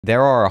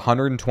There are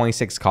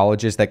 126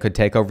 colleges that could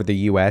take over the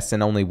US,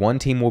 and only one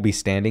team will be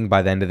standing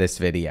by the end of this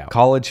video.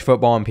 College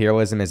football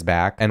imperialism is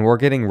back, and we're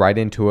getting right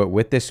into it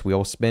with this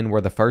wheel spin where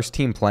the first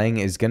team playing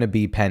is going to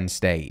be Penn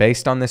State.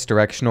 Based on this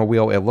directional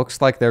wheel, it looks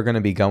like they're going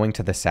to be going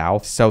to the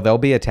south, so they'll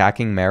be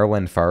attacking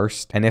Maryland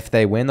first, and if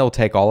they win, they'll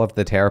take all of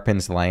the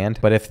Terrapins' land,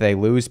 but if they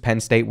lose,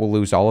 Penn State will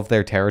lose all of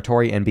their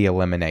territory and be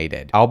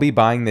eliminated. I'll be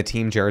buying the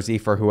team jersey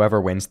for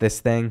whoever wins this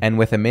thing, and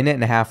with a minute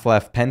and a half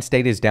left, Penn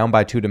State is down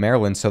by 2 to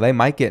Maryland, so they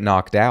might get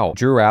knocked out.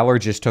 Drew Aller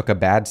just took a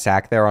bad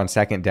sack there on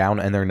second down,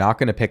 and they're not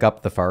going to pick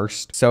up the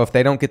first. So if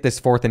they don't get this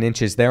 4th and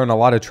inches, they're in a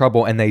lot of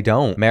trouble, and they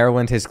don't.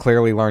 Maryland has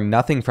clearly learned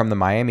nothing from the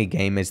Miami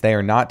game, as they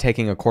are not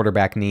taking a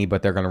quarterback knee,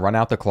 but they're going to run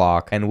out the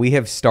clock, and we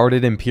have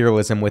started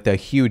imperialism with a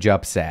huge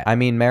upset. I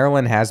mean,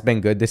 Maryland has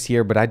been good this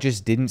year, but I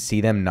just didn't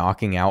see them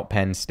knocking out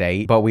Penn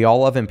State. But we all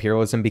love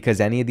imperialism because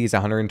any of these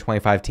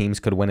 125 teams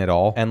could win it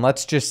all, and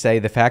let's just say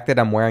the fact that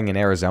I'm wearing an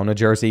Arizona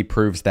jersey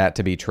proves that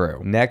to be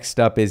true. Next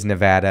up is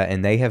Nevada,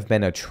 and they have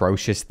been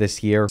atrocious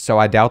this year, so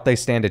I doubt they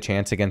stand a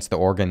chance against the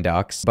Oregon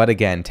Ducks. But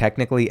again,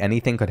 technically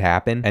anything could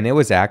happen, and it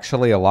was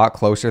actually a lot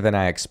closer than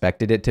I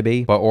expected it to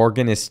be, but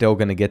Oregon is still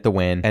going to get the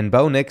win, and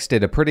Bo Nix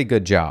did a pretty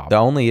good job. The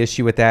only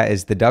issue with that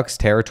is the Ducks'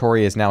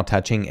 territory is now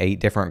touching 8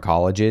 different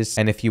colleges,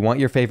 and if you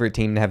want your favorite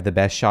team to have the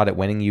best shot at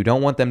winning, you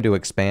don't want them to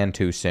expand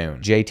too soon.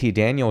 JT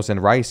Daniels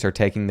and Rice are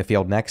taking the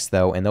field next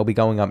though, and they'll be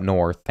going up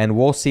north, and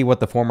we'll see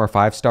what the former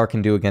 5-star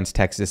can do against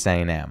Texas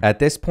A&M. At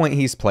this point,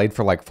 he's played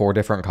for like 4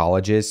 different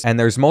colleges, and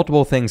there's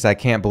multiple things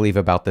I can't believe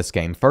about this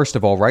game. First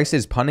of all, Rice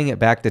is punting it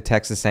back to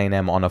Texas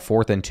A&M on a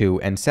 4th and 2,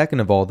 and second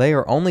of all, they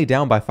are only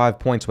down by 5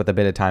 points with a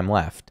bit of time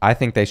left. I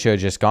think they should have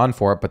just gone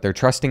for it, but they're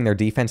trusting their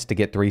defense to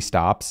get 3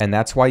 stops, and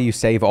that's why you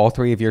save all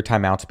 3 of your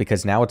timeouts,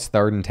 because now it's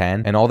 3rd and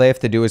 10, and all they have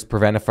to do is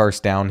prevent a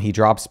first down. He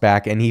drops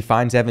back, and he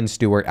finds Evan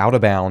Stewart out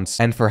of bounds,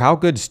 and for how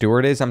good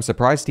Stewart is, I'm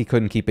surprised he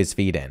couldn't keep his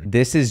feet in.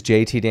 This is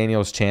JT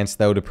Daniels' chance,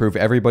 though, to prove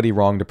everybody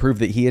wrong, to prove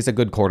that he is a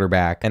good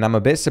quarterback, and I'm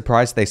a bit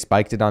surprised they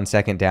spiked it on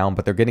second down,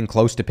 but they're getting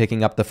close to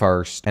picking up the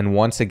first, and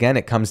once again,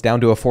 it comes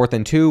down to a 4th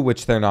and 2,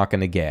 which they're not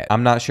going to get.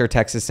 I'm not sure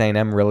Texas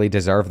A&M really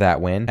deserve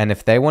that win, and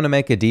if they want to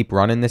make a deep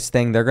run in this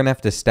thing, they're going to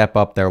have to step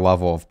up their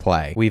level of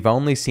play. We've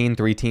only seen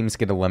 3 teams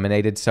get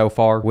eliminated so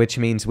far, which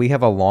means we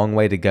have a long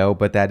way to go,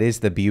 but that is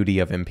the beauty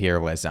of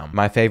imperialism.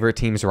 My favorite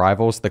team's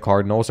rivals, the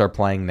Cardinals, are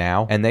playing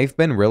now, and they've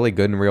been really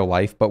good in real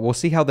life, but we'll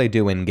see how they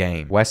do in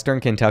game. Western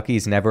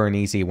Kentucky's never an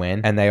easy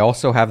win, and they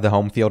also have the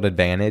home field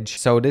advantage,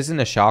 so it isn't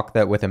a shock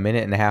that with a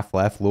minute and a half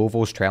left,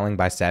 Louisville's trailing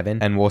by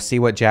 7, and we'll see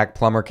what Jack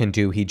Plummer can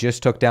do. He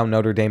just took down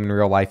Notre Dame in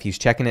real life. He's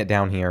checking it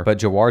down here, but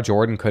Jawar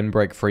Jordan couldn't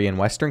break free, and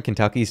Western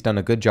Kentucky's done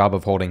a good job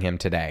of holding him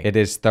today. It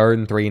is 3rd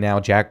and 3 now.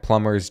 Jack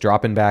Plummer is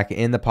dropping back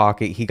in the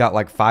pocket. He got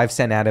like 5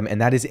 sent at him,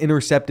 and that is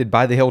intercepted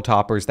by the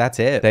Hilltoppers. That's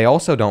it. They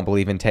also don't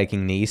believe in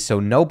taking knees, so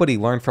nobody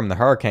learned from the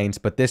Hurricanes,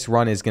 but this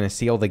run is going to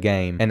seal the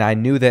game, and I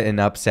knew that an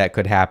upset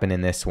could happen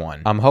in this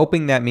one. I'm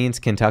hoping that means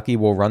Kentucky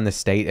will run the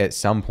state at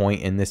some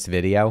point in this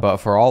video, but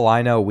for all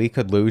I know, we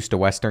could lose to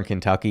Western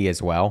Kentucky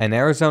as well, and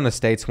Arizona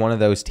State's one of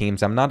those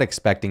teams I'm not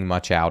expecting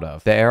much out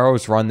of. The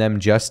Arrows run them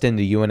just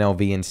into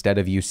UNLV instead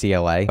of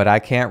UCLA, but I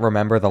can't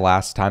remember the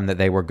last time that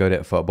they were good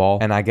at football,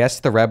 and I guess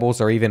the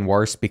Rebels are even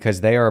worse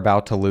because they are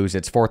about to lose.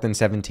 It's 4th and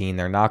 17.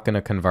 They're not going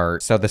to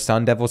convert, so the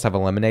Sun Devils have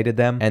eliminated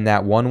them, and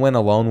that one win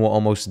alone will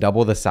almost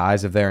double the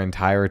size of their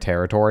entire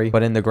territory,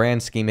 but in the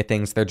grand scheme of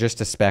things, they're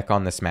just a speck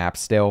on this map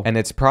still, and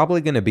it's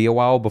probably going to be a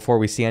while before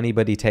we see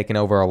anybody taking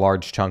over a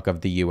large chunk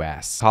of the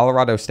US.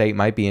 Colorado State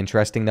might be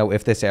interesting though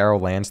if this arrow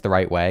lands the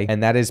right way,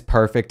 and that is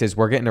perfect as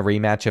we're getting a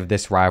rematch of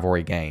this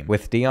rivalry game.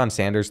 With Deion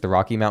Sanders, the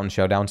Rocky Mountain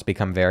Showdowns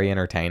become very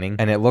entertaining,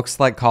 and it looks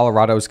like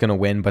Colorado's going to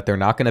win, but they're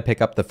not going to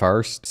pick up the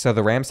first, so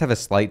the Rams have a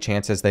slight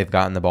chance as they've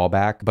gotten the ball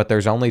back, but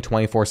there's only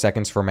 24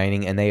 seconds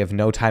remaining, and they have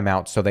no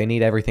timeouts, so they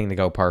need everything to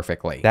go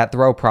perfectly. That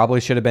throw probably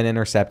should have been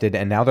intercepted,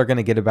 and now they're going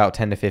to get about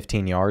 10 to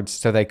 15 yards,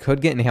 so they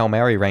could get in Hail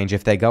Mary range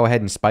if they go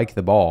ahead and spike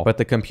the ball, but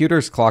the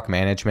computer's clock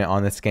management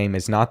on this game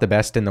is not the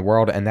best in the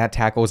world, and that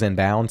tackle's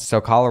inbounds,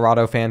 so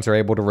Colorado fans are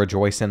able to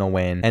rejoice in a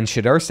win, and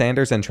Shedeur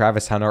Sanders and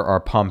Travis Hunter are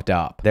pumped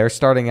up. They're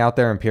starting out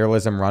their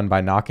imperialism run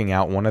by knocking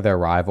out one of their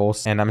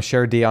rivals, and I'm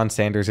sure Deion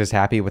Sanders is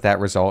happy with that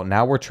result.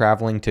 Now we're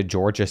traveling to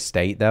Georgia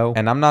State though,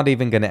 and I'm not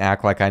even going to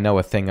act like I know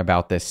a thing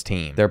about this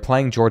team. They're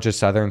playing Georgia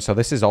Southern, so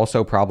this is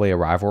also probably a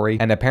rivalry,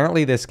 and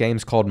apparently this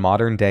game's called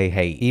Modern Day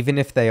Hate. Even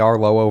if they are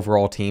low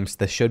overall teams,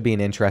 this should be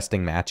an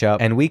interesting matchup,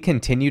 and we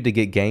continue to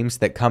get games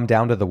that come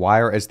down to the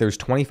wire as there's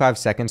 25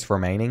 seconds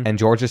remaining, and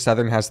Georgia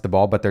Southern has the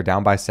ball, but they're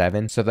down by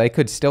 7, so they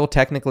could still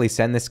technically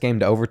send this game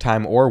to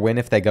overtime or win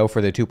if they go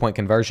for the 2-point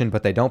conversion,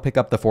 but they don't pick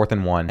up the 4th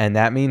and 1, and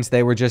that means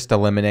they were just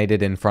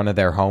eliminated in front of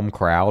their home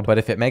crowd. But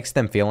if it makes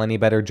them feel any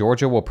better,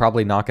 Georgia will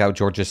probably knock out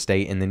Georgia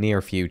State in the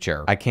near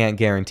future. I can't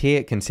guarantee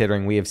it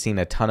considering we have seen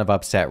a ton of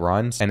upset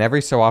runs, and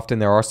every so often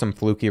there are some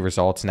fluky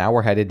results. Now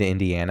we're headed to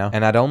Indiana,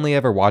 and I'd only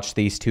ever watch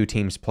these two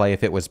teams play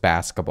if it was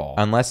basketball.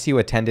 Unless you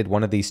attended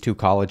one of these two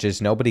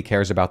colleges, nobody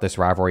cares about this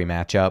rivalry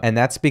matchup, and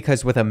that's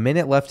because with a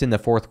minute left in the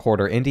 4th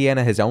quarter,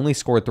 Indiana has only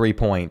scored 3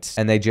 points,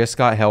 and they just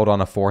got held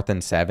on a 4th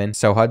and 7,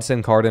 so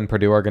Hudson Card Florida and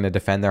Purdue are going to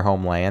defend their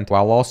homeland,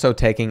 while also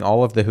taking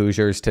all of the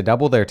Hoosiers to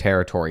double their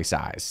territory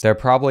size. They're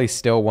probably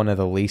still one of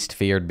the least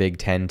feared Big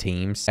Ten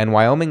teams, and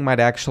Wyoming might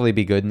actually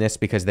be good in this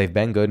because they've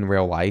been good in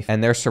real life,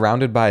 and they're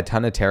surrounded by a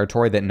ton of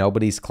territory that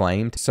nobody's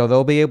claimed, so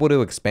they'll be able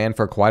to expand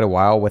for quite a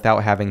while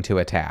without having to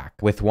attack.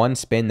 With one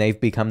spin, they've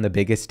become the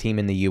biggest team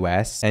in the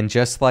US, and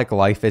just like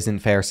life isn't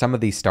fair, some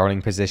of these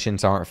starting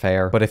positions aren't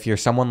fair, but if you're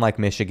someone like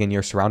Michigan,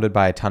 you're surrounded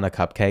by a ton of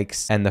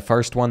cupcakes, and the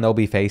first one they'll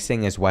be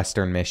facing is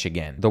Western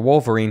Michigan. The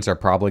Wolverines are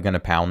probably going to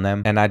pound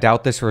them, and I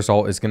doubt this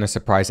result is going to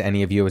surprise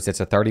any of you as it's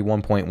a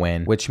 31-point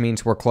win, which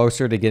means we're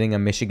closer to getting a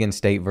Michigan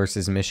State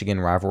versus Michigan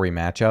rivalry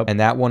matchup, and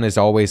that one is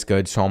always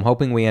good, so I'm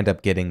hoping we end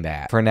up getting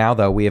that. For now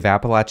though, we have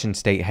Appalachian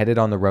State headed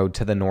on the road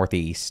to the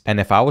Northeast, and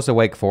if I was a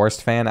Wake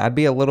Forest fan, I'd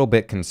be a little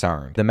bit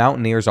concerned. The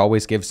Mountaineers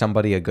always give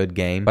somebody a good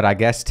game, but I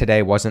guess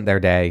today wasn't their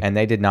day, and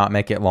they did not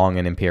make it long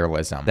in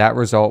Imperialism. That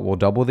result will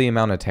double the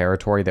amount of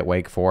territory that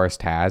Wake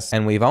Forest has,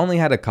 and we've only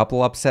had a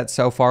couple upsets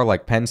so far,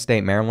 like Penn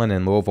State, Maryland,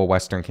 and Louisville,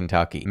 Western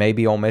Kentucky.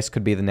 Maybe Ole Miss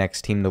could be the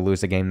next team to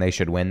lose a game they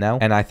should win though,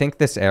 and I think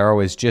this arrow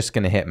is just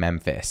going to hit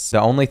Memphis.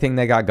 The only thing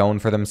they got going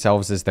for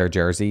themselves is their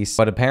jerseys,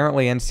 but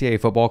apparently NCAA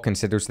Football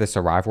considers this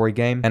a rivalry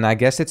game, and I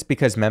guess it's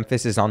because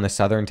Memphis is on the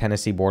southern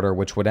Tennessee border,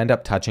 which would end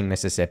up touching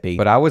Mississippi,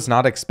 but I was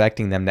not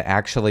expecting them to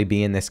actually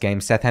be in this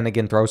game. Seth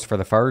Hennigan throws for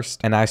the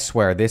first, and I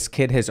swear, this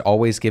kid has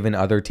always given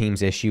other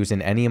teams issues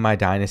in any of my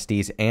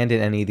dynasties and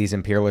in any of these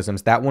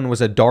Imperialisms. That one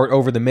was a dart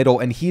over the middle,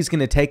 and he's going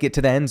to take it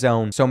to the end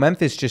zone, so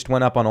Memphis just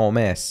went up on Ole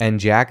Miss, and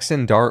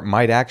Jackson Dart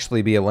might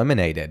actually be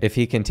eliminated. If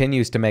he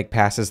continues to make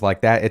passes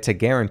like that, it's a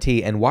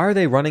guarantee, and why are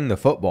they running the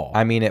football?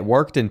 I mean, it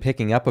worked in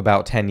picking up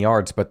about 10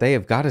 yards, but they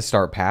have got to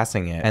start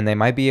passing it, and they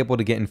might be able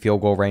to get in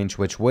field goal range,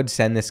 which would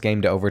send this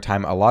game to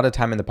overtime. A lot of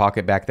time in the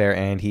pocket back there,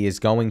 and he is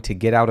going to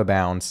get out of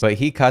bounds, but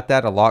he cut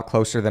that a lot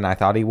closer than I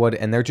thought he would,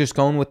 and they're just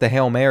going with the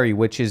Hail Mary,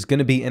 which is going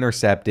to be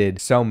intercepted,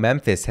 so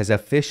Memphis has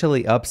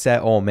officially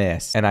upset Ole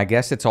Miss, and I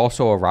guess it's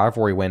also a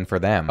rivalry win for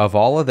them. Of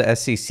all of the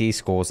SEC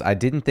schools, I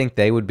didn't think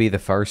they would be the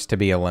first to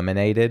be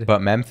eliminated,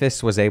 but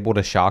Memphis was able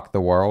to shock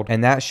the world,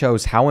 and that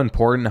shows how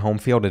important home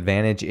field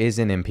advantage is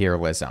in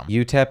Imperialism.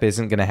 UTEP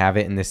isn't going to have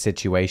it in this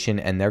situation,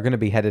 and they're going to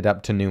be headed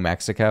up to New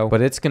Mexico,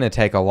 but it's going to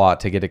take a lot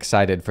to get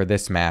excited for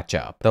this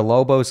matchup. The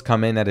Lobos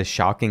come in at a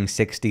shocking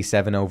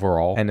 67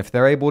 overall, and if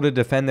they're able to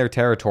defend their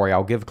territory,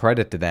 I'll give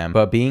credit to them,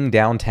 but being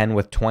down 10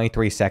 with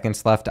 23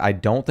 seconds left, I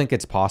don't think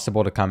it's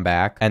possible to come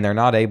back, and they're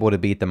not able to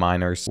beat the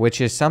Miners,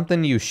 which is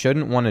something you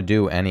shouldn't want to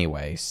do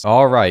anyways.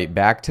 Alright,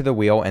 back to the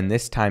wheel, and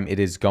this time it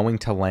is going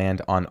to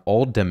land on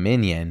Old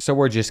Dominion, so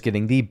we're just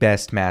getting the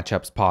best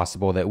matchups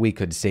possible that we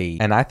could see,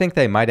 and I think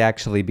they might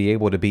actually be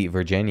able to beat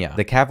Virginia.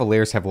 The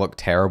Cavaliers have looked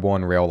terrible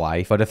in real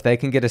life, but if they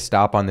can get a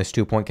stop on this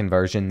 2-point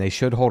conversion, they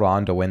should hold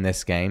on to win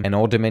this game, and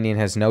Old Dominion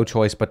has no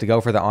choice but to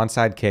go for the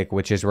onside kick,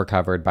 which is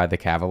recovered by the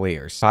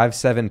Cavaliers.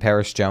 5'7"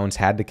 Paris Jones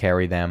had to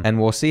carry them, and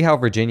we'll see how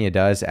Virginia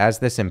does as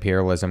this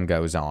Imperialism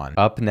goes on.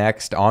 Up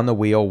next on the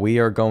wheel, we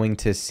are going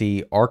to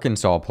see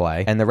Arkansas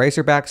play, and the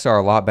Razorbacks are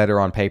a lot better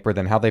on paper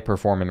than how they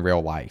perform in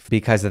real life.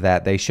 Because of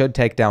that, they should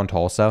take down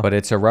Tulsa, but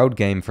it's a road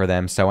game for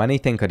them, so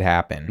anything could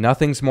happen.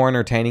 Nothing's more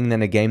entertaining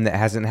than a game that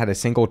hasn't had a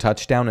single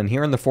touchdown, and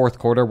here in the fourth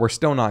quarter, we're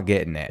still not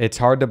getting it. It's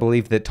hard to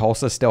believe that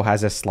Tulsa still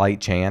has a slight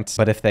chance,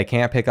 but if they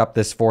can't pick up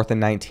this 4th and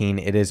 19,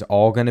 it is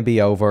all going to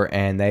be over,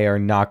 and they are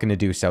not going to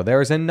do so.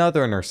 There is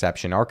another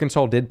interception.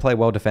 Arkansas did play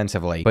well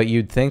defensively, but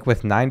you'd think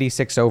with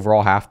 96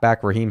 overall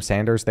halfback Raheem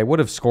Sanders, they would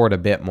have scored a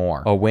bit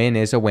more. A win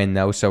is a win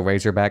though, so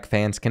Razorback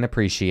fans can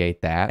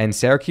appreciate that. And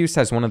Syracuse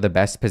has one of the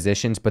best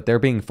positions, but they're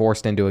being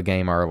forced into a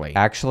game early.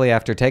 Actually,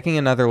 after taking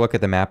another look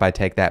at the map, I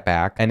take that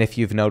back. And if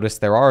you've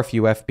noticed, there are a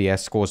few FBS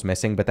schools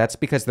missing, but that's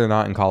because they're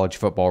not in college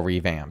football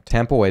revamped.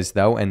 Temple is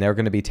though, and they're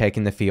going to be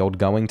taking the field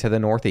going to the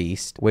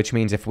Northeast, which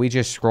means if we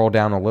just scroll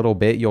down a little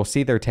bit, you'll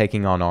see they're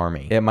taking on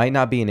Army. It might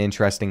not be an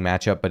interesting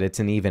matchup, but it's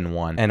an even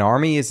one. And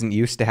Army isn't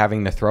used to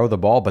having to throw the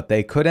ball, but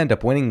they could end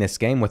up winning this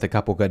game with a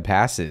couple good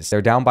passes.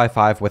 They're down by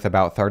 5 with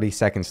about 30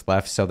 seconds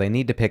left, so they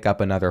need to pick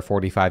up another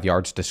 45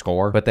 yards to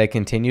score, but they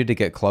continue to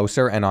get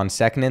closer, and on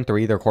 2nd and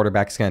 3, their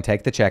quarterback's going to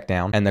take the check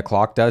down, and the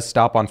clock does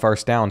stop on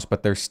first downs,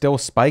 but they're still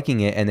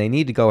spiking it, and they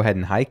need to go ahead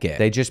and hike it.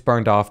 They just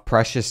burned off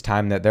precious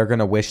time that they're going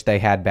to wish they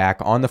had back.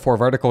 On the 4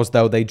 verticals,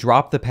 though, they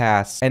dropped the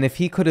pass, and if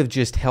he could have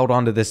just held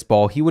onto this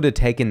ball, he would have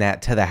taken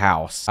that to the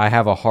house. I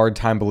have a hard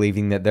time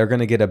believing that they're going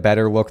to get a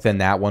better look than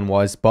that one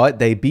was, but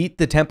they beat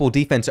the Temple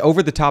defense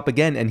over the top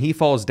again, and he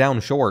falls down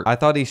short. I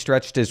thought he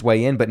stretched his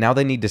way in, but now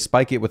they need to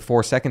spike it with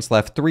 4 seconds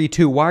left.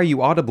 3-2, why are you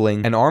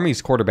audibling? And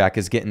Army's quarterback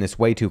is getting this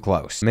way too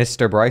close.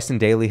 Mr. Bryson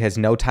Daly has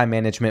no time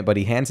management, but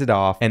he hands it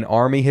off, and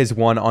Army has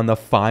won on the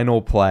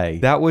final play.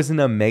 That was an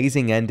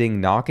amazing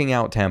ending, knocking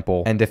out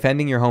Temple, and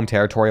defending your home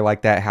territory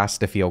like that has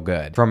to feel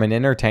good. From an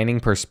entertaining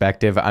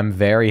perspective, I'm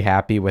very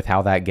happy with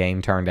how that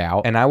game turned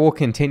out, and I will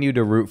continue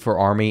to root for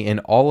Army in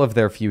all of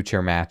their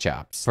future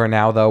matchups. For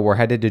now, though, we're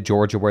headed to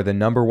Georgia, where the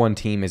 #1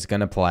 team is going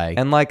to play,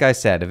 and like I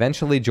said,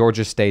 eventually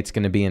Georgia State's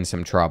going to be in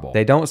some trouble.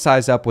 They don't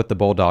size up with the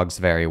Bulldogs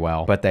very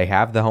well, but they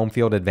have the home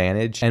field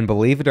advantage, and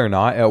believe it or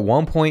not, at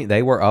one point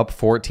they were up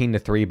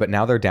 14-3, but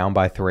now they're they're down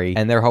by 3,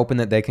 and they're hoping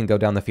that they can go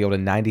down the field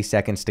in 90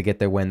 seconds to get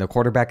their win. The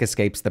quarterback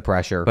escapes the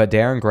pressure, but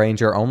Darren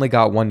Granger only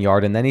got 1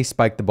 yard, and then he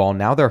spiked the ball.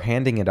 Now they're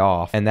handing it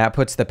off, and that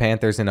puts the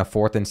Panthers in a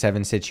 4th and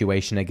 7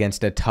 situation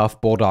against a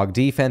tough Bulldog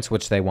defense,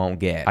 which they won't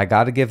get. I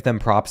gotta give them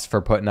props for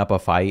putting up a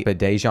fight, but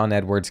Dejon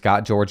Edwards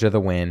got Georgia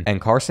the win,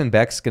 and Carson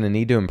Beck's gonna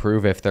need to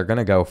improve if they're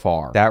gonna go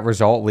far. That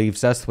result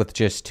leaves us with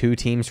just 2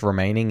 teams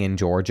remaining in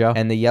Georgia,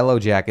 and the Yellow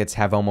Jackets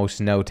have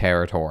almost no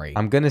territory.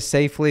 I'm gonna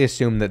safely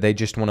assume that they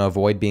just want to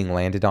avoid being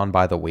landed on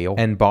by the wheel,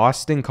 and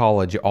Boston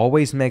College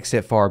always makes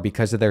it far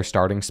because of their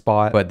starting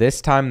spot, but this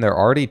time they're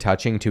already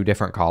touching 2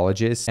 different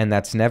colleges, and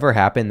that's never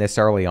happened this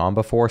early on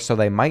before, so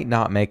they might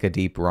not make a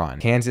deep run.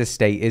 Kansas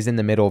State is in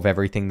the middle of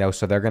everything though,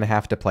 so they're gonna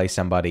have to play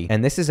somebody,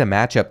 and this is a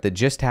matchup that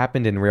just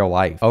happened in real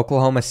life.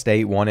 Oklahoma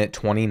State won it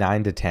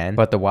 29-10,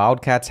 but the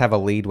Wildcats have a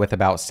lead with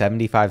about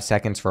 75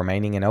 seconds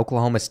remaining, and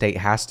Oklahoma State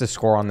has to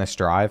score on this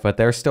drive, but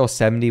they're still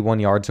 71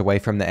 yards away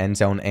from the end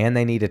zone, and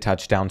they need a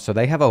touchdown, so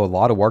they have a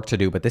lot of work to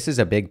do, but this is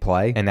a big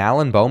play, and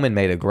Alan Bowman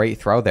made a great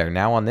throw there.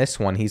 Now on this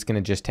one, he's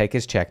going to just take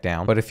his check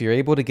down, but if you're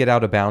able to get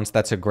out of bounds,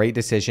 that's a great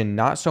decision.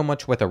 Not so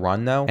much with a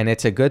run though, and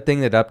it's a good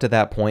thing that up to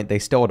that point, they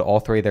still had all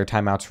 3 of their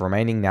timeouts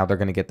remaining. Now they're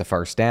going to get the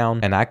first down,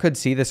 and I could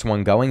see this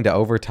one going to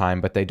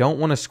overtime, but they don't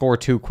want to score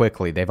too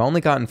quickly. They've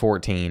only gotten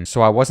 14,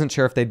 so I wasn't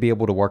sure if they'd be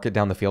able to work it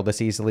down the field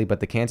this easily, but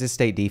the Kansas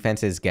State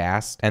defense is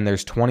gassed, and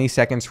there's 20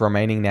 seconds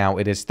remaining now.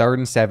 It is 3rd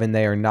and 7.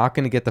 They are not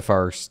going to get the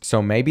first,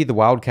 so maybe the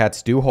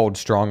Wildcats do hold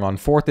strong. On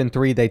 4th and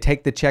 3, they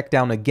take the check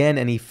down again,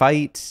 and he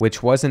fights,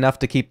 which was enough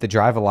to keep the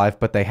drive alive,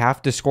 but they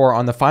have to score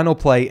on the final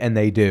play, and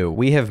they do.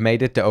 We have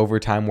made it to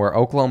overtime where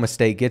Oklahoma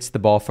State gets the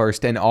ball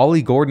first, and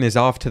Ollie Gordon is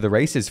off to the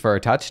races for a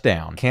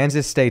touchdown.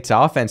 Kansas State's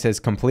offense has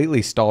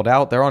completely stalled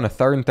out. They're on a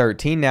 3rd and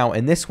 13 now,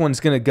 and this one's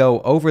going to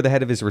go over the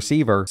head of his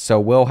receiver, so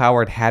Will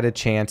Howard had a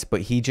chance,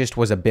 but he just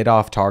was a bit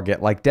off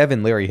target, like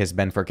Devin Leary has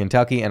been for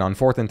Kentucky, and on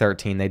 4th and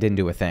 13, they didn't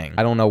do a thing.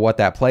 I don't know what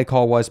that play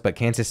call was, but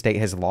Kansas State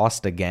has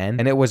lost again,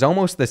 and it was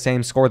almost the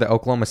same score that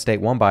Oklahoma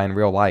State won by in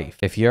real life.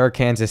 If you're a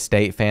Kansas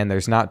State fan,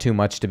 there's not too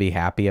much to be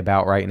happy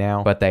about right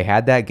now, but they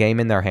had that game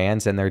in their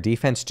hands, and their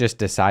defense just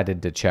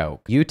decided to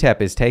choke.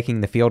 UTEP is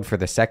taking the field for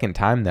the 2nd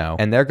time though,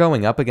 and they're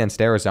going up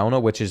against Arizona,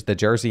 which is the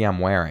jersey I'm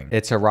wearing.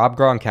 It's a Rob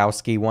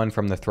Gronkowski one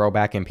from the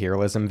Throwback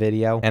Imperialism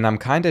video, and I'm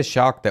kinda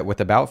shocked that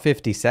with about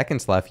 50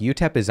 seconds left,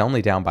 UTEP is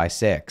only down by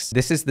 6.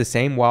 This is the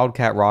same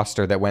Wildcat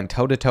roster that went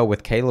toe-to-toe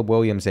with Caleb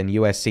Williams and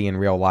USC in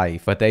real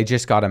life, but they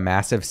just got a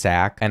massive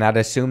sack, and I'd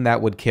assume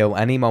that would kill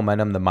any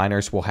momentum the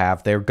Miners will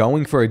have. They're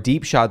going for a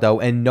deep shot though,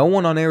 and no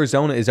one on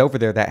Arizona is over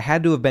there. That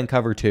had to have been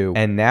cover 2,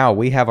 and now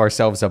we have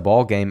ourselves a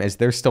ball game as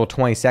there's still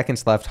 20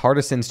 seconds left.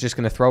 Hardison's just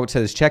going to throw it to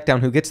this check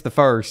down who gets the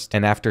first,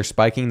 and after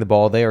spiking the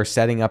ball, they are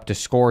setting up to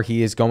score.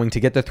 He is going to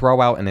get the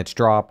throw out, and it's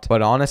dropped,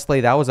 but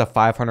honestly, that was a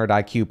 500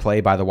 IQ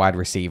play by the wide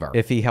receiver.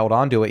 If he held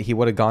on to it, he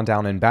would have gone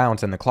down in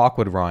bounds and the clock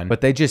would run,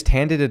 but they just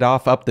handed it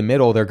off up the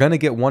middle. They're going to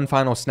get one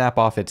final snap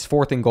off. It's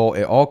 4th and goal.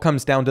 It all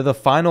comes down to the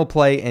final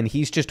play, and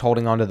he's just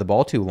holding on to the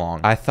ball too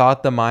long. I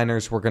thought the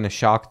Miners were going to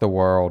shock the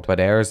world, but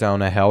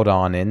Arizona held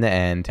on in the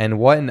end, and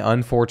what an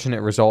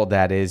unfortunate result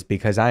that is,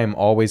 because I am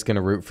always going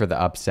to root for the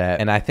upset,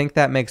 and I think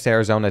that makes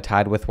Arizona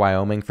tied with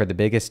Wyoming for the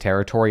biggest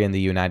territory in the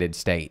United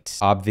States.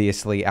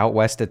 Obviously, out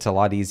west it's a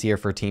lot easier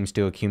for teams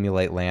to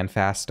accumulate land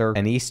faster,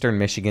 and Eastern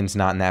Michigan's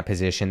not in that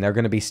position. They're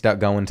going to be stuck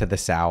going to the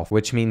south,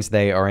 which means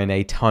they are in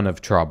a ton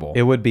of trouble.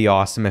 It would be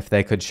awesome if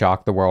they could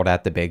shock the world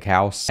at the big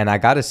house, and I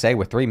gotta say,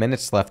 with 3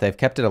 minutes left, they've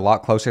kept it a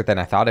lot closer than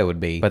I thought it would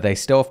be, but they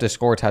still have to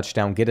score a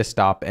touchdown, get a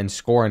stop, and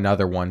score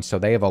another one, so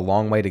they have a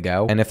long way to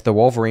go, and if the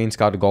Wolverines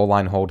got a goal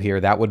line hold here,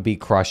 that would be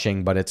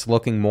crushing, but it's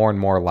looking more and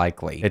more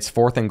likely. It's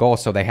 4th and goal,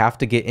 so they have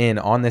to get in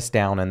on this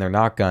down, and they're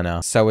not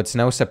gonna, so it's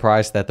no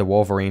surprise that the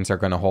Wolverines are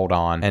gonna hold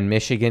on, and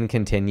Michigan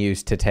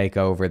continues to take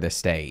over the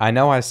state. I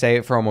know I say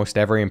it for almost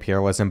every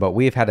imperialism, but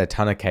we've had a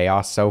ton of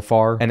chaos so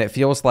far, and it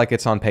feels like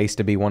it's on pace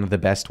to be one of the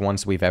best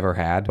ones we've ever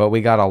had, but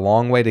we got a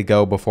long way to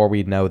go before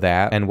we'd know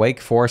that, and Wake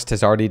Forest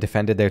has already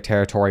defended their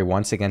territory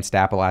once against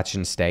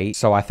Appalachian State,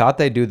 so I thought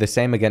they'd do the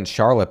same against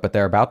Charlotte, but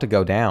they're about to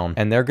go down,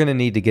 and they're gonna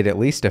need to get at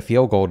least a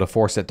field goal to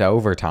force it to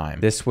overtime.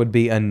 This would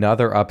be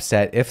another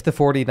upset if the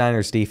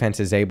 49ers defense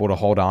is able to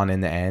hold on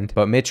in the end,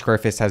 but Mitch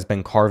Griffiths has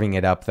been carving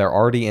it up. They're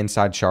already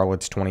inside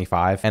Charlotte's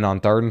 25, and on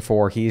 3rd and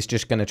 4, he's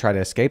just gonna try to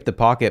escape the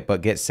pocket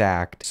but get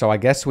sacked, so I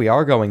guess we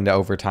are going to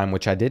overtime,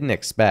 which I didn't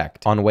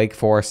expect. On Wake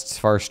Forest's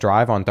first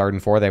drive on 3rd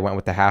and 4, they went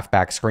with the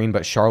halfback screen,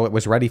 but Charlotte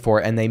was ready for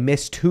it, and they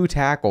missed 2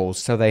 tackles,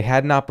 so they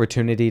had an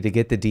opportunity to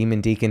get the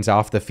Demon Deacons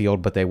off the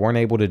field, but they weren't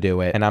able to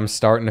do it, and I'm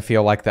starting to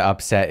feel like the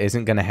upset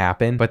isn't going to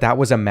happen, but that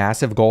was a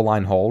massive goal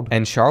line hold,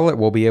 and Charlotte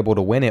will be able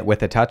to win it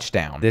with a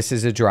touchdown. This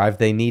is a drive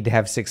they need to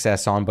have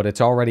success on, but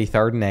it's already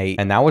 3rd and 8,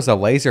 and that was a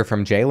laser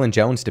from Jalen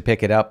Jones to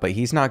pick it up, but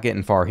he's not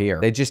getting far here.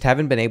 They just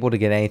haven't been able to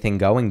get anything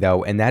going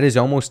though, and that is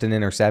almost an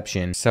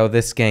interception, so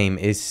this game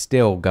is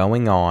still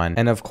going on,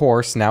 and of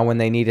course, now when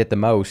they need it the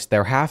most,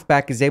 their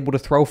halfback is able to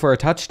throw for a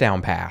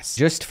touchdown pass.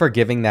 Just for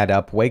giving that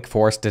up, Wake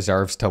Forest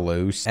deserves to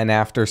lose, and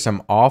after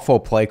some awful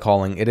play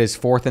calling, it is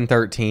 4th and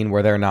 13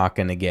 where they're not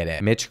going to get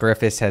it. Mitch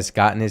Griffiths has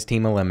gotten his team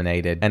team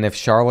eliminated. And if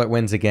Charlotte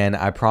wins again,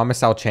 I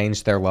promise I'll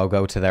change their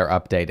logo to their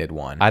updated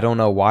one. I don't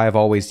know why I've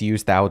always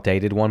used the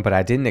outdated one, but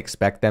I didn't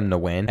expect them to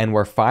win. And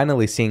we're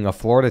finally seeing a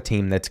Florida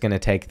team that's going to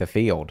take the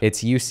field.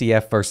 It's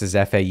UCF versus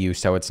FAU,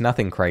 so it's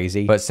nothing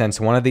crazy. But since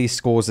one of these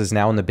schools is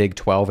now in the Big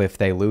 12, if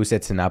they lose,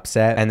 it's an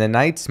upset. And the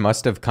Knights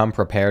must have come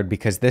prepared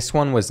because this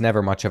one was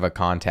never much of a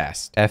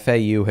contest.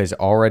 FAU has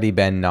already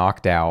been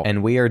knocked out,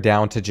 and we are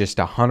down to just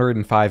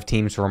 105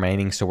 teams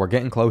remaining, so we're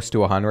getting close to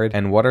 100.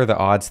 And what are the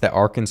odds that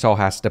Arkansas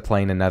has to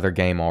play in another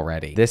game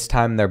already? This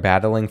time they're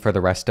battling for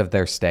the rest of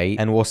their state,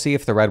 and we'll see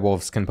if the Red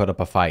Wolves can put up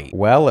a fight.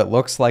 Well, it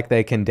looks like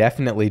they can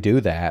definitely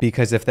do that,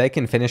 because if they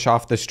can finish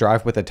off this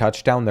drive with a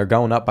touchdown, they're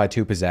going up by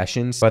 2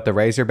 possessions. But the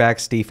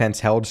Razorbacks defense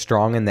held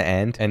strong in the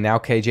end, and now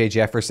KJ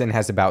Jefferson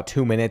has about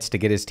 2 minutes to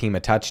get his team a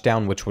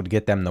touchdown, which would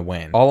get them the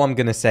win. All I'm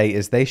gonna say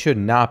is they should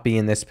not be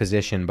in this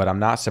position, but I'm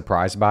not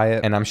surprised by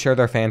it, and I'm sure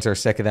their fans are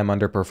sick of them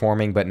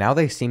underperforming, but now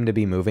they seem to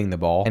be moving the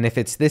ball. And if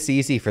it's this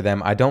easy for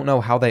them, I don't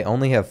know how they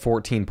only have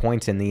 14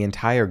 points in the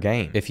entire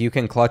game. If you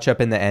can clutch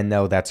up in the end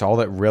though, that's all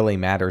that really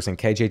matters, and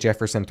KJ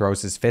Jefferson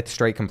throws his 5th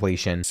straight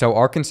completion. So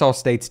Arkansas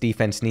State's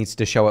defense needs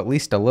to show at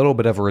least a little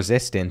bit of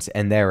resistance,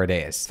 and there it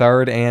is.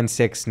 3rd and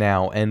 6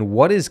 now, and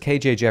what is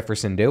KJ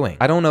Jefferson doing?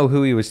 I don't know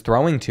who he was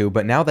throwing to,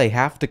 but now they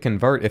have to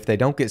convert. If they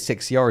don't get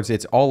 6 yards,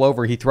 it's all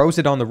over. He throws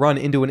it on the run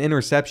into an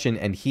interception,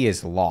 and he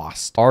is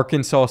lost.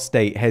 Arkansas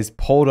State has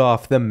pulled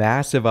off the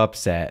massive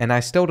upset, and I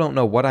still don't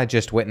know what I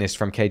just witnessed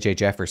from KJ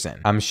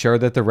Jefferson. I'm sure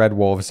that the Red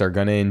Wolves are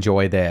going to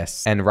enjoy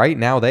this, and right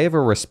now they have a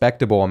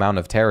respectable amount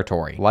of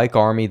territory. Like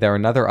Army, they're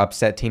another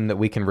upset team that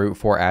we can root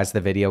for as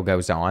the video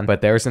goes on,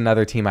 but there's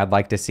another team I'd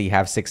like to see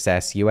have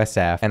success,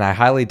 USF, and I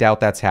highly doubt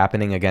that's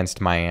happening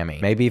against Miami.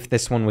 Maybe if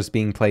this one was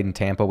being played in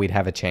Tampa, we'd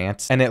have a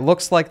chance. And it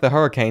looks like the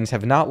Hurricanes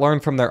have not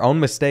learned from their own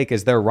mistake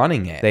as they're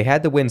running it. They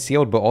had the win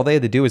sealed, but all they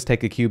had to do was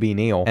take a QB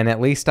kneel, and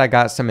at least I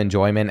got some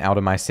enjoyment out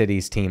of my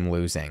city's team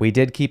losing. We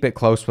did keep it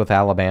close with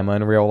Alabama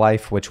in real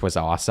life, which was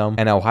awesome,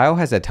 and Ohio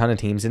has a ton of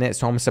teams in it,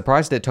 so I'm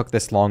surprised it took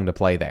this long to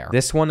play there.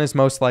 This one is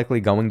most likely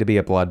going to be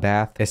a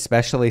bloodbath,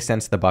 especially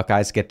since the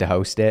Buckeyes get to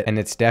host it, and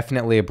it's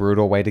definitely a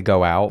brutal way to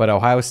go out, but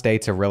Ohio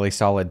State's a really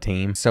solid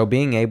team, so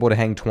being able to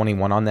hang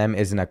 21 on them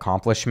is an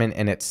accomplishment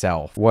in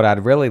itself. What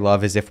I'd really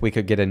love is if we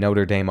could get a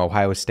Notre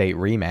Dame-Ohio State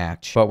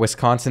rematch, but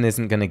Wisconsin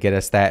isn't going to get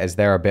us that as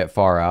they're a bit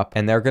far up,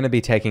 and they're going to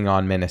be taking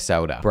on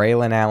Minnesota.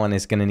 Braylon Allen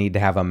is going to need to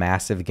have a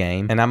massive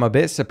game, and I'm a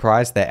bit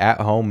surprised that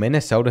at home,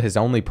 Minnesota has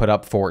only put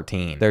up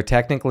 14. They're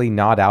technically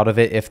not out of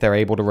it if they're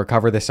able to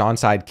recover this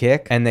onside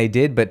kick, and they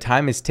did, but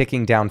time is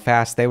ticking down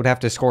fast. They would have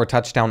to score a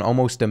touchdown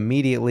almost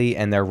immediately,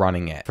 and they're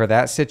running it. For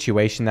that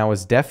situation, that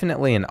was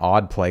definitely an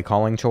odd play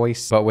calling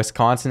choice, but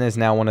Wisconsin is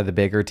now one of the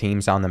bigger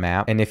teams on the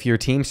map, and if your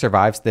team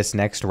survives this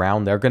next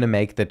round, they're going to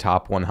make the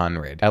top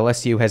 100.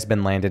 LSU has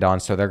been landed on,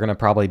 so they're going to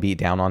probably beat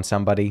down on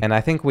somebody, and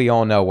I think we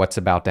all know what's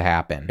about to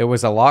happen. It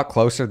was a lot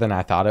closer than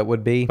I thought it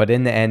would be, but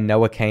in the end,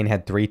 Noah Cain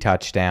had 3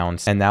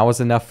 touchdowns, and that was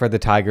enough for the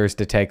Tigers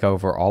to take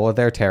over all of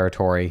their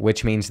territory,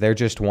 which means they're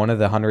just one of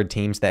the 100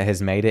 teams that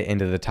has made it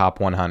into the top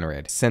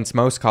 100. Since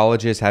most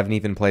colleges haven't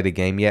even played a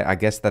game yet, I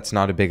guess that's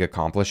not a big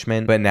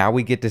accomplishment, but now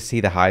we get to see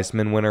the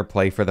Heisman winner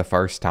play for the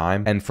first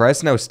time, and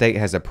Fresno State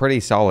has a pretty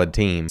solid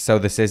team, so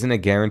this isn't a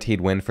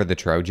guaranteed win for the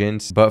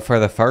Trojans, but for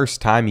the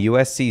first time,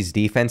 USC's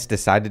defense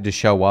decided to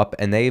show up,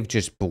 and they've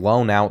just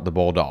blown out the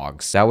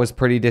Bulldogs. That was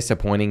pretty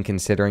disappointing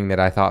considering that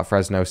I thought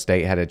Fresno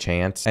State had a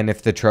chance, and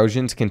if the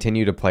Trojans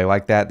continue to play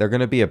like that, they're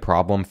going to be a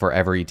problem for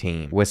every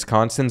team.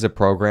 Wisconsin's a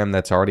program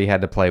that's already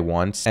had to play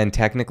once, and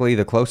technically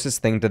the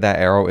closest thing to that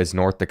arrow is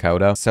North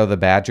Dakota, so the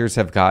Badgers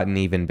have gotten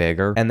even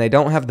bigger, and they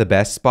don't have the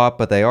best spot,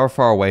 but they are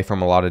far away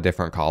from a lot of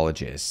different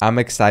colleges. I'm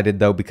excited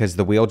though because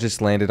the wheel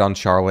just landed on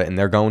Charlotte and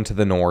they're going to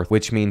the north,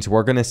 which means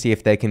we're going to see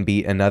if they can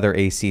beat another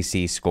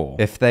ACC school.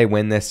 If they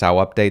win this,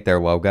 I'll update their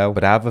logo,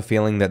 but I have a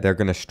feeling that they're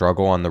going to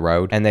struggle on the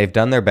road, and they've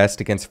done their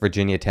best against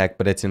Virginia Tech,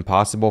 but it's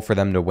impossible for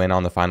them to win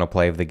on the final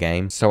play of the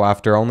game. So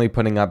after only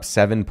putting up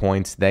 7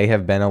 points, they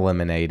have been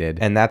eliminated,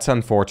 and that's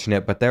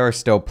unfortunate, but there are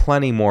still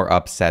plenty more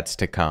upsets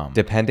to come.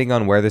 Depending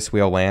on where this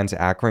wheel lands,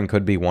 Akron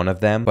could be one of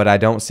them, but I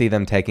don't see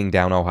them taking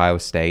down Ohio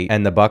State,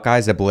 and the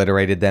Buckeyes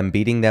obliterated them,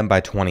 beating them by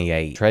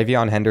 28.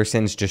 Travion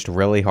Henderson's just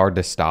really hard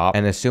to stop,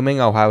 and assuming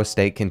Ohio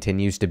State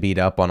continues to beat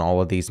up on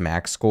all of these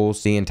MAC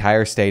schools, the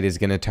entire state is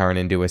going to turn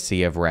into a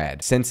sea of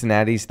red.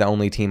 Cincinnati's the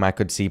only team I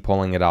could see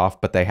pulling it off,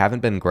 but they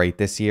haven't been great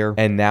this year,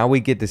 and now we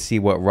get to see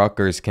what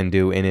Rutgers can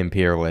do in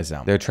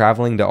Imperialism. They're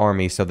traveling to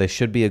Army, so this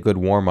should be a good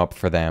warm-up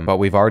for them, but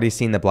we've already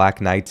seen the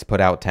Black Knights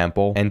put out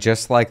Temple, and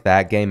just like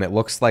that game, it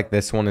looks like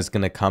this one is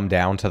going to come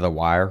down to the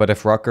wire, but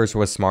if Rutgers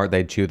was smart,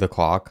 they'd chew the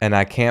clock, and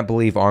I can't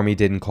believe Army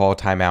didn't call a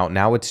timeout.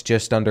 Now it's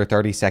just under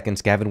 30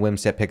 seconds. Gavin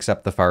Wimsett picks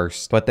up the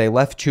first, but they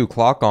left chew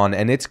clock on,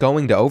 and it's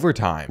going to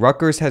overtime.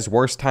 Rutgers has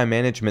worse time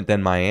management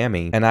than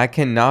Miami, and I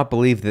cannot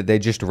believe that they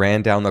just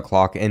ran down the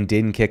clock and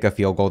didn't kick a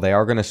field goal. They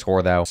are going to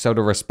score though, so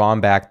to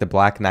respond back, the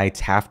Black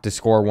Knights have to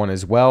score one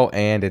as well,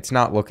 and it's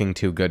not looking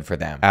too good for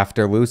them.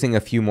 After losing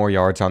a few more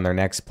yards on their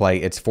next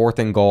play, it's 4th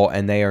and goal,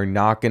 and they are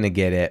not going to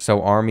get it,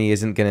 so Army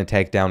isn't going to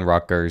take down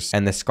Rutgers,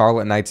 and the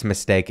Scarlet Knights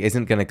points mistake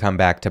isn't going to come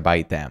back to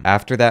bite them.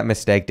 After that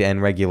mistake to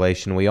end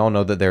regulation, we all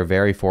know that they're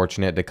very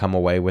fortunate to come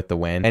away with the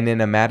win, and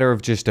in a matter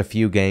of just a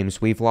few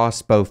games, we've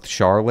lost both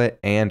Charlotte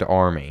and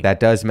Army. That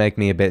does make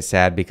me a bit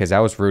sad because I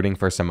was rooting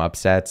for some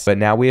upsets, but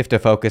now we have to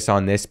focus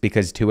on this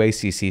because 2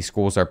 ACC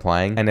schools are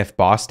playing, and if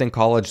Boston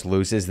College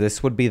loses,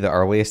 this would be the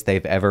earliest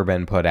they've ever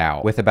been put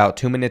out. With about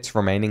 2 minutes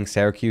remaining,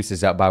 Syracuse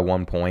is up by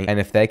 1 point, and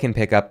if they can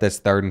pick up this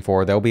 3rd and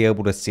 4, they'll be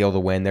able to seal the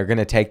win. They're going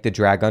to take the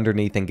drag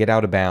underneath and get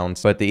out of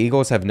bounds, but the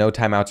Eagles have no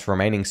timeouts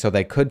remaining, so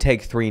they could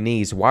take 3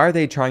 knees. Why are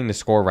they trying to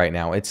score right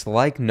now? It's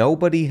like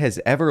nobody has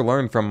ever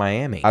learned from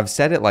Miami. I've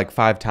said it like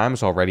 5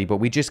 times already, but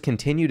we just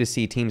continue to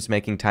see teams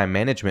making time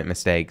management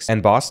mistakes,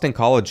 and Boston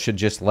College should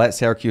just let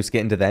Syracuse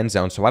get into the end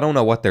zone, so I don't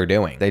know what they're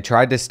doing. They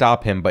tried to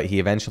stop him, but he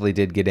eventually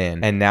did get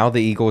in, and now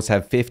the Eagles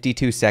have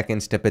 52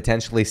 seconds to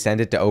potentially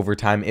send it to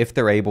overtime if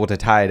they're able to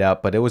tie it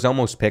up, but it was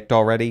almost picked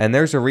already, and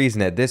there's a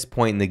reason at this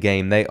point in the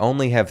game they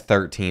only have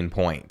 13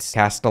 points.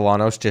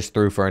 Castellanos just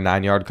threw for a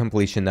 9-yard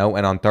completion though,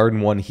 and on 3rd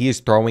and 1, he is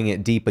throwing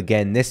it deep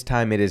again. This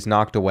time it is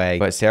knocked away,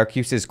 but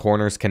Syracuse's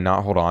corners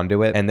cannot hold on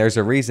to it, and there's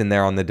a reason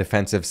they're on the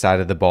defensive side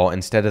of the ball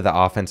instead of the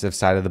offensive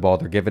side of the ball.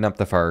 They're giving up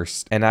the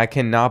first, and I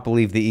cannot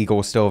believe the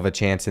Eagles still have a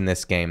chance in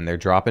this game. They're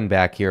dropping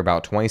back here,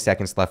 about 20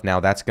 seconds left now.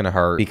 That's going to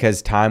hurt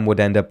because time would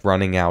end up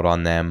running out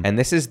on them, and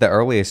this is the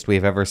earliest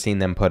we've ever seen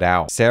them put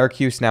out.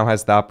 Syracuse now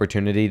has the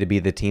opportunity to be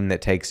the team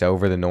that takes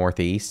over the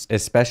Northeast,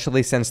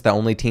 especially since the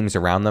only teams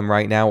around them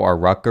right now are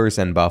Rutgers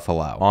and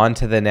Buffalo. On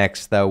to the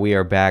next though, we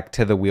are back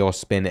to the wheel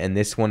spin, and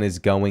this one is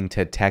going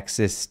to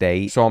Texas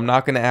State. So I'm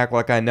not going to act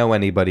like I know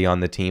anybody on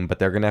the team, but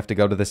they're going to have to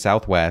go to the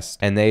Southwest,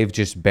 and they've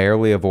just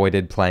barely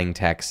avoided playing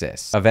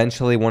Texas.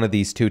 Eventually, one of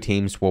these two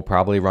teams will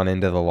probably run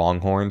into the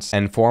Longhorns,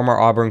 and former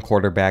Auburn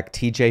quarterback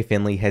TJ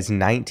Finley has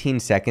 19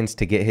 seconds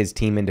to get his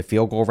team into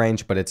field goal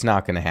range, but it's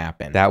not going to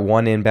happen. That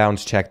one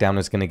inbounds check down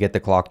is going to get the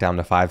clock down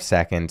to 5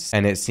 seconds,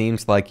 and it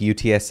seems like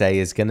UTSA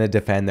is going to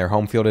defend their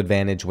home field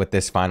advantage with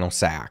this final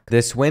sack.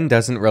 This win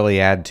doesn't really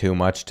add too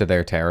much to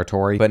their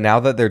territory, but now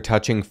that they're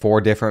touching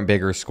 4 different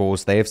bigger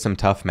schools, they have some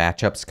tough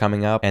matchups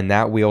coming up, and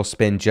that wheel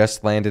spin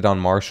just landed on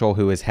Marshall,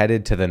 who is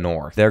headed to the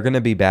north. They're going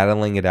to be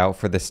battling it out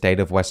for the state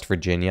of West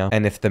Virginia,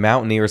 and if the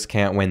Mountaineers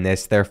can't win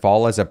this, their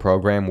fall as a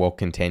program will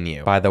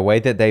continue. By the way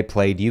that they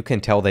played, you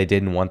can tell they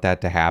didn't want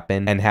that to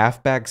happen, and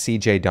halfback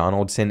CJ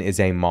Donaldson is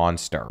a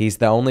monster. He's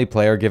the only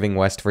player giving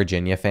West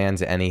Virginia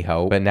fans any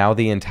hope, but now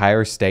the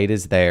entire state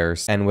is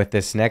theirs, and with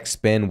this next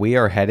spin, we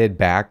are headed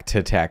back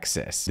to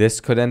Texas. This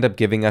could end up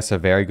giving us a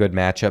very good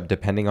matchup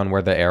depending on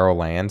where the arrow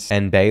lands,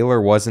 and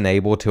Baylor wasn't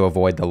able to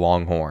avoid the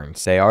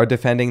Longhorns. They are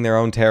defending their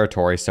own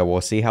territory, so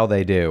we'll see how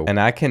they do, and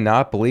I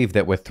cannot believe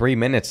that with 3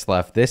 minutes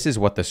left, this is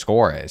what the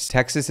score is.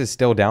 Texas is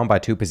still down by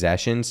 2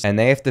 possessions, and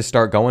they have to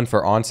start going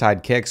for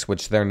onside kicks,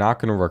 which they're not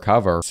going to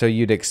recover, so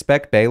you'd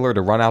expect Baylor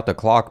to run out the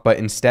clock, but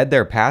instead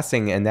they're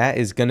passing, and that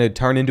is going to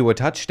turn into a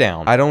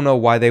touchdown. I don't know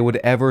why they would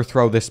ever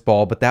throw this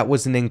ball, but that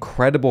was an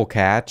incredible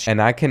catch,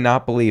 and I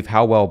cannot believe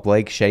how well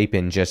Blake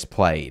Shapen just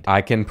played.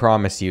 I can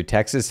promise you,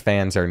 Texas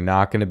fans are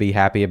not going to be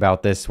happy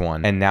about this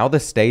one, and now the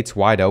state's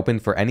wide open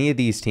for any of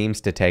these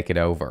teams to take it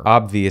over.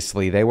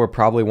 Obviously, they were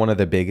probably one of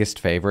the biggest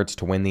favorites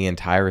to win the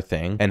entire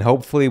thing, and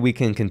hopefully we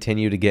can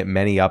continue to get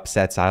many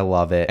upsets. I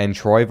love it, and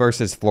Troy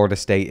versus Florida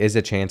State is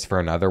a chance for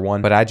another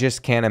one, but I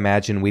just can't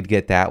imagine we'd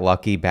get that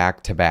lucky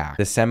back to back.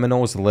 The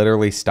Seminoles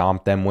literally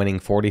stomped them, winning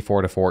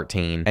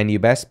 44-14, and you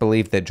best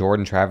believe that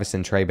Jordan Travis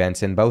and Trey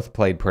Benson both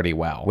played pretty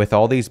well. With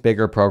all these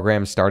bigger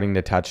programs starting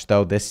to touch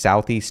though, this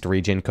Southeast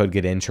region could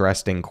get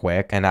interesting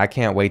quick, and I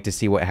can't wait to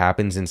see what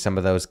happens in some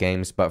of those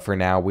games, but for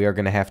now, we are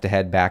going to have to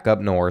head back up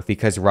north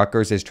because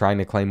Rutgers is trying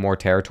to claim more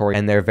territory,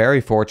 and they're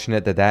very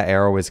fortunate that that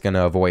arrow is going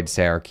to avoid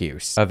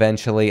Syracuse.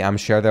 Eventually, I'm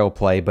sure they'll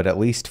play, but at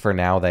least for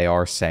now, they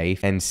are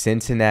safe, and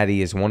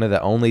Cincinnati is one of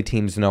the only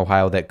teams in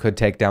Ohio that could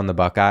take down the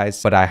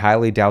Buckeyes, but I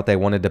highly doubt they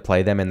wanted to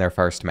play them in their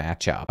first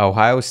matchup.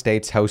 Ohio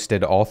State's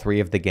hosted all 3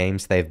 of the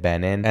games they've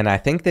been in, and I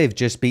think they've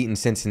just beaten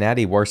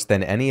Cincinnati worse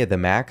than any of the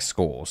MAC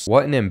schools.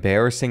 What an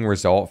embarrassing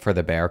result for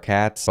the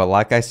Bearcats, but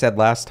like I said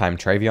last time,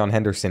 Travion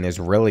Henderson is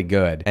really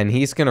good, and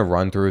he's going to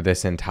run through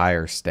this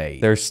entire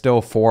state. There's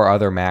still 4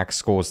 other MAC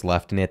schools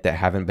left in it that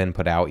haven't been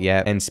put out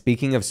yet, and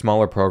speaking of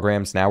smaller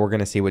programs, now we're going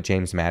to see what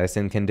James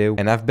Madison can do,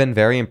 and I've been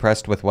very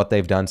impressed with what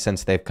they've done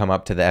since they've come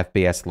up to the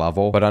FBS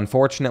level, but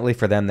unfortunately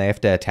for them, they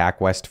have to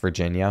attack West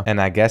Virginia,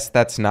 and I guess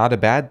that's not a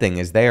bad thing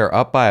as they are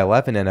up by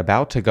 11 and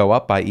about to go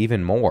up by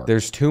even more.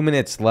 There's 2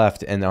 minutes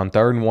left, and on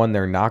 3rd and 1,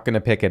 they're not going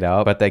to pick it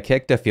up, but they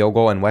kicked a field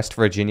goal, and West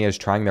Virginia is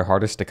trying their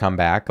hardest to come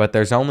back, but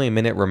there's only a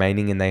minute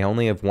remaining, and they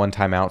only have 1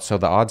 timeout, so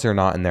the odds are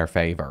not in their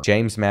favor.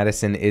 James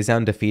Madison is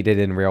undefeated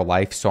in real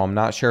life, so I'm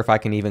not sure if I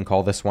can even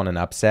call this one an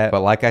upset,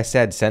 but like I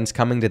said, since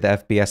coming to the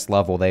FBS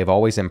level, they've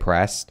always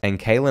impressed, and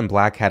Kalen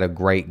Black had a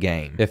great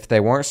game. If they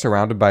weren't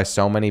surrounded by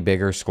so many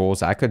bigger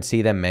schools, I could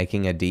see them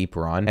making a deep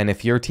run, and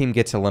if your team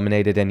gets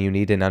eliminated and you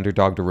need an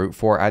underdog to root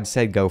for, I'd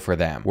say go for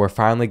them. We're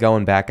finally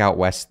going back out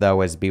west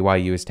though, as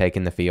BYU is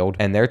taking the field,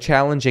 and they're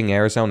challenging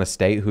Arizona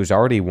State, who's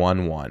already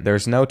won one.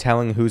 There's no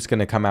telling who's going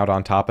to come out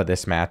on top of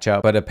this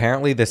matchup, but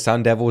apparently the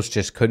Sun Devils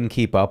just couldn't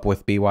keep up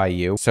with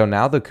BYU. So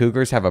now the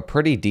Cougars have a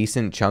pretty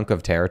decent chunk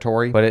of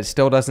territory, but it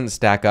still doesn't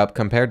stack up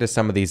compared to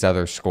some of these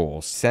other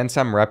schools. Since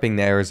I'm repping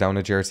the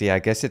Arizona jersey, I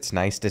guess it's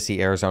nice to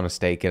see Arizona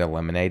State get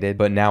eliminated,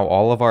 but now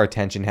all of our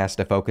attention has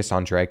to focus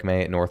on Drake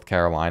May at North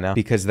Carolina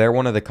because they're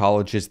one of the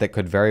colleges that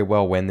could very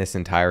well win this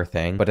entire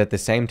thing, but at the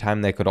same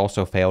time they could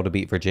also fail to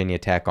beat Virginia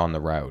Tech on the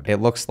road. It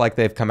looks like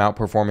they've come out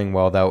performing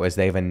well though, as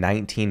they have a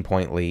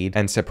 19-point lead,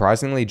 and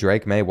surprisingly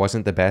Drake May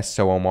wasn't the best,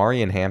 so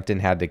Omari and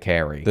Hampton had to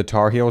carry. The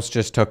Tar Heels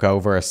just took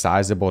over a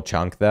sizable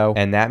chunk though,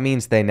 and that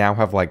means they now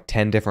have like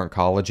 10 different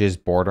colleges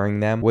bordering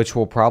them, which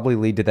will probably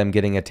lead to them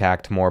getting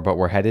attacked more, but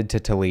we're headed to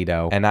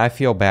Toledo, and I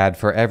feel bad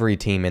for every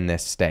team in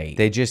this state.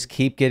 They just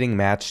keep getting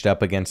matched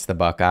up against the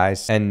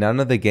Buckeyes, and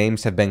none of the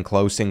games have been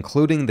close,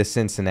 including the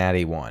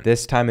Cincinnati one.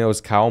 This time it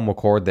was Kyle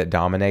McCord that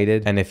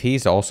dominated, and if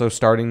he's also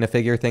starting to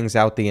figure things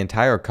out, the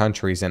entire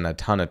country's in a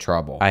ton of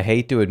trouble. I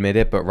hate to admit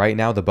it, but right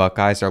now the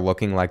Buckeyes are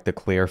looking like the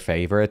clear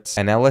favorites,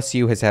 and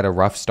LSU has had a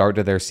rough start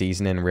to their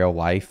season in real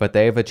life, but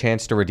they have a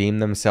chance to redeem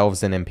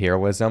themselves in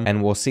Imperialism,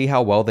 and we'll see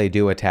how well they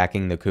do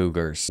attacking the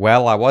Cougars.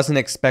 Well, I wasn't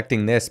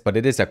expecting this, but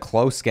it is a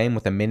close game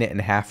with a minute and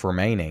a half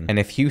remaining, and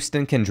if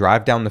Houston can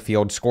drive down the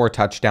field, score a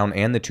touchdown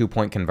and the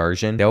 2-point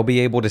conversion, they'll be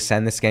able to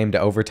send this game to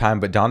overtime,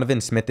 but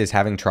Donovan Smith is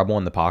having trouble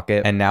in the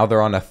pocket, and now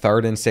they're on a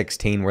 3rd and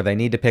 16 where they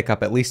need to pick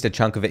up at least a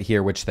chunk of it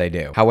here, which they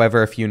do.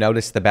 However, if you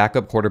notice, the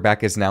backup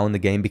quarterback is now in the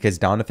game because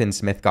Donovan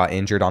Smith got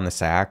injured on the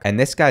sack, and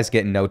this guy's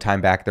getting no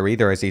time back there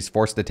either, as he's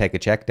forced to take a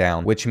check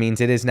down, which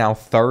means it is now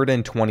 3rd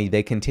and 20.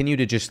 They continue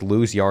to just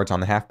lose yards on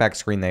the halfback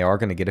screen. They are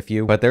going to get a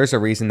few, but there's a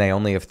reason they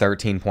only have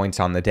 13 points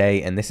on the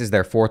day, and this is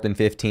their 4th and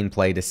 15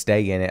 play to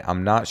stay in it.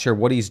 I'm not sure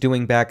what he's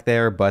doing back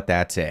there, but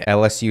that's it.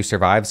 LSU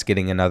survives,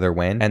 getting another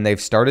win, and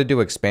they've started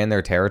to expand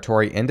their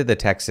territory into the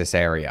Texas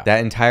area.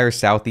 That entire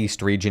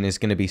southeast region is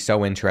going to be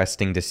so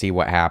interesting to see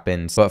what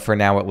happens, but for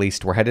now at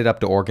least, we're headed up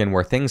to Oregon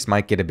where things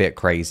might get a bit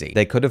crazy.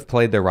 They could have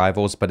played their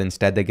rivals, but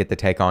instead they get to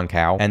take on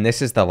Cal, and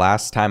this is the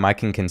last time I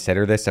can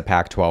consider this a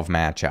Pac-12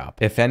 matchup.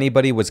 If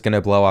anybody was going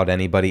to blow out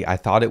anybody, I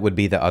thought it would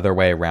be the other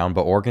way around,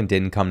 but Oregon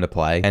didn't come to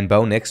play, and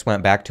Bo Nix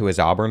went back to his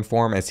Auburn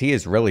form as he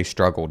has really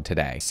struggled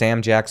today.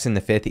 Sam Jackson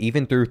the 5th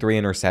even threw 3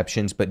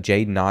 interceptions, but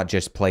Jade Knott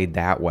just played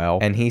that well,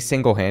 and he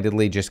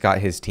single-handedly just got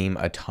his team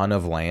a ton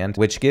of land,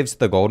 which gives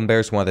the Golden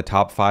Bears one of the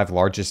top 5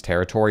 largest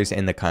territories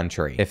in the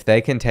country. If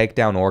they can take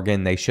down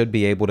Oregon, they should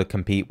be able to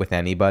compete with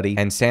anybody,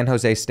 and San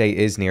Jose State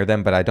is near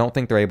them, but I don't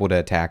think they're able to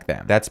attack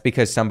them. That's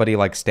because somebody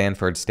like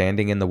Stanford's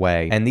standing in the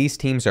way, and these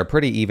teams are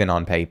pretty even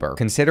on paper.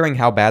 Considering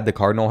how bad the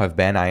Cardinal have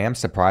been, I am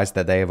surprised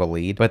that they have a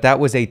lead, but that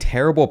was a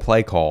terrible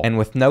play call, and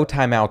with no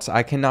timeouts,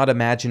 I cannot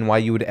imagine why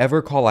you would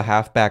ever call a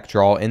halfback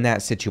draw in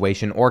that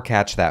situation or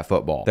catch that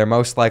football. They're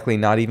most likely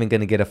not even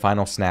going to get a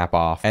final snap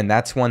off, and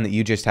that's one that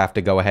you just have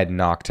to go ahead and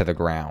knock to the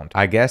ground.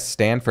 I guess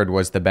Stanford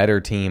was the better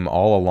team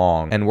all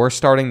along, and we're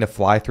starting to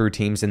fly through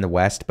teams in the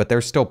West, but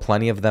there's still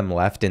plenty of them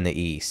left in the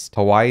East.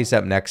 Hawaii's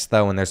up next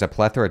though, and there's a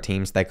plethora of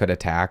teams they could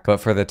attack, but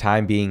for the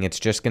time being, it's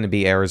just going to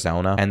be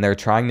Arizona, and they're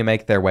trying to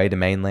make their way to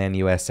mainland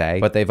USA,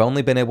 but they've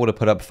only been able to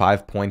put up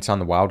 5 points on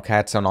the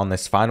Wildcats, and on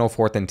this final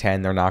 4th and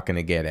 10, they're not going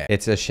to get it.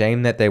 It's a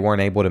shame that they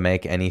weren't able to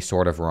make any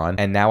sort of run,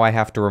 and now I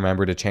have to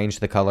remember to change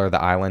the color of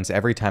the islands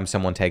every time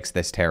someone takes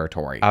this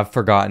territory. I've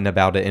forgotten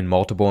about it in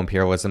multiple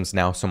imperialisms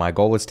now, so my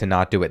goal is to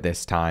not do it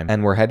this time,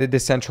 and we're headed to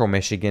Central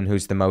Michigan,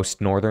 who's the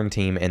most northern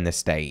team in the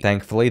state.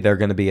 Thankfully, they're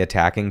going to be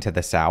attacking to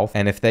the south,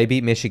 and if they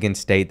beat Michigan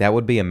State, that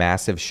would be a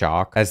massive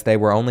shock, as they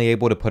were only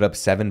able to put up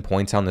 7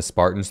 points on the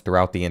Spartans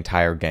throughout the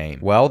entire game.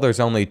 Well, there's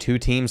only 2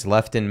 teams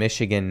left in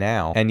Michigan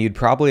now, and you'd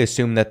probably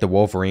assume that the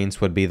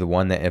Wolverines would be the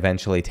one that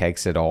eventually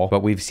takes it all,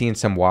 but we've seen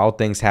some wild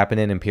things happen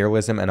in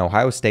Imperialism, and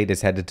Ohio State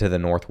is headed to the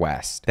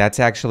Northwest. That's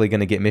actually going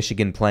to get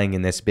Michigan playing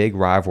in this big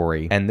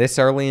rivalry, and this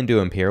early into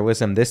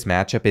Imperialism, this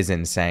matchup is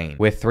insane.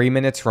 With 3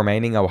 minutes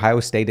remaining, Ohio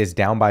State is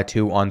down by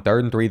 2 on 3rd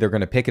and 3. They're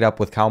going to pick it up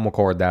with Kyle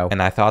McCord though,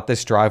 and I thought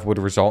this drive would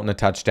result in a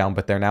touchdown,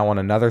 but they're now on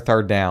another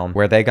 3rd down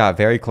where they got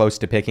very close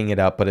to picking it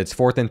up, but it's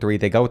 4th and 3.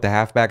 They go with the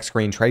halfback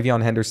screen.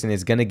 Travion Henderson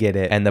is going to get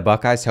it, and the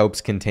Buckeyes'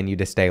 hopes continue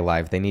to stay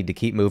alive. They need to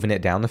keep moving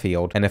it down the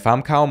field, and if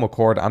I'm Kyle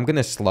McCord, I'm going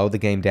to slow the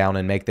game down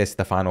and make this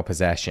the final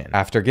possession.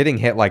 After getting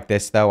hit like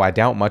this though, I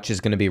doubt much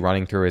is going to be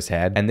running through his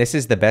head, and this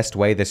is the best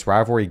way this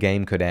rivalry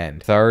game could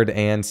end. 3rd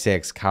and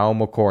 6. Kyle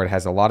McCord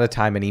has a lot of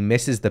time and he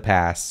misses the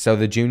pass, so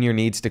the junior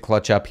needs to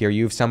clutch up here.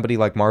 You have somebody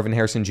like Marvin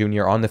Harrison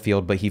Jr. on the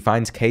field, but he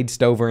finds Cade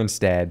Stover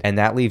instead, and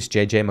that leaves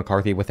JJ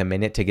McCarthy with a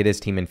minute to get his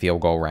team in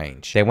field goal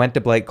range. They went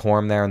to Blake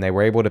Corum there and they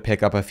were able to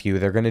pick up a few.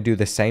 They're going to do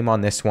the same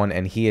on this one,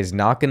 and he is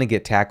not going to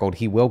get tackled.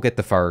 He will get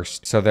the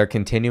first, so they're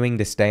continuing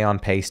to stay on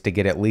pace to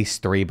get at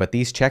least 3, but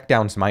these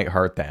checkdowns might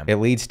hurt them. It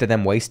leads to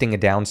them wasting a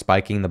down,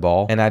 spiking the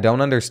ball, and I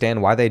don't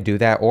understand why they do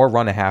that or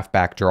run a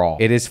halfback draw.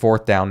 It is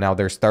 4th down now.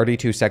 There's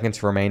 32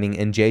 seconds remaining,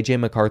 and JJ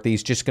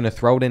McCarthy's just going to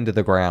throw it into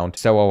the ground.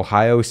 So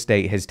Ohio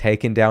State has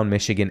taken down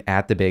Michigan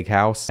at the Big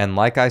House, and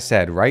like I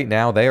said, right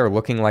now they are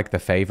looking like the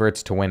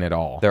favorites to win it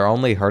all. They're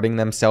only hurting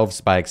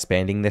themselves by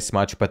expanding this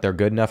much, but they're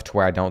good enough to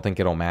where I don't think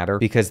it'll matter,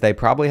 because they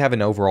probably have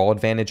an overall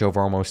advantage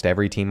over almost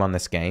every team on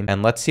this game.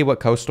 And let's see what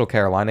Coach Coastal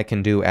Carolina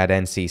can do at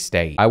NC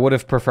State. I would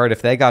have preferred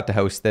if they got to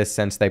host this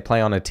since they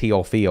play on a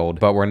teal field,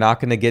 but we're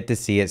not going to get to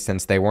see it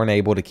since they weren't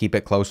able to keep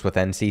it close with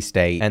NC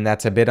State, and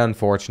that's a bit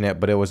unfortunate,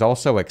 but it was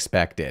also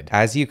expected.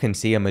 As you can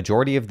see, a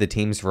majority of the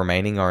teams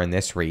remaining are in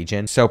this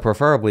region, so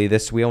preferably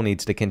this wheel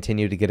needs to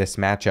continue to get us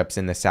matchups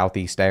in the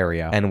southeast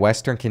area, and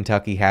Western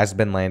Kentucky has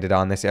been landed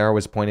on. This arrow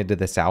is pointed to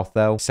the south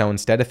though, so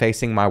instead of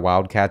facing my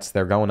Wildcats,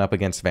 they're going up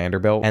against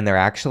Vanderbilt, and they're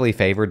actually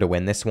favored to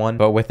win this one,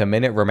 but with a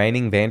minute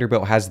remaining,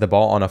 Vanderbilt has the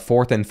ball on a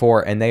 4th and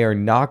 4, and they are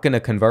not going to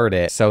convert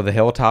it, so the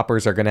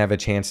Hilltoppers are going to have a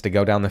chance to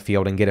go down the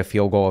field and get a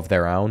field goal of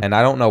their own, and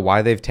I don't know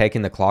why they've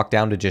taken the clock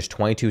down to just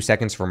 22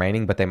 seconds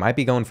remaining, but they might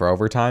be going for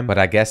overtime, but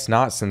I guess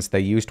not since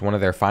they used one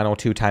of their final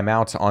 2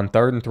 timeouts. On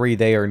 3rd and 3,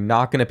 they are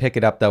not going to pick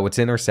it up though, it's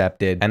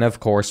intercepted, and of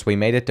course, we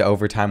made it to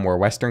overtime where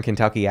Western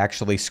Kentucky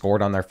actually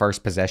scored on their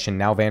first possession.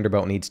 Now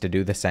Vanderbilt needs to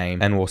do the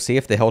same, and we'll see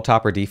if the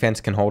Hilltopper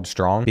defense can hold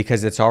strong,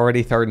 because it's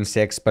already 3rd and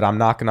 6, but I'm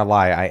not going to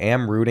lie, I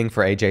am rooting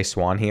for AJ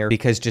Swan here,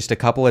 because just a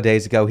couple of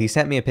days ago, he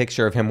sent me a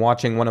picture of him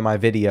watching one of my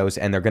videos,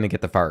 and they're going to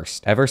get the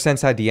first. Ever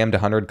since I DM'd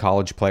 100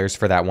 college players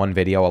for that one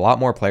video, a lot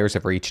more players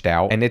have reached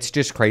out, and it's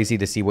just crazy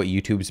to see what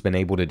YouTube's been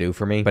able to do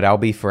for me, but I'll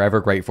be forever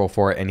grateful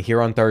for it. And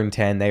here on 3rd and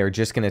 10, they are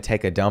just going to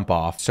take a dump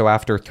off. So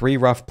after 3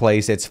 rough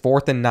plays, it's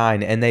 4th and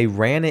 9, and they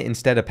ran it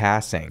instead of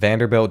passing.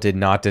 Vanderbilt did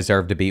not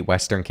deserve to beat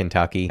Western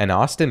Kentucky, and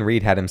Austin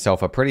Reed had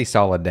himself a pretty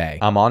solid day.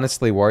 I'm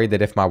honestly worried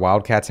that if my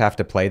Wildcats have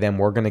to play them,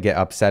 we're going to get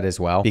upset as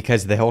well,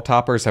 because the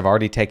Hilltoppers have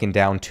already taken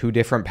down 2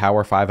 different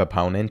Power 5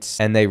 opponents,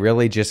 and they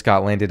really just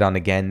got landed on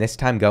again, this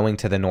time going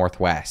to the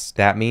Northwest.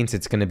 That means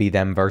it's going to be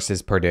them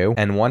versus Purdue,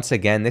 and once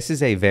again, this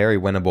is a very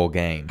winnable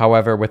game.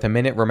 However, with a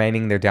minute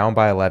remaining, they're down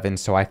by 11,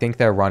 so I think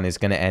their run is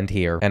going to end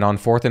here, and on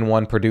 4th and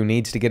 1, Purdue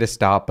needs to get a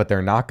stop, but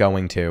they're not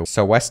going to.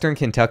 So Western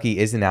Kentucky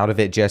isn't out of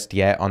it just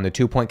yet. On the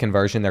 2-point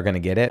conversion, they're going to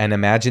get it, and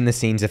imagine the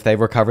scenes if they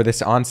recover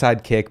this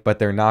onside kick, but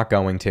they're not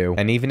going to.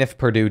 And even if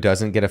Purdue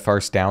doesn't get a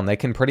first down, they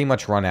can pretty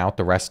much run out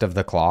the rest of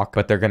the clock,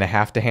 but they're going to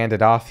have to hand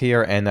it off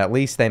here, and at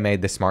least they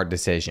made the smart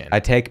decision. I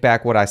take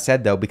back what I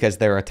said though, because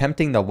they're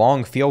attempting the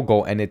long field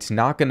goal, and it's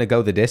not going to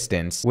go the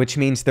distance, which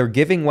means they're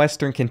giving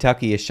Western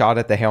Kentucky a shot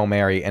at the Hail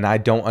Mary, and I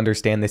don't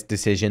understand this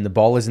decision. The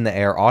ball is in the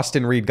air.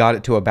 Austin Reed got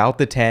it to about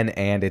the 10,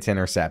 and it's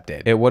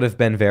intercepted. It would have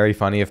been very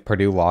funny if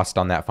Purdue lost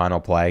on that final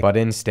play, but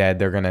instead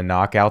they're going to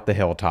knock out the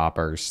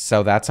Hilltoppers.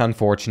 So that's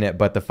unfortunate,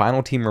 but the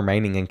final team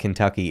remaining in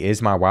Kentucky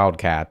is my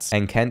Wildcats,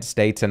 and Kent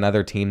State's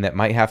another team that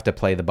might have to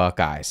play the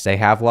Buckeyes. They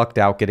have lucked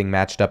out getting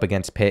matched up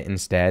against Pitt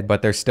instead,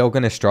 but they're still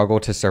going to struggle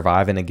to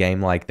survive in a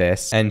game like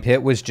this, and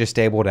Pitt was just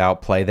able to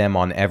outplay them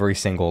on every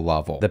single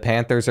level. The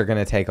Panthers are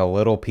going to take a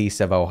little piece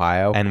of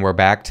Ohio, and we're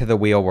back to the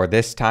wheel where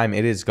this time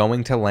it is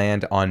going to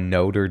land on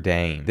Notre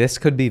Dame. This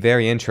could be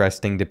very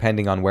interesting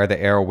depending on where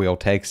the arrow wheel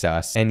takes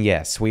us, and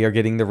yes, we are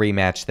getting the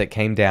rematch that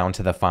came down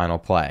to the final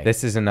play.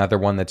 This is another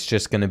one that's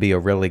just going to be a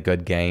really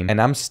good game,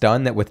 and I'm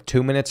stunned that with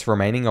 2 minutes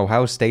remaining,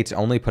 Ohio State's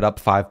only put up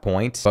 5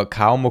 points, but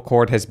Kyle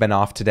McCord has been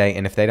off today,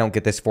 and if they don't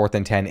get this 4th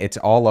and 10, it's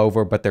all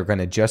over, but they're going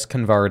to just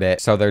convert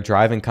it, so their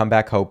drive and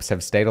comeback hopes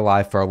have stayed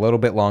alive for a little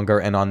bit longer,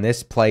 and on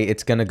this play,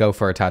 it's going to go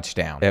for a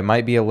touchdown. It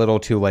might be a little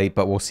too late,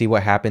 but we'll see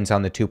what happens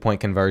on the 2-point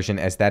conversion,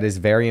 as that is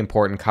very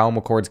important. Kyle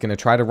McCord's going to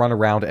try to run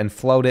around and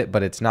float it,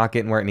 but it's not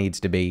getting where it needs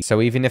to be,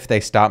 so even if they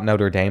stop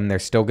Notre Dame, they're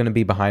still going to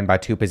be behind by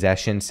 2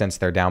 possessions since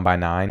they're down by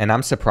 9, and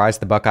I'm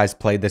surprised the Buckeyes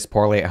played this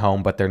poorly at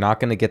home, but they're not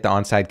going to get the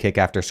onside kick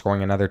after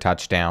scoring another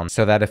touchdown,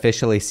 so that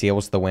officially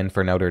seals the win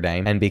for Notre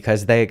Dame, and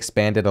because they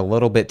expanded a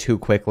little bit too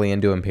quickly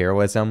into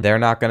Imperialism, they're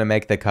not going to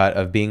make the cut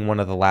of being one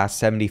of the last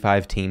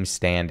 75 teams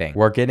standing.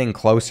 We're getting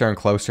closer and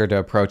closer to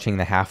approaching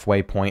the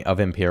halfway point of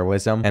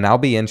Imperialism, and I'll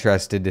be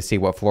interested to see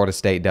what Florida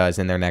State does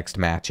in their next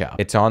matchup.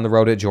 It's on the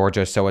road at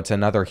Georgia, so it's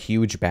another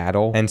huge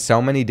battle, and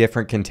so many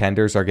different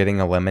contenders are getting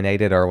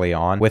eliminated early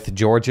on, with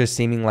Georgia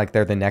seeming like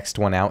they're the next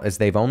one out as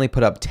they've only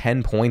put up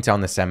 10 points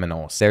on the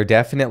Seminoles. They're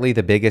definitely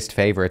the biggest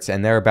favorites,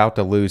 and they're about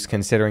to lose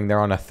considering they're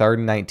on a 3rd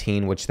and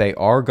 19, which they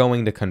are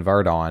going to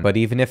convert on, but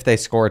even if they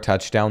score a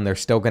touchdown, they're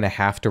still going to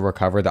have to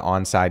recover the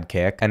onside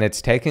kick, and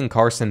it's taken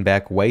Carson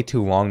Beck way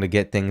too long to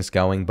get things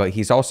going, but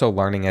he's also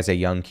learning as a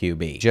young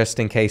QB. Just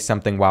in case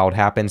something wild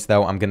happens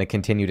though, I'm going to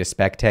continue to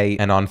spectate,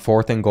 and on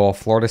 4th and goal,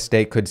 Florida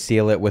State could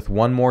seal it with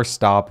one more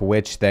stop,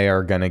 which they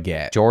are going to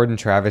get. Jordan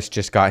Travis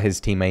just got his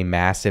team a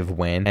massive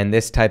win, and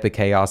this type of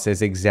chaos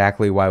is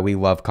exactly why we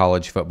love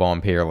college football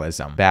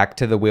imperialism. Back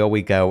to the wheel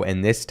we go,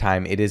 and this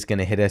time it is going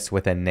to hit us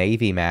with a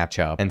Navy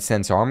matchup, and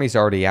since Army's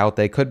already out,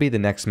 they could be the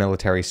next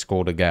military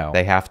school to go.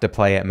 They have to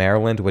play at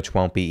Maryland, which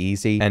won't be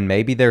easy, and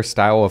maybe their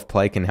style of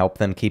play can help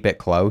them keep it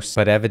close,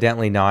 but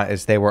evidently not,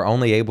 as they were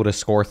only able to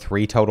score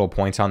 3 total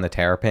points on the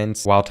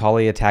Terrapins, while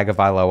Talia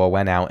Tagovailoa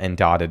went out and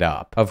dotted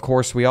up. Of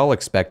course, we all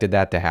expected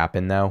that to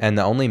happen though, and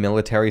the only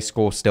military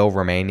school still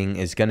remaining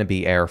is going to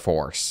be Air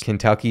Force.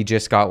 Kentucky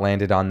just got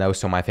landed on though,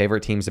 so my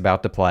favorite team's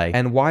about to play,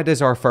 and why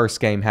does our first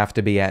game have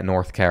to be at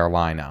North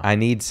Carolina? I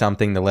need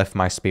something to lift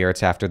my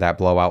spirits after that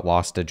blowout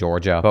loss to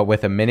Georgia, but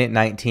with a minute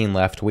 19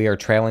 left, we are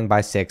trailing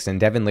by 6, and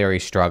Devin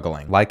Leary's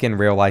struggling. Like in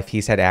real life,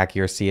 he's had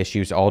accuracy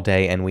issues all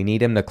day, and we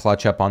need him to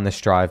clutch up on this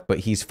drive, but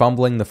he's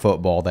fumbling the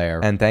football there.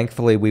 And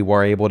thankfully we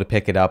were able to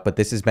pick it up, but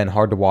this has been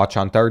hard to watch.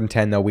 On 3rd and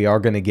 10 though, we are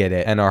going to get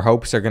it, and our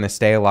hopes are going to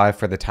stay alive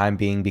for the time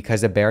being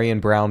because of Berrien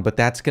Brown, but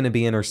that's going to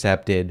be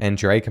intercepted, and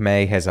Drake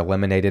May has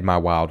eliminated my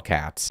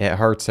Wildcats. It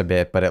hurts a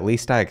bit, but at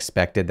least I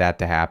expected that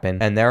to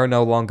happen, and there are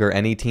no longer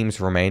any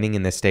teams remaining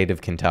in the state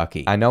of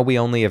Kentucky. I know we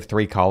only have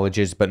 3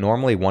 colleges, but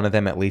normally one of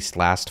them at least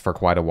lasts for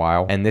quite a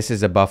while, and this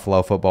is a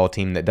Buffalo football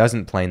team that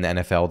doesn't play in the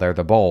NFL. They're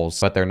the Bulls,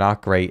 but they're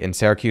not great, and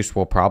Syracuse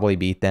will probably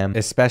beat them,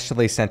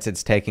 especially since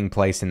it's taking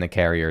place in the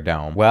Carrier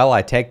Dome. Well,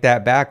 I take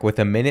that back. With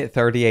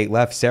 1:38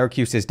 left,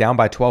 Syracuse is down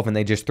by 12, and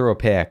they just threw a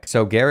pick.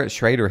 So Garrett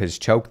Schrader has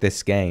choked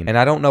this game, and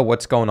I don't know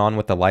what's going on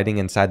with the lighting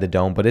inside the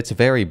dome, but it's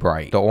very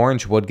bright. The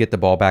Orange would get the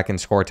ball back and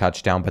score a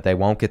touchdown, but they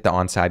won't get the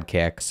onside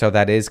kick, so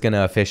that is going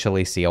to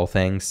officially seal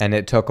things, and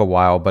it took a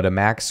while, but a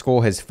MAC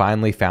school has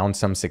finally found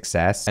some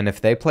success, and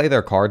if they play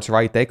their cards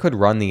right, they could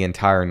run the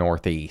entire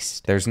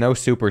Northeast. There's no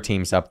super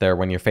teams up there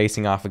when you're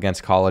facing off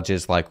against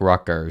colleges like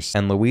Rutgers,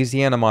 and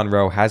Louisiana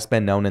Monroe has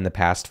been known in the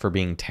past for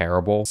being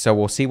terrible, so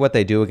we'll see what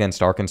they do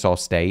against Arkansas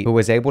State, who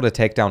was able to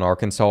take down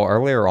Arkansas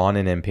earlier on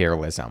in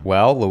Imperialism.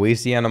 Well,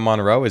 Louisiana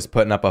Monroe is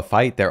putting up a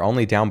fight. They're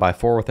only down by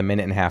 4 with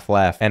 1.5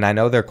 left, and I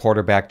know their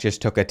quarterback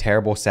just took a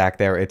terrible sack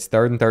there. It's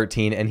 3rd and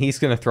 13, and he's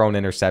going to throw an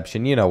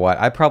interception. You know what?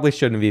 I probably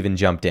shouldn't have even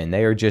jumped in.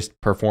 They are just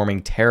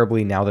performing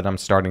terribly now that I'm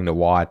starting to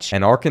watch,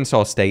 and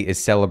Arkansas State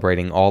is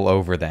celebrating all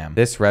over them.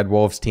 This Red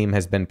Wolves team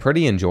has been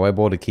pretty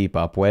enjoyable to keep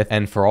up with,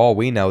 and for all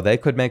we know, they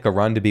could make a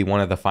run to be one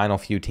of the final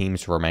few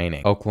teams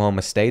remaining.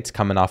 Oklahoma State's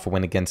coming off a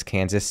win against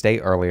Kansas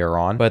State earlier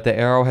on, but the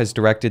arrow has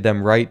directed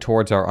them right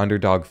towards our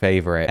underdog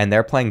favorite, and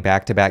they're playing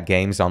back-to-back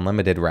games on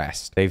limited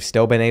rest. They've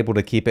still been able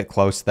to keep it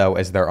close though,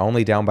 as they're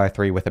only down by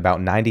 3 with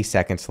about 90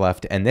 seconds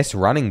left, and this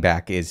running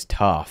back is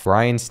tough.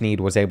 Brian Snead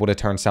was able to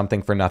turn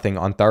something for nothing.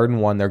 On 3rd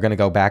and 1, they're going to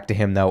go back to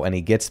him though, and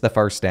he gets the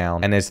first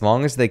down, and as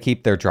long as they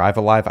keep their drive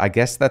alive, I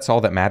guess that's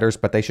all that matters,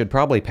 but they should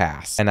probably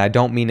pass. And I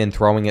don't mean in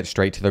throwing it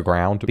straight to the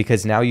ground,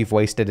 because now you've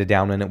wasted a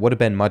down, and it would have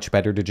been much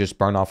better to just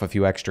burn off a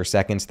few extra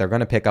seconds. They're going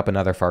to pick up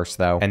another first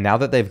though, and now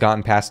that they've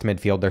gotten past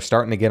midfield, they're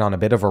starting to get on a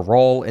bit of a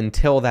roll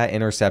until that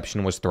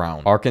interception was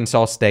thrown.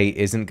 Arkansas State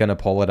isn't going to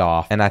pull it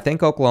off, and I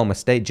think Oklahoma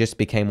State just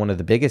became one of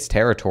the biggest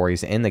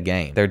territories in the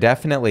game. They're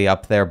definitely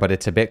up there, but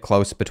it's a bit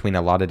close between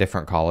a lot of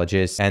different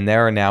colleges, and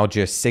there are now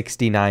just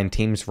 69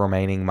 teams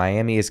remaining.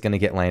 Miami is going to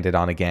get landed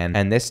on again,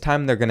 and this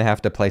time they're going to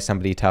have to play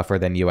somebody tougher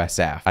than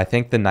USF. I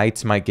think the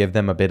Knights might give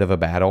them a bit of a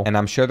battle, and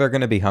I'm sure they're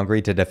going to be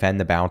hungry to defend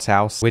the bounce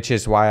house, which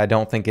is why I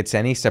don't think it's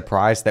any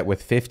surprise that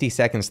with 50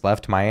 seconds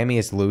left, Miami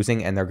is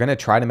losing, and they're going to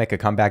try to make a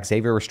comeback.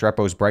 Xavier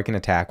Restrepo's breaking a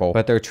tackle,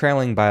 but they're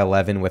trailing by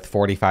 11 with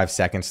 45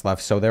 seconds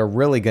left, so they're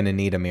really going to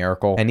need a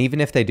miracle. And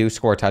even if they do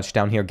score a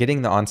touchdown here,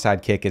 getting the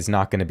onside kick is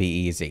not going to be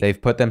easy.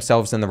 They've put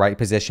themselves in the right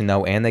position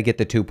though, and they get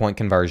the 2-point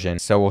conversion,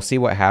 so we'll see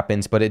what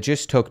happens, but it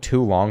just took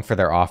too long for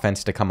their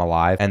offense to come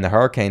alive, and the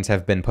Hurricanes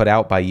have been put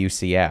out by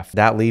UCF.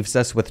 That leaves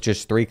us with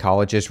just 3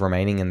 colleges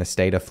remaining in the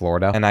state of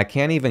Florida, and I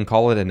can't even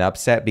call it an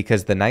upset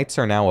because the Knights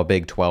are now a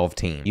Big 12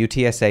 team.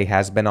 UTSA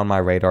has been on my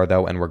radar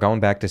though, and we're going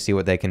back to see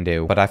what they can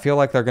do, but I feel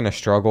like they're going to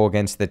struggle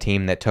against the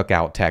team that took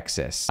out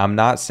Texas. I'm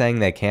not saying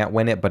they can't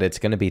win it, but it's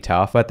going to be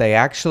tough, but they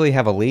actually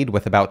have a lead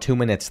with about 2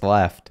 minutes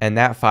left, and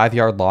that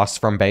 5-yard loss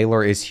from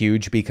Baylor is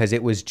huge because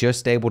it was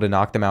just able to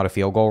knock them out of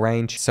field goal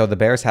range. So the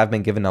Bears have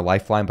been given a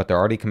lifeline, but they're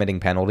already committing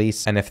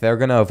penalties, and if they're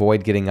going to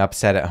avoid getting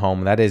upset at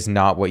home, that is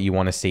not what you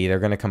want to see. They're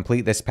going to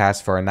complete this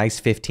pass for a nice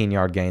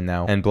 15-yard gain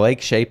though, and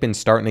Blake Shapen's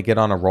starting to get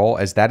on a roll,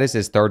 as that is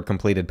his 3rd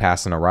completed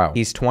pass in a row.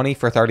 He's 20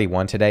 for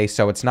 31 today,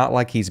 so it's not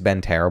like he's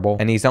been terrible,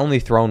 and he's only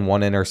thrown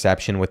 1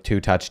 interception with 2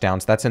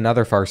 touchdowns. That's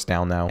another first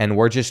down though, and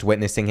we're just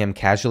witnessing him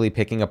casually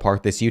picking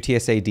apart this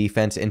UTSA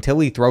defense until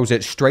he throws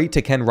it straight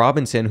to Ken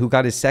Robinson, who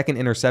got his 2nd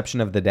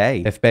interception of the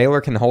day. If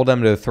Baylor can hold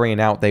them to a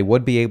 3-and-out, they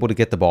would be able to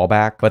get the ball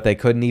back, but they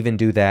couldn't even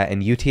do that,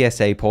 and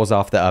UTSA pulls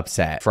off the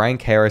upset.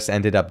 Frank Harris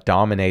ended up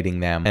dominating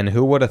them, and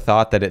who would have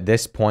thought that at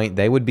this point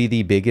they would be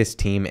the biggest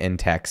team in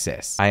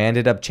Texas. I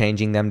ended up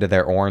changing them to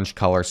their orange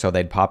color so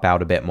they'd pop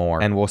out a bit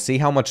more, and we'll see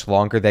how much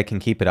longer they can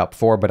keep it up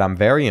for, but I'm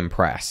very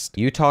impressed.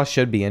 Utah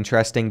should be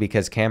interesting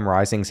because Cam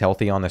Rising's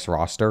healthy on this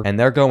roster, and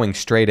they're going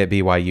straight at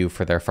BYU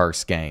for their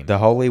first game. The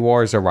Holy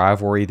War is a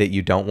rivalry that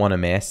you don't want to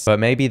miss, but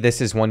maybe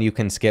this is one you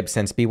can skip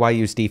since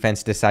BYU's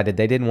defense decided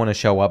they didn't want to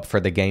show up for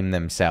the game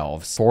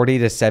themselves.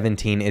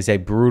 40-17 is a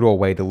brutal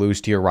way to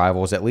lose to your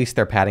rivals. At least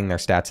they're padding their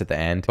stats at the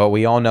end, but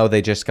we all know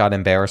they just got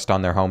embarrassed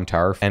on their home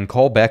turf, and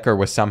Cole Becker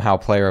was somehow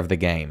player of the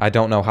game. I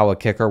don't know how a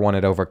kicker won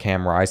it over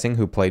Cam Rising,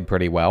 who played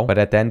pretty well, but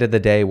at the end of the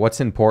day,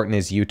 what's important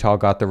is Utah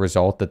got the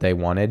result that they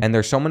wanted, and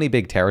there's so many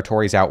big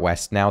territories out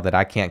west now that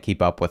I can't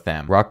keep up with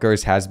them.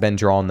 Rutgers has been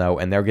drawn though,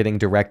 and they're getting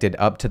directed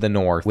up to the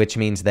north, which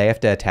means they have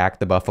to attack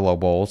the Buffalo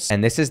Bulls,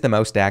 and this is the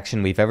most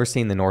action we've ever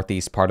seen the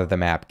northeast part of the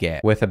map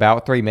get. With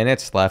about 3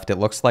 minutes left, it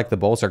looks like the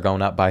Bulls are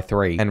going up by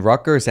 3, and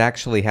Rutgers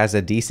actually has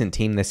a decent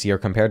team this year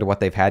compared to what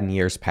they've had in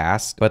years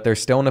past, but they're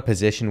still in a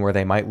position where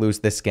they might lose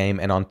this game,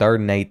 and on 3rd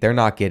and 8, they're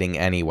not getting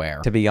anywhere.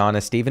 To be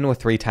honest, even with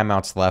 3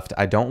 timeouts left,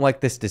 I don't like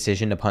this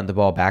decision to punt the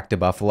ball back to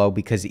Buffalo,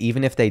 because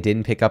even if they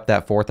didn't pick up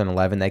that 4th and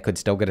 11, they could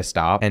still get a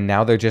stop. And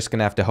now they're just going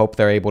to have to hope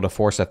they're able to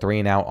force a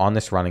 3-and-out on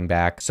this running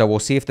back. So we'll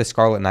see if the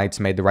Scarlet Knights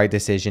made the right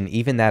decision.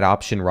 Even that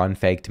option run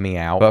faked me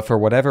out. But for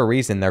whatever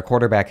reason, their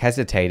quarterback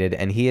hesitated,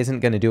 and he isn't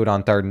going to do it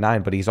on 3rd and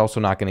 9, but he's also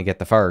not going to get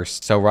the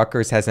first. So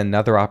Rutgers has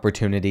another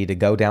opportunity to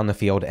go down the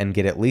field and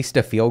get at least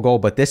a field goal,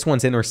 but this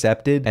one's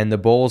intercepted, and the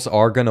Bulls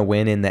are going to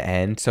win in the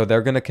end. So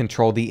they're going to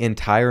control the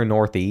entire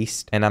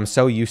Northeast, and I'm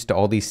so used to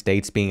all these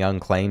states being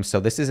unclaimed, so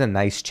this is a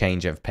nice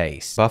change of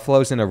pace.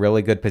 Buffalo's in a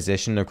really good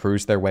position to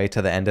cruise their way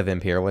to the end of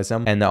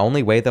imperialism, and the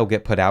only way they'll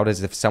get put out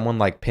is if someone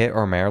like Pitt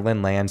or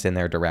Maryland lands in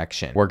their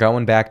direction. We're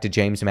going back to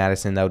James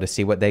Madison though to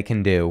see what they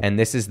can do, and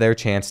this is their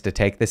chance to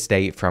take the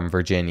state from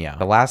Virginia.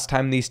 The last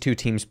time these two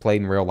teams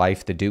played in real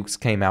life, the Dukes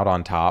came out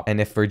on top, and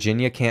if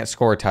Virginia can't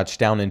score a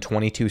touchdown in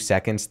 22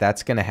 seconds,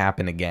 that's going to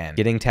happen again.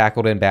 Getting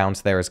tackled in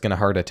bounds there is going to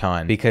hurt a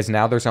ton, because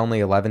now there's only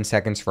 11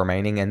 seconds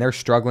remaining, and they're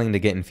struggling to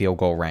get in field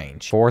goal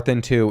range. 4th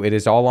and 2, it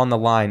is all on the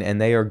line, and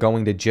they are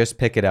going to just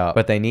pick it up,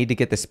 but they need to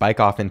get the spike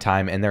off in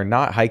time, and they're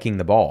not hiking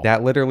the ball.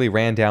 That literally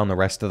ran down the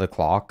rest of the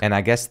clock, and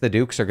I guess the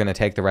Dukes are going to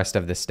take the rest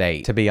of the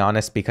state. To be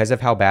honest, because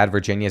of how bad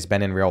Virginia's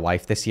been in real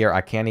life this year,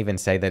 I can't even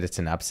say that it's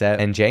an upset,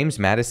 and James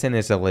Madison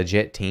is a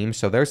legit team,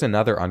 so there's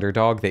another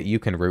underdog that you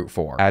can root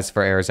for. As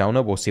for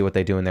Arizona, we'll see what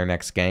they do in their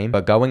next game,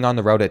 but going on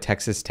the road at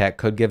Texas Tech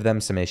could give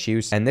them some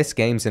issues, and this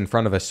game's in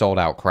front of a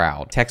sold-out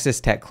crowd.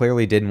 Texas Tech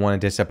clearly didn't want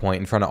to disappoint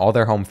in front of all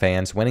their home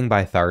fans, winning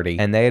by 30,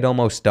 and they had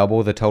almost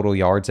double the total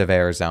yards of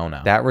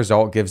Arizona. That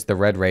result gives the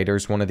Red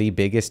Raiders one of the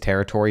biggest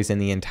territories in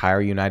the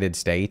entire United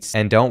States,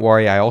 and don't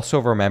worry, I also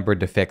remembered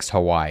to fix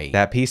Hawaii.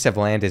 That piece of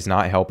land is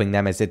not helping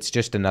them, as it's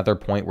just another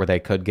point where they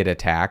could get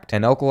attacked,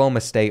 and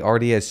Oklahoma State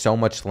already has so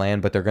much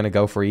land, but they're going to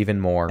go for even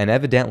more, and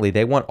evidently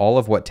they want all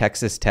of what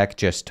Texas Tech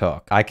just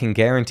took. I can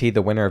guarantee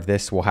the winner of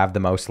this will have the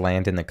most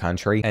land in the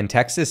country, and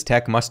Texas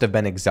Tech must have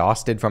been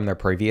exhausted from their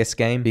previous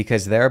game,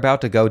 because they're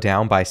about to go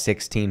down by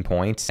 16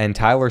 points, and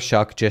Tyler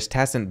Shuck just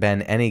hasn't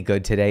been any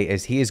good today,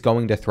 as he is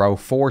going to throw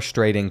 4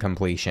 straight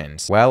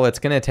incompletions. Well, it's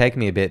going to take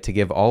me a bit to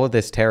give all of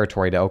this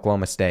territory to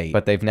Oklahoma State,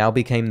 but they've now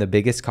become the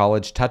biggest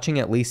college, touching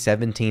at least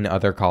 17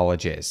 other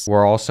colleges.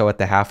 We're also at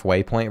the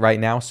halfway point right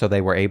now, so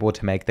they were able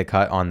to make the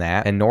cut on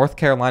that, and North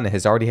Carolina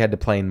has already had to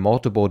play in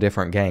multiple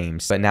different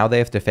games, but now they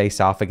have to face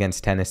off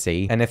against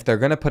Tennessee, and if they're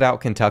going to put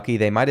out Kentucky,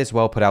 they might as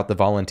well put out the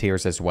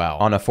Volunteers as well.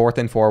 On a 4th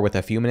and 4 with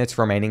a few minutes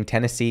remaining,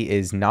 Tennessee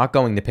is not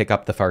going to pick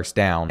up the first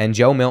down, and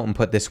Joe Milton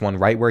put this one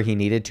right where he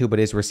needed to, but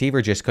his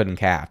receiver just couldn't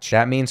catch.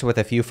 That means with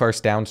a few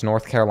first downs,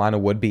 North Carolina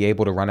would be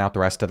able to run out the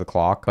rest of the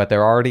clock, but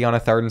they're already on a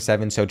 3rd and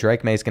 7, so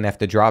Drake May's going to have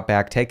to drop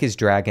back, take his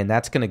drag, and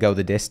that's going to go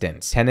the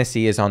distance.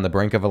 Tennessee is on the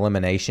brink of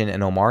elimination,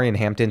 and Omarion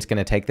Hampton's going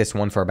to take this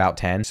one for about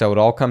 10, so it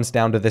all comes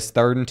down to this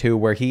 3rd and 2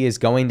 where he is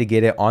going to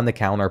get it on the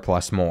counter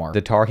plus more.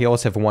 The Tar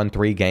Heels have won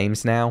 3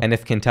 games now, and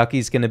if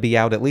Kentucky's going to be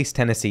out, at least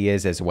Tennessee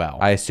is as well.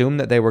 I assumed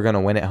that they were going to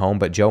win at home,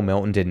 but Joe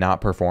Milton did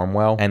not perform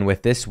well, and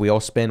with this wheel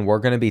spin, we're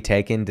going to be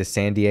taken to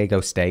San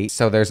Diego State,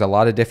 so there's a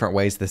lot of different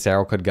ways this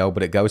arrow could go,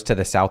 but it goes to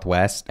the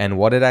southwest, and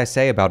what did I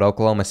say about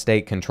Oklahoma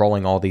State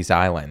controlling all these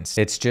islands?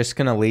 It's just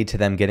going to lead to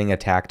them getting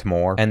attacked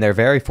more, and they're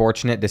very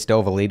fortunate to still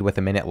have a lead with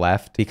a minute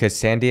left, because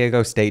San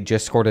Diego State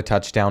just scored a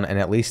touchdown, and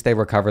at least they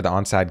recover the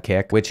onside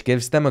kick, which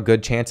gives them a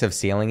good chance of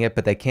sealing it,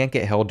 but they can't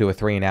get held to a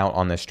 3-and-out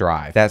on this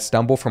drive. That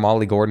stumble from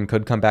Ollie Gordon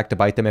could come back to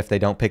bite them if they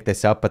don't pick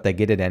this up, but they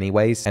get it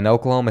anyways, and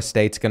Oklahoma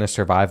State's going to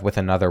survive with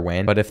another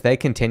win, but if they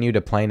continue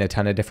to play in a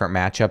ton of different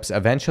matchups,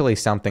 eventually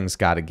something's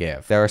got to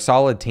give. They're a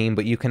solid team,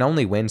 but you can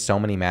only win so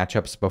many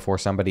matchups before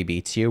somebody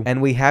beats you,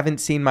 and we haven't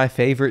seen my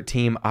favorite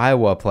team,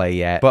 Iowa, play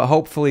yet, but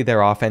hopefully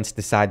their offense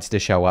decides to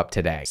show up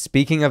today.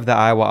 Speaking of the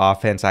Iowa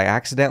offense, I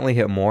accidentally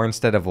hit more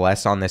instead of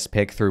less on this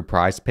pick through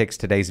Prize Picks,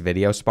 today's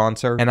video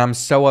sponsor, and I'm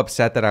so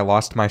upset that I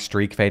lost my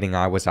streak fading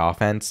Iowa's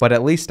offense, but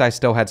at least I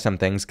still had some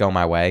things go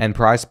my way, and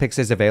Prize Picks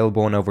is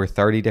available in over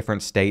 30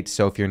 different states,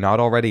 so if you're not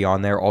already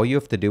on there, all you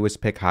have to do is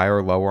pick higher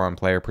or lower on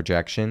player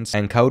projections,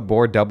 and code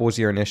BOARD doubles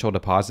your initial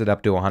deposit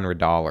up to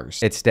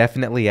 $100. It's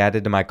definitely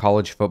added to my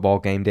college football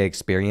game day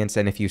experience,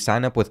 and if you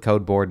sign up with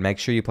code BOARD, make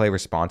sure you play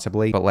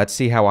responsibly, but let's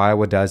see how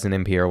Iowa does in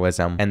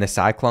Imperialism, and the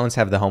Cyclones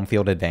have the home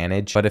field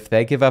advantage, but if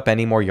they give up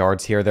any more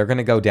yards here, they're going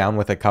to go down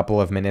with a couple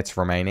of minutes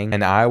remaining,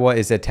 and Iowa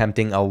is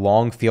attempting a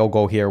long field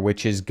goal here,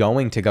 which is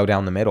going to go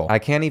down the middle. I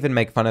can't even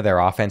make fun of their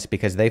offense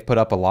because they've put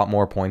up a lot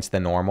more points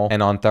than normal,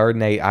 and on 3rd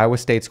and 8, Iowa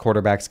State's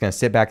quarterback's going to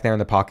sit back there in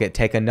the pocket,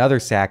 take another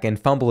sack, and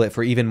fumble it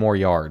for even more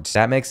yards.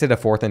 That makes it a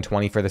 4th and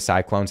 20 for the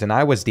Cyclones, and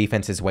Iowa's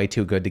defense is way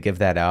too good to give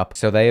that up,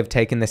 so they have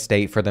taken the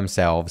state for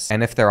themselves,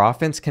 and if their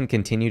offense can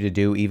continue to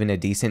do even a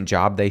decent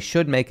job, they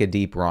should make a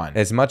deep run.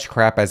 As much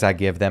crap as I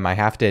give them, I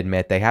have to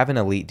admit they have an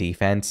elite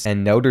defense,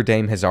 and Notre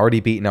Dame has already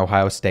beaten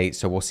Ohio State,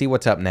 so we'll see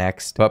what's up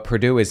next, but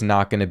Purdue is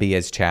not going to be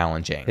as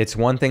challenging. It's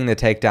one thing to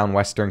take down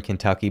Western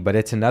Kentucky, but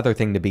it's another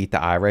thing to beat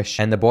the Irish,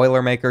 and the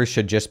Boilermakers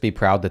should just be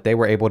proud that they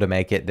were able to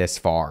make it this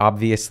far.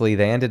 Obviously,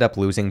 they ended up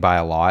losing by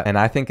a lot, and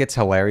I think it's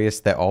hilarious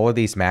that all of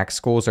these MAC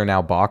schools are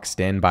now boxed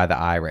in by the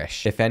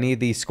Irish. If any of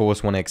these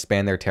schools want to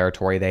expand their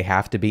territory, they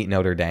have to beat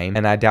Notre Dame,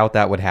 and I doubt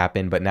that would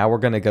happen, but now we're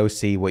going to go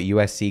see what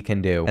USC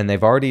can do, and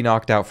they've already already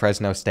knocked out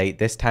Fresno State.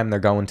 This time they're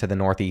going to the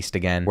Northeast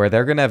again, where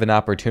they're going to have an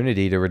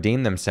opportunity to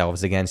redeem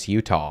themselves against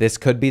Utah. This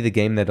could be the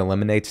game that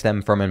eliminates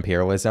them from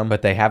Imperialism,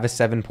 but they have a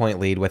 7-point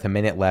lead with a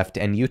minute left,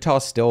 and Utah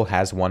still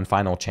has one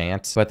final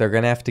chance, but they're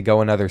going to have to go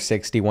another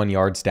 61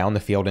 yards down the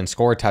field and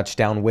score a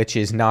touchdown, which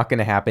is not going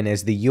to happen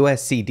as the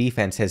USC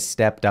defense has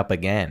stepped up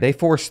again. They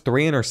forced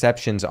 3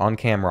 interceptions on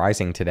Cam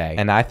Rising today,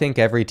 and I think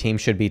every team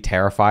should be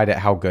terrified at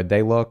how good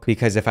they look,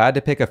 because if I had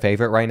to pick a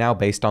favorite right now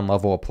based on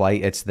level of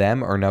play, it's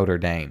them or Notre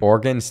Dame.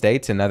 Oregon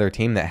State's another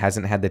team that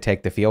hasn't had to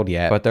take the field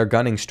yet, but they're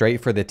gunning straight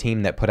for the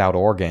team that put out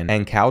Oregon,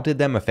 and Cal did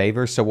them a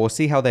favor, so we'll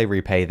see how they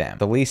repay them.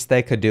 The least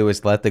they could do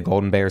is let the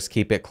Golden Bears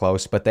keep it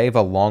close, but they have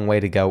a long way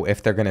to go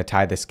if they're going to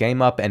tie this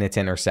game up and it's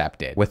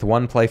intercepted. With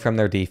one play from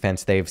their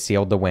defense, they've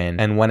sealed the win,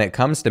 and when it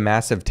comes to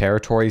massive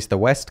territories, the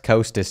West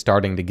Coast is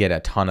starting to get a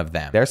ton of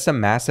them. There's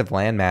some massive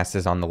land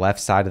masses on the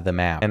left side of the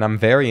map, and I'm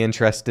very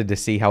interested to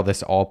see how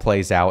this all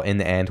plays out in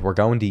the end. We're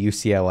going to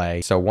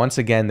UCLA, so once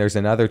again, there's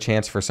another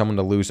chance for someone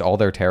to lose all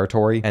their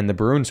territory, and the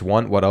Bruins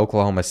want what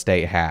Oklahoma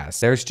State has.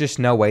 There's just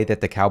no way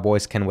that the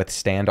Cowboys can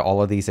withstand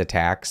all of these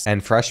attacks,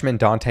 and freshman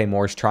Dante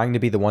Moore's trying to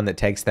be the one that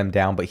takes them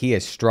down, but he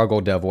has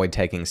struggled to avoid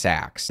taking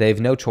sacks. They have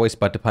no choice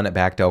but to punt it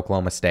back to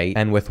Oklahoma State,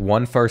 and with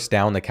one first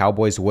down, the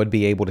Cowboys would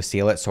be able to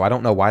seal it, so I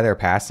don't know why they're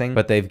passing,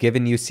 but they've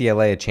given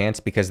UCLA a chance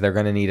because they're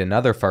going to need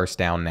another first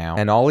down now,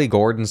 and Ollie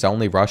Gordon's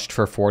only rushed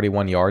for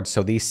 41 yards,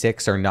 so these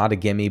 6 are not a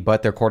gimme,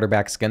 but their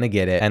quarterback's going to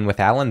get it, and with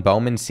Alan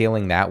Bowman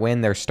sealing that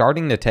win, they're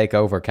starting to take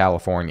over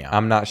California.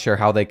 I'm not sure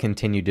how they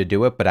continue to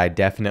do it, but I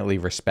definitely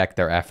respect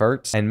their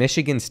efforts, and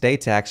Michigan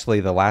State's actually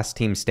the last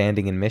team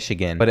standing in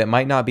Michigan, but it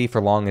might not be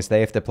for long as they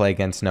have to play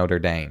against Notre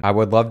Dame. I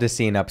would love to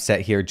see an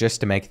upset here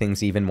just to make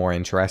things even more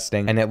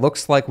interesting, and it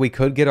looks like we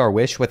could get our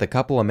wish with a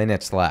couple of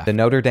minutes left. The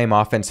Notre Dame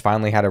offense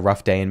finally had a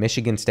rough day, and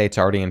Michigan State's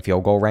already in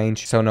field goal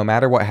range, so no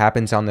matter what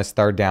happens on this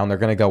third down, they're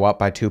going to go up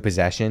by 2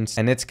 possessions,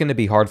 and it's going to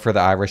be hard for the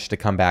Irish to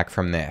come back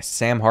from this.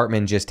 Sam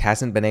Hartman just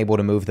hasn't been able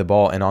to move the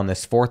ball, and on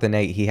this 4th and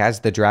 8, he has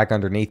the drag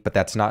underneath, but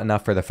that's not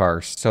enough for the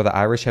first, so the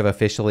Irish have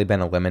officially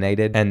been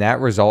eliminated, and that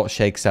result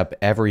shakes up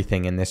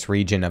everything in this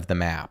region of the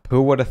map.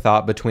 Who would have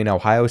thought between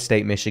Ohio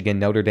State, Michigan,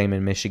 Notre Dame,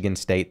 and Michigan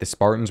State, the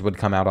Spartans would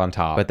come out on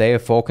top, but they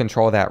have full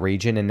control of that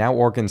region, and now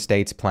Oregon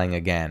State's playing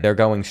again. They're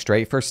going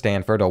straight for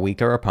Stanford, a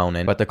weaker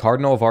opponent, but the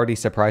Cardinal have already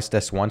surprised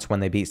us once when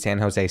they beat San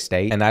Jose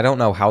State, and I don't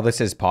know how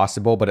this is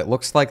possible, but it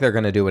looks like they're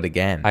going to do it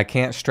again. I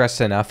can't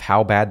stress enough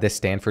how bad this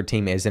Stanford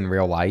team is in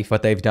real life,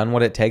 but they've done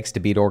what it takes to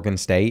beat Oregon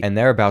State, and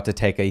they're about to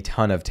take a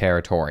ton of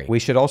territory. We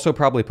should also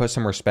probably put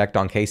some respect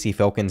on Casey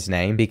Filkins'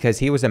 name, because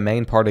he was a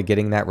main part of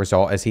getting that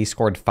result as he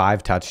scored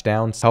 5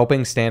 touchdowns,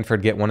 helping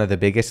Stanford get one of the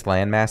biggest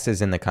land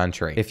masses in the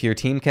country. If your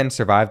team can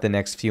survive the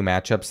next few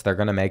matchups, they're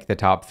going to make the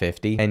top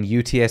 50, and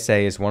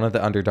UTSA is one of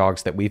the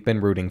underdogs that we've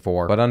been rooting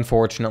for, but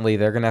unfortunately,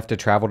 they're going to have to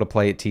travel to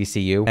play at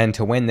TCU, and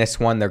to win this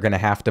one, they're going to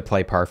have to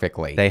play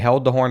perfectly. They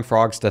held the Horned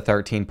Frogs to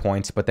 13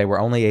 points, but they were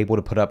only able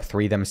to put up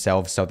 3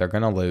 themselves, so they're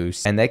going to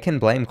lose, and they can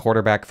blame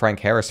quarterback Frank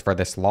Harris for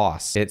this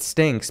loss. It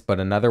stinks, but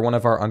another one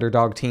of our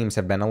underdog teams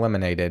have been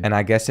eliminated, and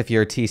I guess if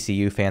you're a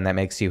TCU fan, that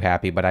makes you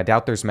happy, but I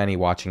doubt there's many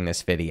watching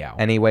this video.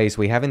 Anyways,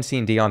 we haven't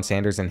seen Deion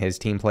Sanders and his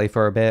team play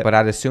for a bit, but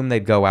I'd assume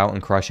they'd go out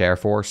and crush Air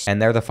Force,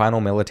 and they're the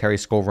final military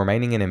school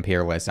remaining in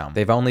Imperialism.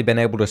 They've only been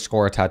able to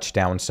score a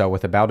touchdown, so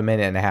with about a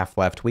minute and a half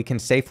left, we can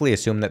safely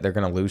assume that they're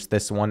going to lose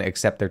this one,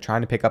 except they're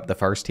trying to pick up the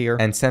first here,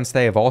 and since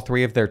they have all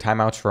 3 of their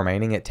timeouts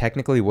remaining, it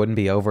technically wouldn't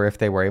be over if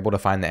they were able to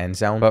find the end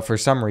zone, but for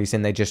some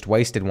reason, they just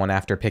wasted one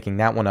after picking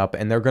that one up,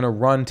 and they're going to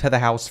run to the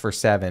house for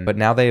 7, but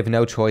now they have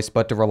no choice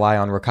but to rely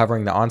on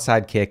recovering the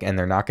onside kick, and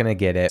they're not going to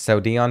get it, so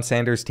Deion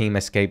Sanders' team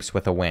escapes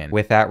with a win.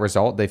 With that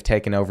result, they've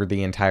taken over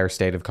the entire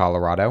state of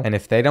Colorado, and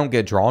if they don't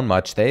get drawn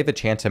much, they have a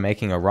chance of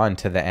making a run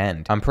to the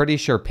end. I'm pretty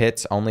sure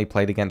Pitt's only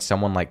played against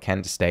someone like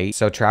Kent State,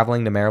 so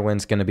traveling to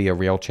Maryland's going to be a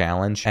real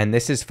challenge, and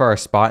this is for a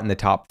spot in the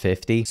top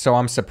 50, so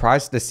I'm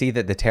surprised to see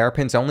that the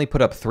Terrapins only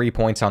put up 3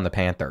 points on the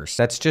Panthers.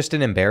 That's just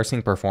an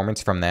embarrassing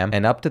performance from them,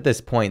 and up to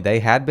this point, they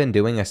had been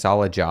doing a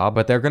solid job,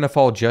 but they're going to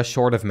fall just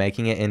short of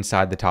making it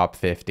inside the top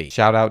 50.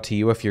 Shout out to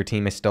you if your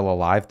team is still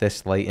alive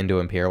this late into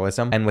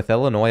Imperialism, and with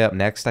Illinois up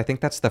next, I think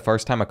that's the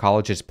first time a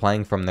college is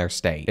playing from their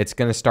state. It's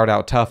going to start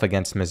out tough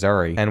against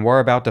Missouri, and we're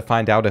about to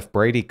find out if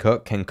Brady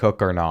Cook can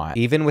cook or not.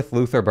 Even with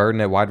Luther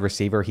Burden at wide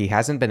receiver, he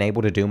hasn't been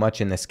able to do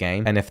much in this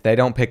game, and if they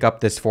don't pick up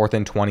this 4th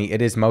and 20,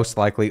 it is most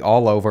likely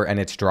all over and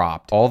it's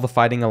dropped. All the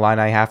Fighting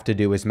Illini have to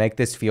do is make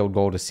this field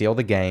goal to seal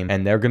the game,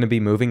 and they're going to be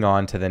moving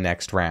on to the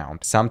next round.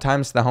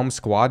 Sometimes the home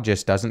squad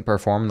just doesn't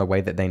perform the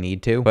way that they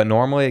need to, but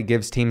normally it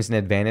gives teams an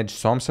advantage,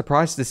 so I'm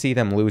surprised to see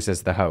them lose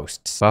as the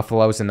hosts.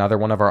 Buffalo's another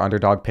one of our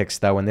underdog picks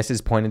though, and this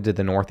is pointed to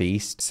the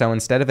Northeast, so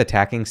instead of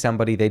attacking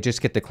somebody, they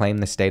just get to claim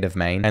the state of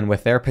Maine, and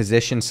with their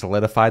position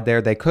solidified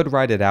there, they could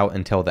ride it out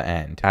until the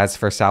end. As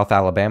for South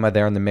Alabama,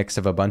 they're in the mix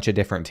of a bunch of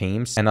different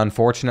teams, and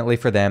unfortunately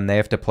for them, they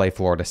have to play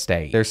Florida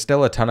State. There's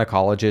still a ton of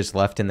colleges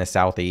left in the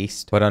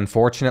Southeast, but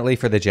unfortunately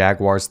for the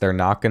Jaguars, they're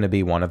not going to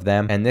be one of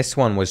them, and this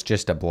one was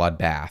just a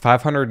bloodbath.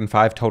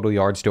 505 total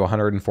yards to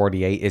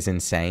 148 is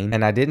insane,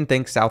 and I didn't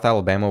think South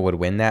Alabama would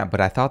win that,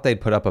 but I thought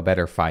they'd put put up a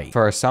better fight.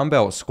 For a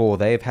Sunbelt school,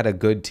 they've had a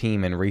good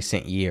team in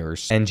recent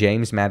years, and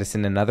James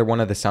Madison, another one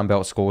of the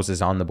Sunbelt schools,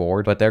 is on the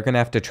board, but they're going to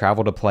have to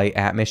travel to play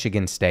at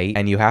Michigan State,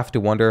 and you have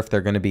to wonder if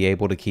they're going to be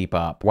able to keep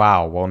up.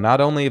 Wow, well,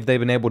 not only have they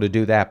been able to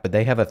do that, but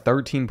they have a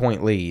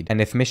 13-point lead, and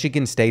if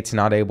Michigan State's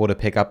not able to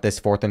pick up this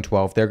 4th and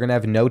 12, they're going to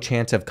have no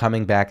chance of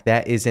coming back.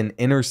 That is an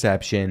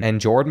interception, and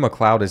Jordan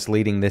McLeod is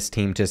leading this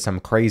team to some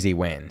crazy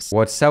wins.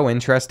 What's so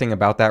interesting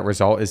about that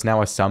result is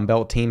now a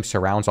Sunbelt team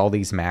surrounds all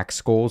these MAC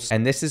schools,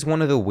 and this is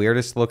one of the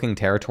weirdest looking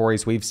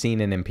territories we've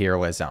seen in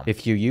Imperialism.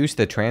 If you use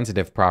the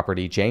transitive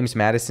property, James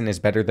Madison is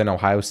better than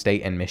Ohio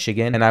State and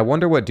Michigan, and I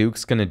wonder what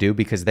Duke's going to do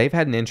because they've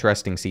had an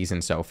interesting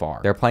season so far.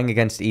 They're playing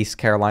against East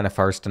Carolina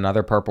first,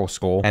 another purple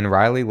school, and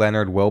Riley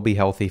Leonard will be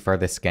healthy for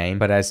this game,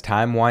 but as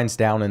time winds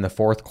down in the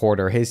 4th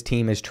quarter, his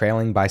team is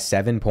trailing by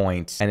 7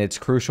 points, and it's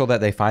crucial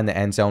that they find the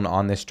end zone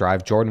on this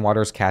drive. Jordan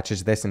Waters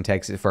catches this and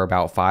takes it for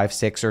about 5,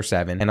 6, or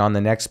 7, and on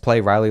the next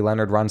play, Riley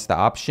Leonard runs the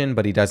option,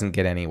 but he doesn't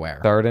get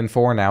anywhere. 3rd and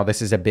 4 now.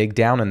 This is a big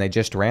down, and they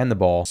just ran the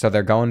ball, so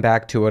they're going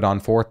back to it on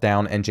 4th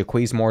down, and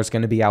Jaquez Moore is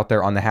going to be out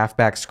there on the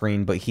halfback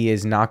screen, but he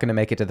is not going to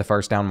make it to the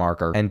 1st down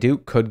marker, and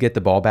Duke could get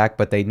the ball back,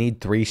 but they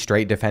need 3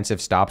 straight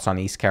defensive stops on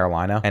East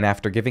Carolina, and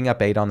after giving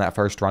up 8 on that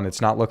first run,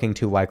 it's not looking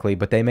too likely,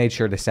 but they made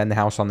sure to send the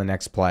house on the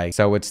next play,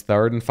 so it's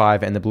 3rd and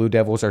 5, and the Blue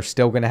Devils are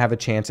still going to have a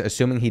chance,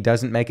 assuming he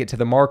doesn't make it to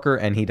the marker,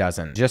 and he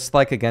doesn't. Just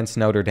like against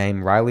Notre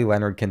Dame, Riley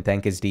Leonard can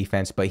thank his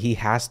defense, but he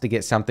has to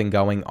get something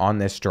going on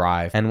this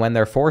drive, and when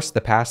they're forced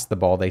to pass the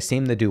ball, they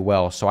seem to do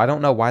well, so I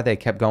don't know why they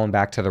kept going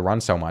back to the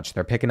run so much.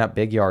 They're picking up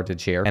big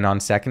yardage here, and on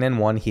 2nd and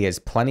 1, he has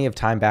plenty of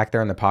time back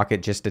there in the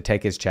pocket just to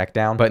take his check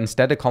down, but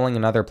instead of calling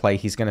another play,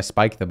 he's going to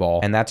spike the ball,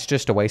 and that's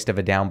just a waste of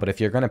a down, but if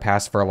you're going to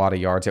pass for a lot of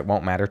yards, it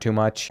won't matter too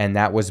much, and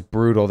that was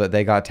brutal that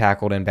they got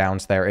tackled in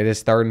bounds there. It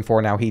is 3rd and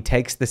 4 now. He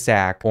takes the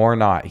sack, or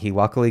not. He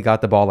luckily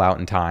got the ball out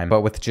in time,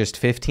 but with just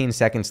 15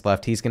 seconds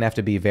left, he's going to have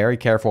to be very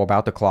careful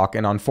about the clock,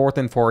 and on 4th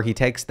and 4, he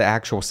takes the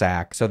actual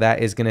sack, so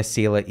that is going to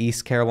seal it.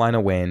 East Carolina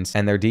wins,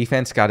 and their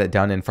defense got it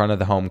done in front of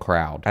the home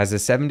crowd. As a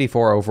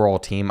 74 overall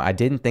team, I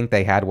didn't think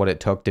they had what it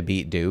took to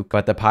beat Duke,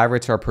 but the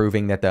Pirates are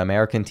proving that the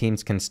American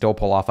teams can still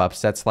pull off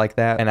upsets like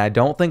that, and I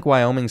don't think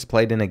Wyoming's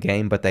played in a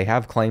game, but they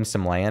have claimed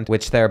some land,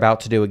 which they're about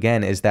to do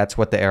again, is that's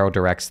what the arrow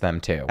directs them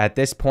to. At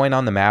this point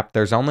on the map,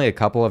 there's only a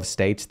couple of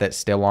states that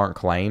still aren't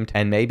claimed,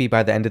 and maybe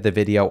by the end of the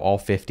video, all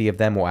 50 of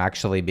them will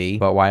actually be,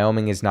 but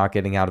Wyoming is not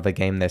getting out of a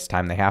game this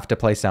time. They have to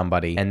play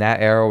somebody, and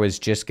that arrow is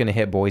just going to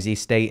hit Boise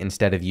State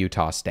instead of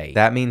Utah State.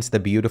 That means the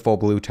beautiful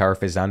blue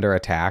turf is under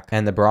attack,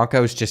 and the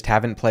Broncos just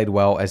haven't played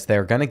well as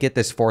they're going to get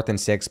this 4th and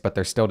 6, but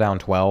they're still down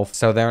 12,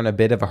 so they're in a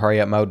bit of a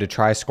hurry-up mode to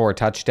try score a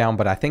touchdown,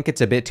 but I think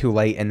it's a bit too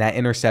late, and that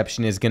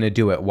interception is going to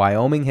do it.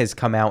 Wyoming has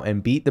come out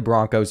and beat the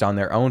Broncos on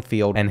their own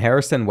field, and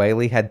Harrison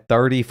Whaley had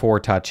 34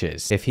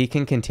 touches. If he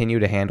can continue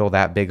to handle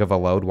that big of a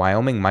load,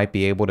 Wyoming might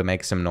be able to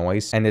make some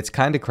noise, and it's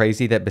kind of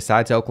crazy that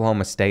besides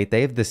Oklahoma State,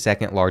 they have the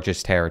 2nd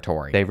largest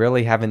territory. They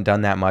really haven't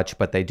done that much,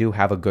 but they do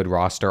have a good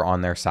roster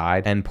on their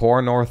side, and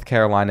poor North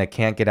Carolina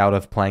can't get out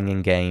of playing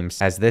in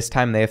games, as this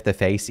time they have to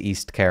face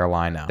East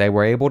Carolina. They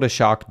were able to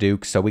shock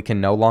Duke, so we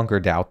can no longer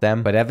doubt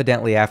them, but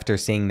evidently after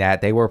seeing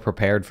that, they were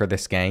prepared for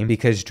this game,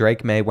 because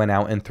Drake May went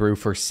out and threw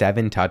for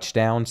 7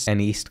 touchdowns,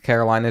 and East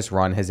Carolina's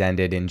run has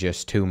ended in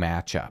just 2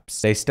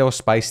 matchups. They still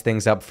spice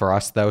things up for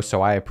us though,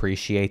 so I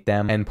appreciate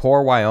them, and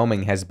poor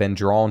Wyoming has been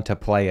drawn to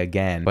play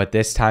again, but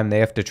this time they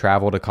have to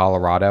travel to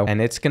Colorado,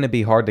 and it's going to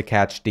be hard to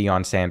catch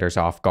Deion Sanders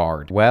off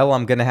guard. Well,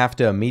 I'm going to have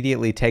to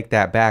immediately take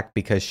that back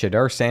because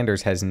Shedeur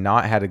Sanders has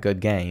not had a good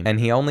game, and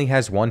he only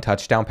has 1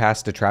 touchdown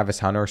pass to Travis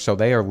Hunter, so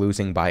they are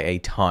losing by a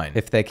ton.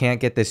 If they can't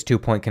get this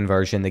 2-point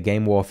conversion, the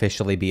game will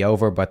officially be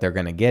over, but they're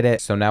going to get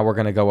it, so now we're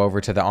going to go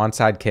over to the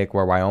onside kick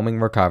where Wyoming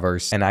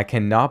recovers, and I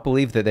cannot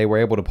believe that they were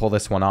able to pull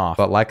this one off,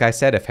 but like I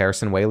said, if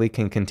Harrison Whaley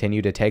can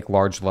continue to take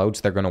large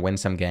loads, they're going to win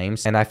some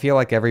games, and I feel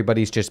like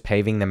everybody's just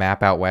paving the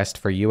map out west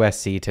for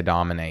USC to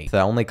dominate.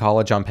 The only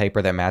college on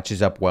paper that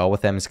matches up well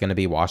with them is going to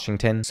be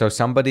Washington, so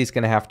somebody's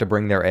going to have to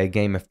bring their A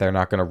game if they're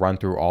not going to run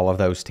through all of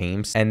those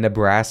teams, and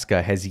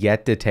Nebraska has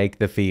yet to take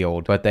the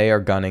field, but they are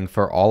gunning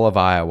for all of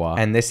Iowa,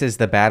 and this is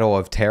the battle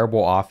of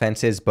terrible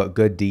offenses but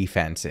good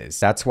defenses.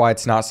 That's why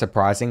it's not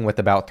surprising with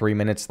about 3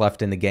 minutes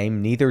left in the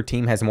game, neither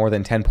team has more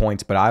than 10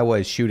 points, but Iowa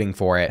is shooting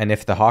for it, and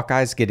if the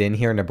Hawkeyes get in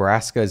here,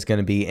 Nebraska is going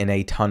to be in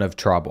a ton of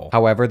trouble.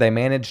 However, they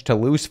managed to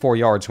lose 4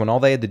 yards when all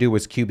they had to do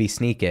was QB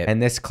sneak it,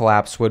 and this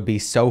collapse would be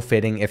so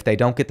fitting if they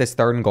don't get this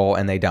 3rd and goal,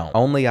 and they don't.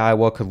 Only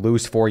Iowa could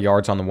lose 4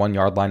 yards on the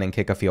 1-yard line and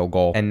kick a field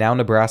goal, and now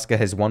Nebraska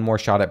has one more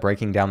shot at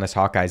breaking down this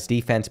Hawkeyes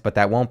defense, but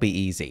that won't be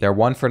easy. They're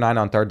 1 for 9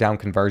 on 3rd down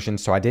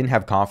conversions, so I didn't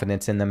have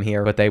confidence in them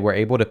here, but they were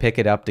able to pick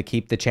it up to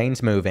keep the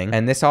chains moving,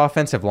 and this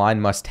offensive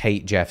line must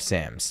hate Jeff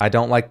Sims. I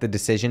don't like the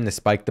decision to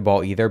spike the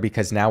ball either,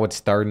 because now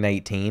it's 3rd and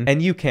 18,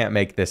 and you can't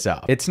make this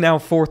up. It's now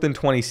 4th and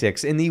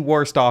 26. In the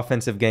worst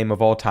offensive game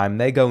of all time,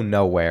 they go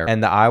nowhere,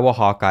 and the Iowa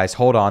Hawkeyes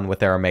hold on with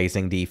their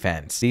amazing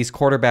defense. These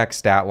quarterback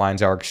stat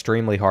lines are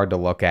extremely hard to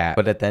look at,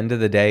 but at the end of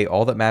the day,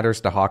 all that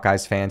matters to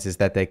Hawkeyes fans is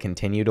that they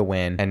continue to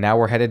win, and now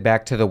we're headed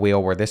back to the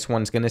wheel where this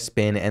one's going to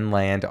spin and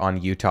land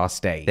on Utah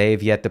State. They've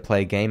have yet to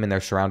play a game and they're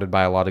surrounded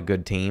by a lot of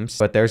good teams,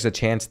 but there's a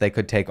chance they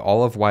could take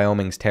all of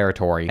Wyoming's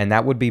territory, and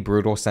that would be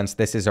brutal since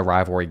this is a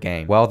rivalry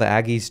game. Well, the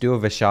Aggies do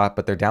have a shot,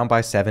 but they're down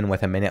by 7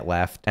 with a minute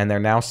left, and they're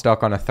now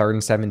stuck on a 3rd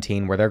and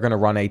 17 where they're going to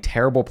run a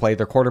terrible play.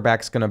 Their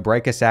quarterback's going to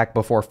break a sack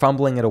before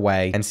fumbling it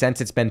away, and since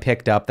it's been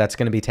picked up, that's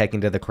going to be taken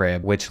to the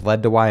crib, which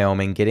led to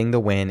Wyoming getting the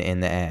win in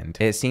the end.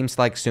 It seems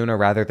like sooner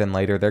rather than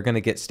later, they're going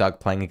to get stuck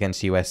playing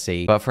against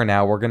USC, but for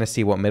now, we're going to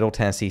see what Middle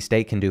Tennessee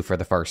State can do for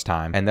the first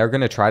time, and they're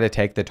going to try to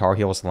take the Tar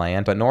Heels'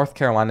 land, but North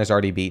Carolina's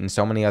already beaten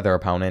so many other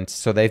opponents,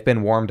 so they've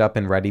been warmed up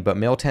and ready, but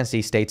Middle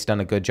Tennessee State's done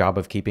a good job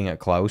of keeping it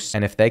close,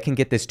 and if they can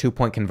get this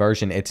 2-point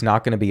conversion, it's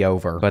not going to be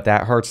over, but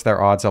that hurts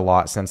their odds a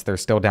lot since they're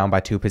still down by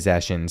 2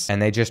 possessions,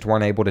 and they just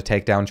weren't able to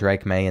take down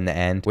Drake May in the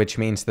end, which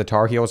means the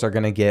Tar Heels are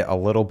going to get a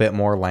little bit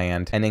more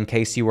land. And in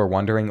case you were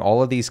wondering,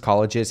 all of these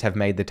colleges have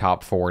made the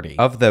top 40.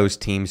 Of those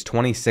teams,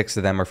 26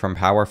 of them are from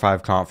Power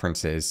 5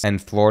 conferences,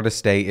 and Florida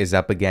State is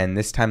up again.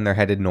 This time they're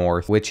headed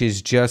north, which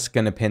is just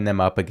going to pin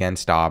them up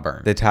against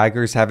Auburn. The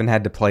Tigers haven't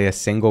had to play a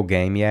single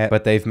game yet,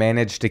 but they've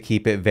managed to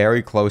keep it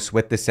very close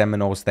with the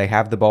Seminoles. They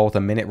have the ball with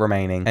a minute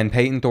remaining, and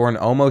Peyton Thorne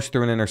almost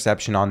threw an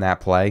interception on that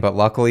play, but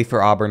luckily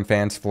for Auburn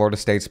fans, Florida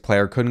State's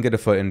player couldn't get a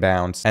foot in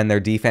bounds, and their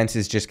defense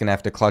is just going to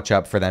have to clutch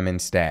up for them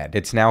instead.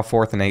 It's now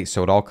 4th and 8,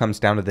 so it all comes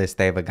down to this.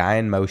 They have a guy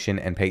in motion,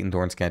 and Peyton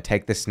Thorne's going to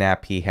take the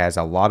snap. He has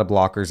a lot of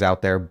blockers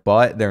out there,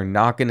 but they're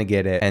not going to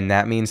get it, and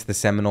that means the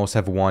Seminoles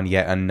have won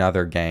yet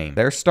another game.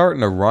 They're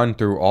starting to run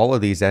through all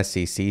of these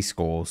SEC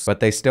schools, but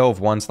they still have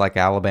ones like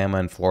Alabama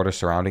and Florida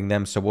surrounding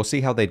them, so we'll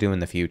see how they do in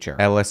the future.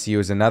 LSU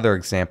is another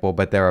example,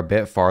 but they're a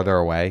bit farther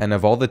away, and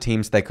of all the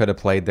teams they could have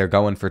played, they're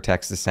going for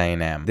Texas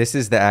A&M. This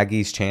is the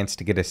Aggies' chance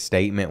to get a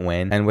statement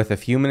win, and with a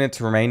few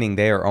minutes remaining,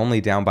 they are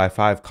only down by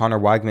 5. Connor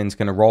Weigman's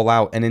going to roll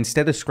out, and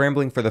instead of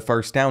scrambling for the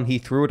first down, he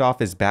threw it off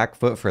his back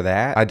foot for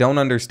that. I don't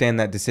understand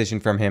that decision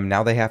from him.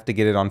 Now they have to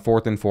get it on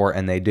 4th and 4,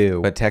 and they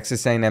do, but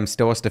Texas A&M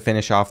still has to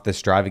finish off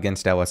this drive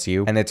against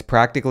LSU, and it's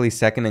practically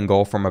 2nd and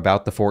goal from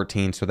about the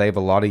 14, so they have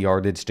a lot of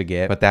yardage to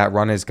get, but that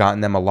run has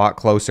gotten them a lot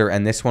closer,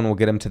 and this one will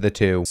get them to the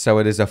 2, so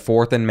it is a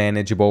 4th and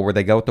manageable where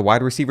they go with the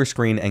wide receiver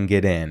screen and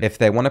get in. If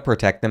they want to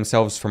protect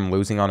themselves from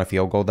losing on a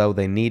field goal, though,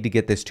 they need to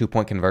get this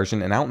 2-point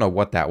conversion, and I don't know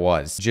what that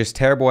was. Just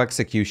terrible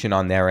execution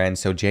on their end,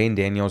 so Jayden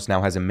Daniels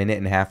now has a minute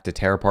and a half to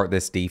tear apart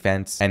this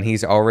defense, and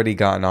he's already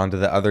gotten onto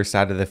the other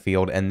side of the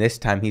field, and this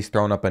time he's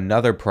thrown up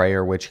another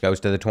prayer, which goes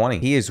to the 20.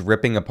 He is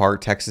ripping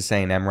apart Texas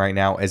A&M right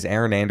now, as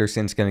Aaron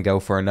Anderson's going to go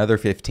for another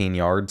 15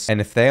 yards,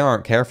 and if they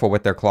aren't careful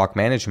with their clock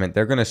management,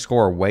 they're going to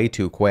score way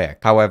too quick.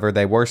 However,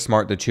 they were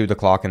smart to chew the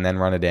clock and then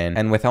run it in,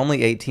 and with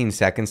only 18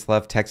 seconds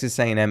left, Texas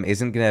A&M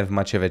isn't going to have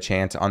much of a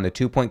chance. On the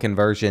 2-point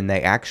conversion,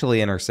 they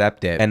actually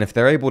intercept it, and if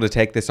they're able to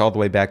take this all the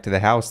way back to the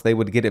house, they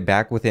would get it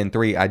back within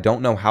 3. I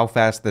don't know how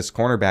fast this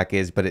cornerback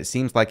is, but it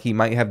seems like he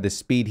might have the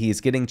speed. He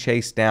is getting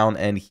chased down,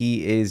 and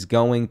he is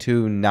going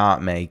to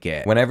not make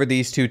it. Whenever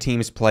these two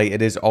teams play,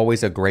 it is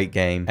always a great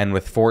game, and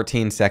with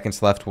 14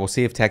 seconds left, we'll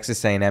see if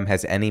Texas A&M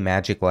has any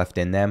magic left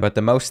in them, but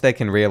the most they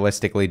can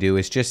realistically do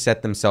is just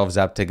set themselves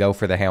up to go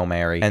for the Hail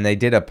Mary, and they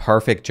did a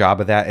perfect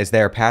job of that as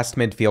they are past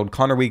midfield.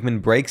 Connor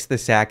Weigman breaks the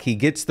sack, he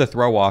gets the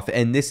throw off,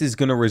 and this is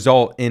going to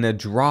result in a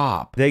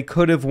drop. They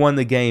could have won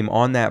the game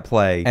on that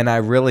play, and I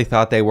really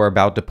thought they were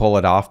about to pull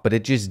it off, but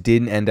it just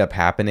didn't end up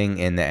happening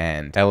in the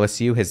end.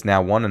 LSU has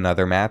now won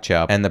another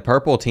matchup, and the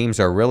purple teams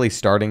are really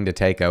starting to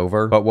take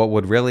over, but what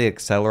would really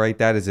accelerate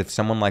that is if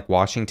someone like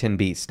Washington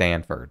beat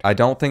Stanford. I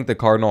don't think the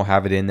Cardinal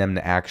have it in them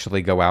to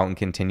actually go out and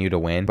continue to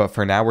win, but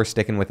for now we're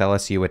sticking with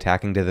LSU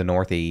attacking to the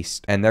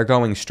northeast, and they're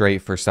going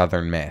straight for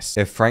Southern Miss.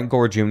 If Frank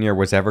Gore Jr.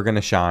 was ever going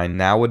to shine,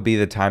 now would be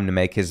the time to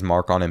make his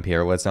mark on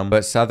Imperialism,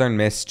 but Southern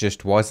Miss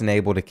just wasn't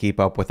able to keep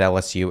up with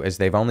LSU as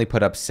they've only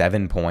put up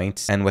 7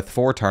 points, and with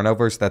 4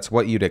 turnovers, that's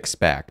what you'd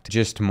expect.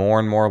 Just more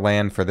and more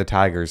land for the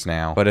Tigers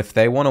now, but if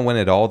they want to win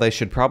it all, they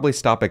should probably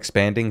stop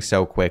expanding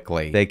so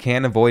quickly. They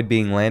can't avoid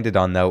being landed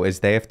on though, as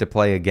they have to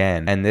play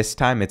again, and this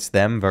time it's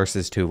them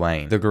versus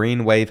Tulane. The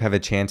Green Wave have a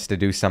chance to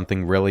do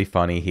something really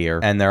funny here,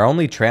 and they're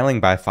only trailing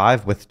by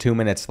 5 with 2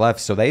 minutes left,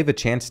 so they have a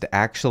chance to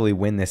actually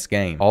win this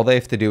game. All they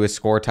have to do is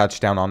score a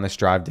touchdown on this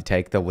drive to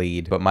take the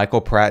lead, but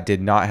Michael Pratt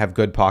did not have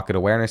good pocket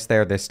awareness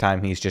there. This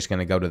time he's just going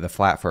to go to the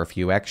flat for a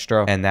few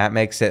extra, and that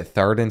makes it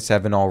 3rd and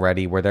 7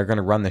 already, where they're going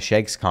to run the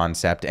shakes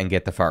concept and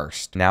get the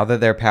first. Now that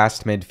they're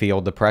past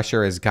midfield, the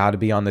pressure has got to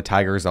be on the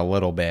Tigers a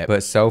little bit,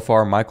 but so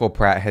far Michael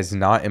Pratt has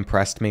not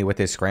impressed me with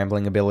his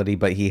scrambling ability,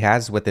 but he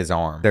has with his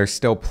arm. There's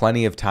still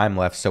plenty of time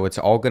left, so it's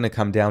all going to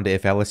come down to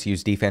if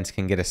LSU's defense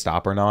can get a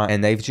stop or not,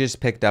 and they've just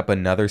picked up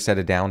another set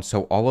of downs,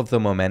 so all of the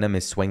momentum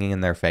is swinging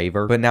in their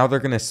favor, but now they're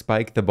going to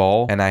spike the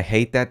ball, and I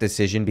hate that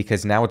decision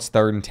because now it's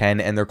 3rd and 10,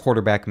 and their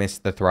quarterback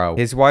missed the throw.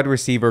 His wide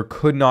receiver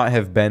could not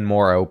have been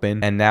more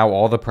open, and now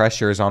all the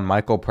pressure is on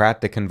Michael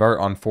Pratt to convert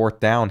on 4th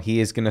down. He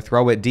is going to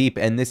throw it deep,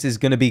 and this is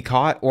going to be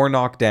caught or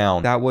knocked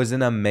down. That was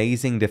an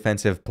amazing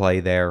defensive play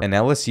there, and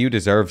LSU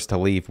deserves to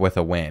leave with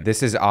a win.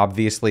 This is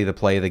obviously the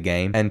play of the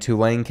game, and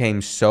Tulane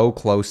came so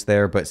close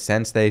there, but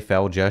since they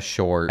fell just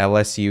short,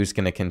 LSU is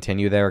going to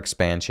continue their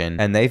expansion,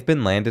 and they've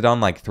been landed on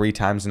like 3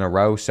 times in a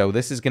row, so so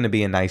this is going to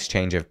be a nice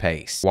change of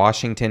pace.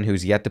 Washington,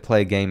 who's yet to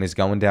play a game, is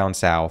going down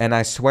south, and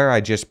I swear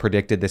I just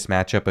predicted this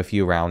matchup a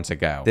few rounds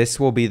ago. This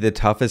will be the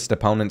toughest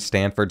opponent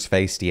Stanford's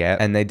faced yet,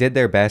 and they did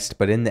their best,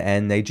 but in the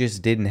end, they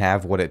just didn't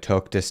have what it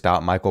took to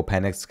stop Michael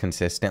Penix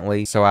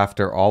consistently, so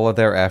after all of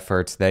their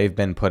efforts, they've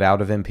been put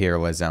out of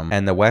Imperialism,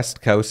 and the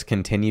West Coast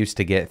continues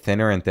to get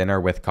thinner and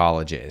thinner with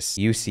colleges.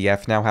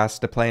 UCF now has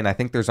to play, and I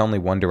think there's only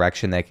one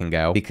direction they can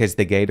go, because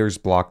the Gators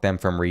block them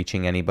from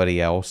reaching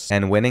anybody else,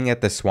 and winning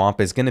at the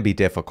Swamp is going to be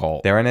difficult.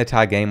 They're in a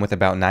tie game with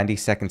about 90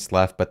 seconds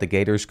left, but the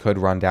Gators could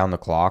run down the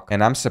clock,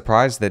 and I'm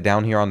surprised that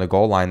down here on the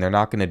goal line, they're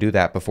not going to do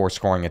that before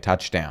scoring a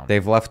touchdown.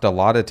 They've left a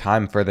lot of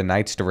time for the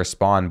Knights to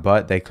respond,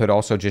 but they could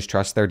also just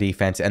trust their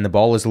defense, and the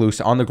ball is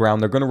loose on the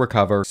ground. They're going to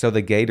recover, so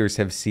the Gators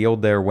have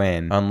sealed their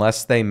win,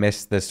 unless they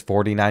miss this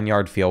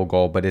 49-yard field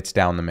goal, but it's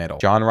down the middle.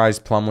 John Rhys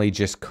Plumlee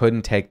just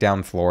couldn't take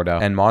down Florida,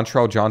 and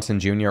Montrell Johnson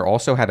Jr.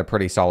 also had a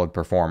pretty solid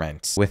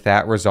performance. With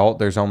that result,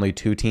 there's only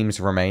 2 teams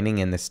remaining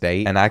in the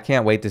state, and I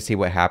can't wait to see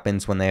what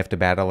happens when they have to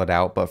battle it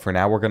out, but for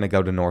now we're going to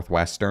go to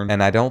Northwestern,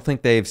 and I don't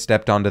think they've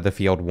stepped onto the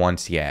field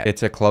once yet.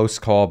 It's a close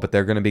call, but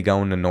they're going to be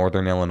going to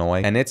Northern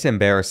Illinois, and it's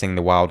embarrassing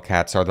the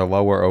Wildcats are the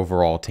lower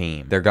overall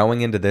team. They're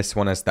going into this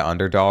one as the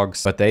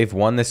underdogs, but they've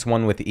won this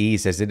one with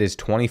ease as it is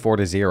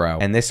 24-0,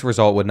 and this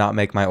result would not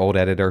make my old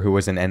editor, who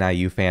was an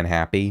NIU fan,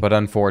 happy, but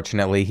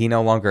unfortunately he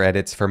no longer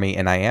edits for me,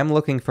 and I am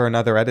looking for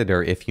another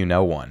editor if you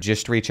know one.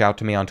 Just reach out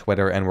to me on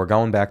Twitter, and we're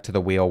going back to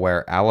the wheel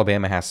where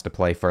Alabama has to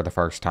play for the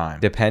first time.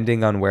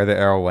 Depending on where the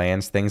arrow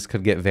lands, things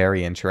could get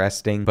very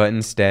interesting, but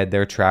instead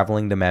they're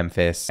traveling to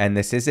Memphis, and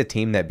this is a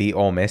team that beat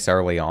Ole Miss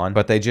early on,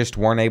 but they just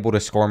weren't able to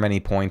score many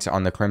points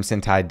on the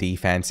Crimson Tide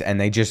defense, and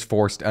they just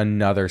forced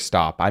another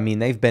stop. I mean,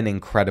 they've been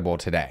incredible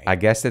today. I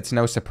guess it's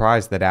no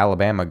surprise that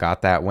Alabama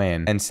got that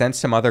win, and since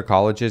some other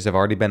colleges have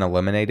already been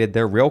eliminated,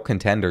 they're real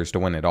contenders to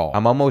win it all.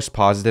 I'm almost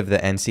positive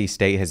that NC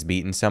State has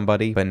beaten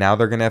somebody, but now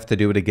they're going to have to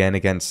do it again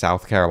against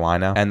South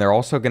Carolina, and they're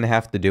also going to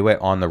have to do it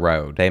on the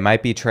road. They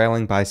might be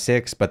trailing by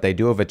 6, but they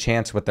do have a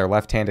chance with their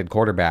left-handed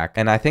quarterback,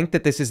 and I think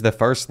that this is the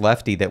first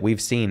lefty that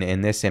we've seen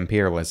in this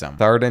Imperialism.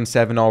 3rd and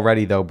 7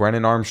 already, though.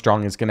 Brennan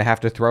Armstrong is going to have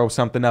to throw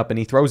something up, and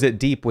he throws it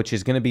deep, which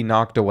is going to be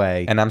knocked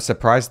away, and I'm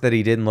surprised that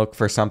he didn't look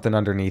for something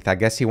underneath. I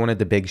guess he wanted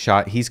the big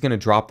shot. He's going to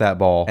drop that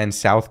ball, and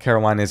South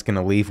Carolina is going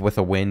to leave with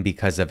a win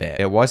because of it.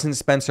 It wasn't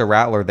Spencer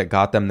Rattler that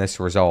got them this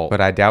result,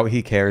 but I doubt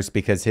he cares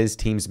because his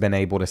team's been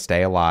able to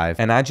stay alive,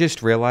 and I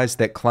just realized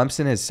that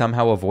Clemson has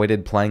somehow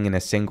avoided playing in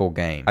a single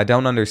game. I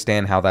don't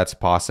understand how that's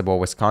possible.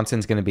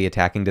 Wisconsin's going to be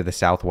attacking to the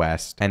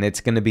southwest, and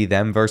it's going to be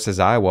them versus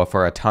Iowa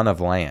for a ton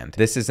of land.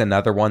 This is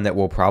another one that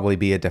will probably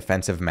be a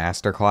defensive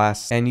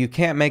masterclass, and you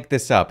can't make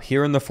this up.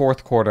 Here in the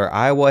 4th quarter,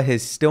 Iowa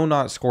has still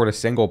not scored a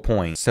single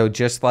point, so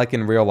just like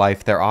in real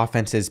life, their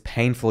offense is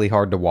painfully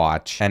hard to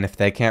watch, and if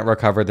they can't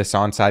recover this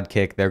onside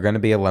kick, they're going to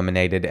be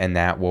eliminated, and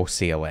that will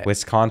seal it.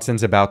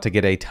 Wisconsin's about to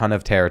get a ton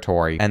of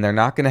territory, and they're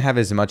not going to have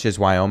as much as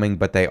Wyoming,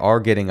 but they are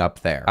getting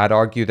up there. I'd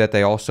argue that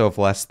they also have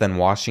less than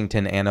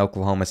Washington and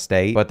Oklahoma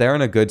State, but they're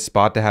in a good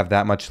spot to have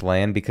that much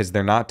land because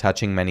they're not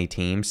touching many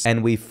teams,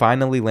 and we've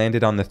finally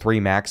landed on the 3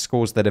 MAC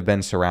schools that have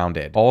been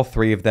surrounded. All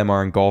 3 of them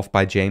are engulfed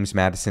by James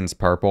Madison's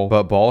purple,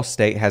 but Ball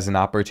State has an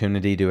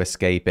opportunity to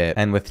escape it,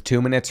 and with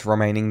 2 minutes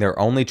remaining, they're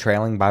only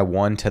trailing by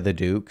 1 to the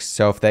Dukes,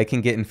 so if they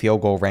can get in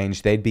field goal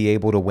range, they'd be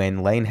able to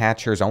win. Lane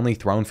Hatcher's only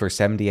thrown for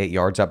 78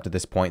 yards up to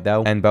this point,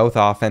 though, and both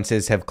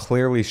offenses have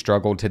clearly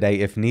struggled today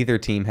if neither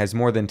team has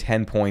more than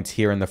 10 points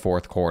here in the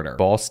 4th quarter.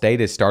 Ball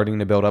State is starting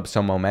to build up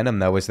some momentum,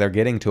 though, as they're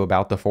getting to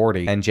about the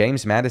 40, and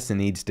James Madison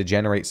needs to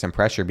generate some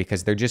pressure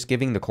because they're just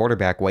giving the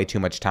quarterback way too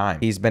much time.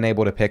 He's been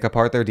able to pick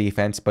apart their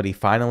defense, but he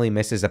finally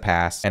misses a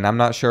pass, and I'm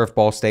not sure if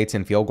Ball State's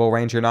in field goal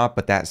range or not,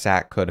 but that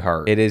sack could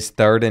hurt. It is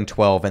 3rd and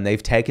 12, and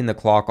they've taken the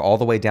clock all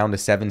the way down to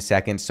 7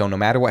 seconds, so no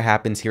matter what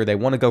happens here, they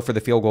want to go for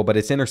the field goal, but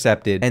it's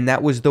intercepted, and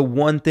that was the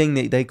one thing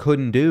that they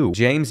couldn't do.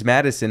 James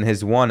Madison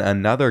has won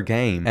another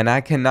game, and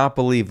I cannot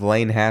believe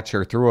Lane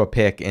Hatcher threw a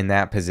pick in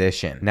that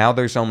position. Now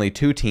there's only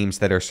 2 teams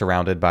that are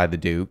surrounded by the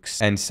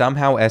Dukes, and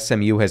somehow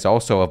SMU has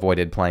also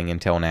avoided playing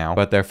until now,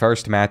 but their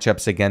first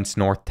matchup's against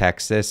North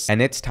Texas,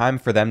 and it's time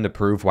for them to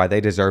prove why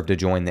they deserve to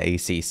join the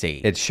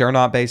ACC. It's sure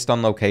not based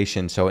on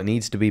location, so it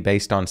needs to be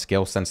based on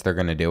skill since they're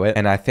going to do it,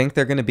 and I think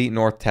they're going to beat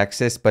North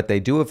Texas, but they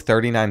do have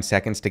 39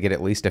 seconds to get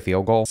at least a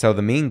field goal, so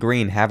the Mean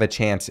Green have a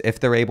chance if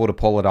they're able to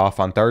pull it off.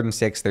 On 3rd and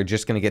 6, they're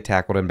just going to get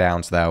tackled in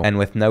bounds, though, and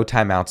with no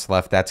timeouts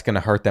left, that's going to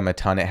hurt them a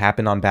ton. It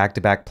happened on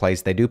back-to-back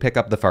plays. They do pick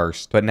up the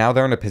first, but now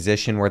they're in a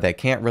position where they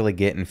can't really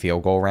get in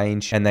field goal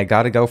range, and they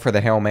got to go for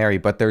the Hail Mary,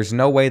 but there's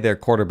no way their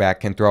quarterback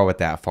can throw it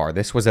that far.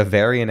 This was a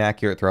very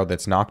inaccurate throw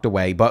that's knocked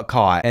away, but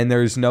caught, and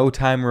there's no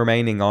time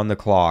remaining on the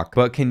clock.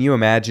 But can you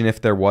imagine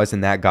if there was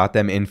and that got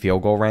them in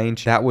field goal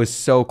range? That was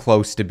so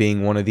close to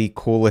being one of the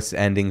coolest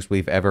endings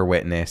we've ever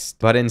witnessed,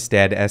 but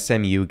instead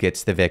SMU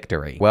gets the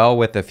victory. Well,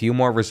 with a few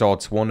more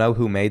results, we'll know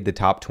who made the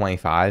top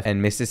 25,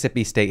 and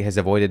Mississippi State has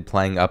avoided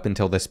playing up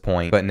until this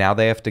point, but now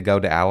they have to go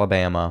to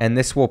Alabama, and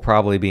this will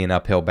probably be an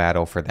uphill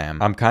battle for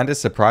them. I'm kind of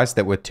surprised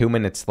that with 2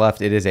 minutes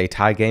left, it is a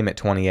tie game at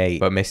 28,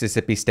 but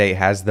Mississippi State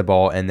has the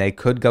ball, and they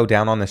could go go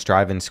down on this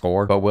drive and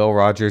score, but Will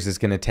Rogers is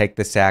going to take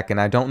the sack,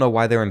 and I don't know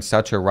why they're in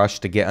such a rush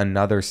to get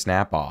another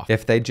snap off.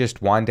 If they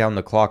just wind down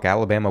the clock,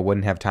 Alabama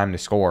wouldn't have time to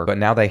score, but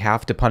now they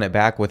have to punt it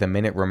back with a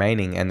minute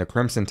remaining, and the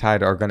Crimson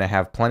Tide are going to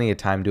have plenty of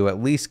time to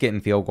at least get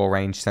in field goal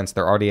range since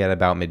they're already at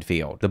about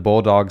midfield. The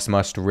Bulldogs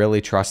must really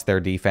trust their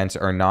defense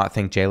or not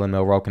think Jalen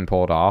Milroe can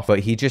pull it off, but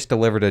he just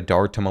delivered a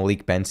dart to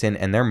Malik Benson,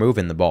 and they're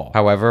moving the ball.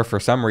 However, for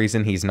some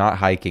reason, he's not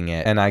hiking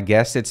it, and I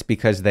guess it's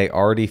because they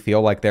already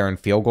feel like they're in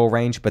field goal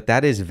range, but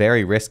that is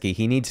very risky.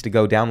 He needs to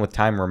go down with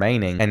time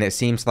remaining, and it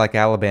seems like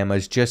Alabama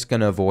is just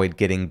going to avoid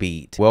getting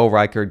beat. Will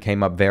Reichard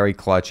came up very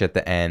clutch at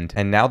the end,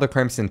 and now the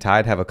Crimson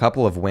Tide have a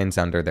couple of wins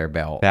under their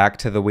belt. Back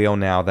to the wheel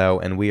now, though,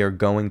 and we are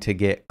going to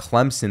get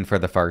Clemson for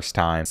the first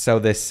time. So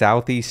this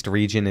Southeast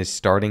region is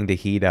starting to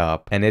heat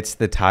up, and it's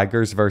the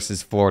Tigers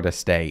versus Florida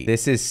State.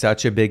 This is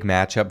such a big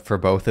matchup for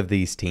both of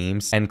these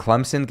teams, and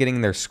Clemson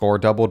getting their score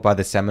doubled by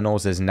the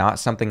Seminoles is not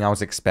something I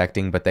was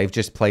expecting, but they've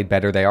just played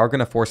better. They are going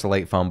to force a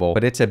late fumble,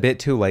 but it's a bit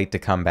too late to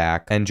come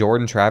back, and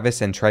Jordan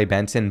Travis and Trey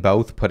Benson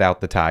both put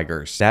out the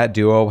Tigers. That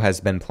duo has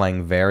been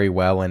playing very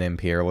well in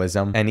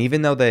Imperialism, and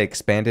even though they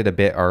expanded a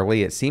bit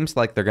early, it seems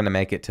like they're going to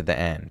make it to the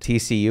end.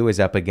 TCU is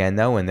up again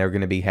though, and they're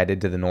going to be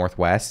headed to the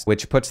Northwest,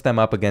 which puts them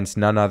up against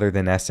none other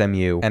than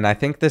SMU, and I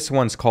think this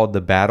one's called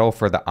the Battle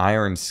for the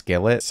Iron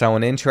Skillet, so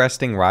an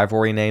interesting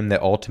rivalry name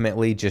that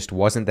ultimately just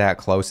wasn't that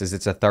close as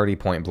it's a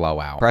 30-point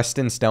blowout.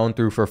 Preston Stone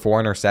threw for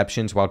 4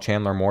 interceptions while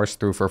Chandler Morris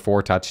threw for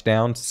 4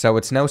 touchdowns, so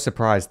it's no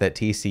surprise that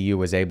TCU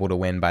was able to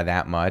win by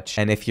that much,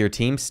 and if your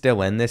team's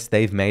still in this,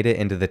 they've made it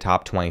into the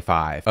top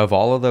 25. Of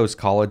all of those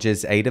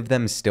colleges, 8 of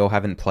them still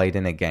haven't played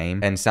in a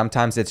game, and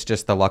sometimes it's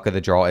just the luck of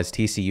the draw as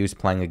TCU's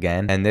playing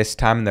again, and this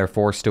time they're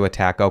forced to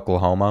attack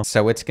Oklahoma,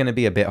 so it's going to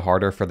be a bit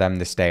harder for them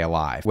to stay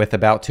alive. With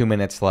about 2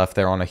 minutes left,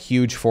 they're on a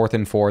huge 4th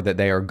and 4 that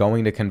they are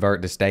going to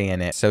convert to stay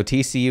in it, so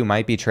TCU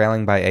might be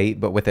trailing by 8,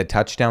 but with a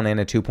touchdown and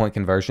a 2-point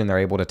conversion, they're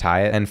able to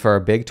tie it, and for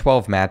a Big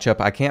 12 matchup,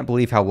 I can't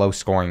believe how low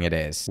scoring it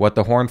is. What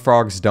the Horned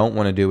Frogs don't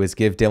want to do is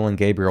give Dylan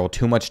Gabriel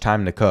too much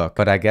time to cook,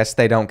 but I guess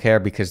they don't care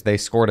because they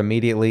scored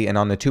immediately, and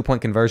on the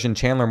 2-point conversion,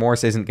 Chandler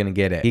Morris isn't going to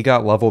get it. He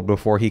got leveled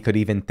before he could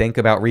even think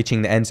about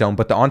reaching the end zone,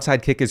 but the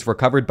onside kick is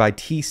recovered by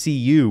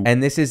TCU,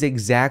 and this is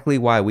exactly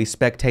why we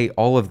spectate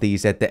all of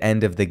these at the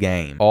end of the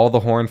game. All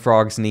the Horned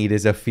Frogs need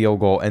is a field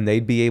goal, and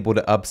they'd be able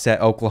to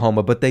upset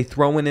Oklahoma, but they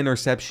throw an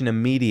interception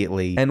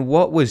immediately, and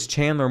what was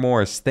Chandler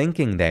Morris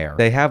thinking there?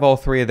 They have all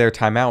 3 of their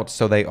timeouts,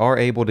 so they are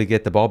able to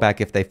get the ball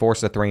back if they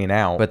force a 3 and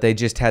out, but they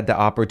just had the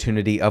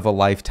opportunity of a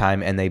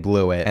lifetime and they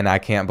blew it, and I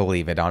can't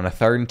believe it. On a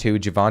 3rd and 2,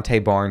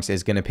 Javonte Barnes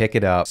is going to pick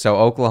it up, so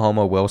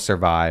Oklahoma will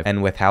survive,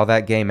 and with how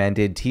that game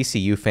ended,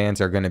 TCU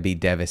fans are going to be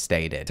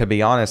devastated. To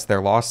be honest,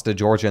 their loss to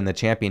Georgia in the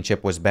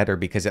championship was better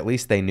because at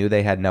least they knew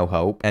they had no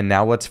hope, and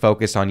now let's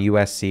focus on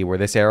USC, where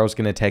this arrow is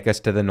going to take us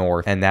to the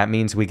north, and that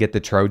means we get the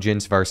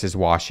Trojans versus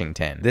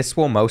Washington. This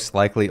will most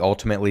likely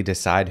ultimately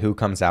decide who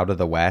comes out of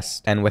the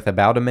West, and with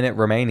about a minute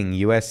remaining,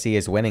 USC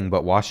is winning,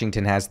 but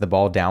Washington has the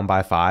ball down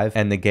by 5,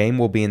 and the game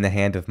will be in the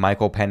hand of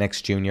Michael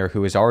Penix Jr.,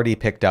 who has already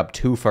picked up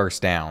 2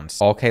 first downs.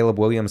 All Caleb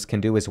Williams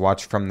can do is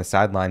watch from the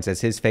sidelines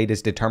as his fate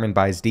is determined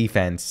by his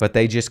defense, but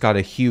they just got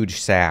a huge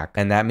sack,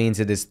 and that means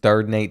it is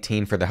 3rd and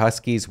 18 for the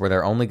Huskies, where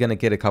they're only going to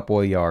get a couple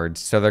of yards,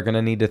 so they're going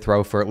to need to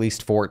throw for at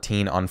least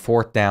 14 on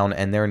 4th down,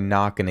 and they're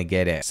not going to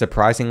get it.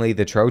 Surprisingly,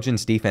 the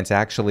Trojans defense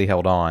actually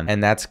held on,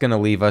 and that's going to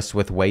leave us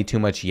with way too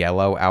much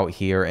yellow out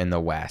here in the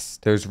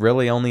West. There's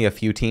really only a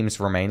few teams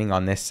remaining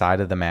on this side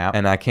of the map,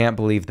 and I can't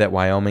believe that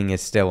Wyoming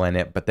is still in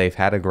it, but they've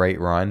had a great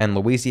run, and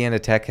Louisiana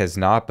Tech has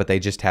not, but they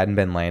just hadn't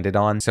been landed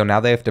on, so now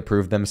they have to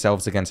prove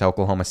themselves against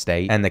Oklahoma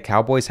State, and the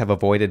Cowboys have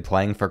avoided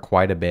playing for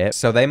quite a bit,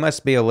 so they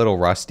must be a little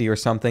rusty or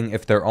something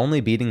if they're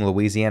only beating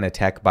Louisiana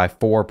Tech by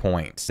 4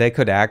 points. They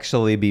could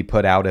actually be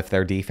put out if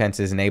their defense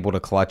isn't able to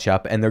clutch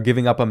up, and they're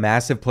giving up a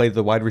massive play to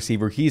the wide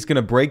receiver. He's going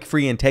to break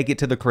free and take it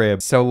to the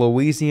crib. So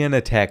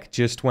Louisiana Tech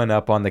just went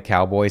up on the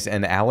Cowboys,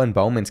 and Alan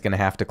Bowman's going to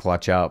have to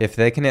clutch up. If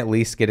they can at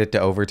least get it to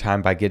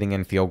overtime by getting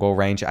in field goal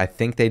range, I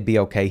think they'd be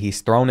okay.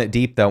 He's thrown it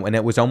deep though, and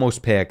it was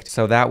almost picked,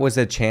 so that was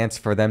a chance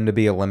for them to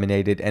be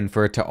eliminated and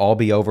for it to all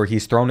be over.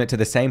 He's thrown it to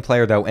the same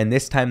player though, and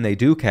this time they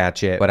do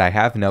catch it, but I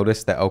have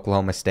noticed that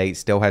Oklahoma State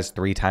still has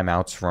 3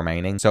 timeouts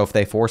remaining, so if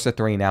they force a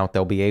 3 and out,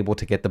 they'll be able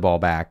to get the ball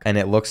back, and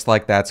it looks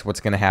like that's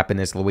what's going to happen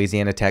is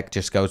Louisiana Tech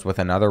just goes with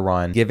another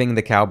run, giving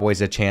the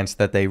Cowboys a chance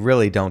that they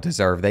really don't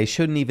deserve. They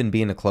shouldn't even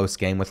be in a close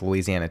game with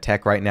Louisiana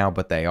Tech right now,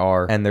 but they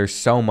are, and there's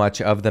so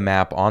much of the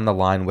map on the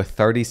line. With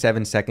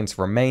 37 seconds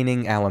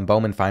remaining, Alan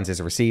Bowman finds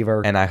his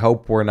receiver, and I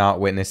hope we're not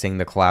witnessing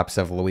the collapse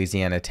of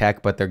Louisiana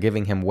Tech, but they're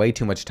giving him way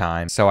too much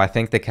time, so I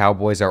think the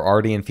Cowboys are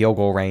already in field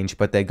goal range,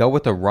 but they go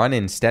with a run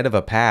instead of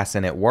a pass,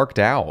 and it worked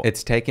out.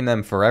 It's taking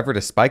them forever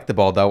to spike the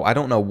ball though. I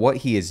don't know what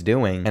he is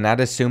doing, and I'd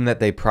assume that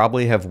they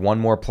probably have one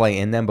more play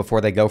in them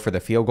before they go for the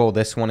field goal.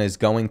 This one is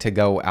going to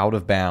go out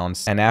of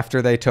bounds, and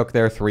after they took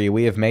their 3,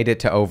 we have made it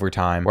to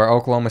overtime, where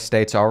Oklahoma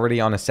State's already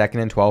on a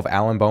 2nd and 12.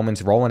 Alan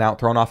Bowman's rolling out,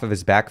 thrown off of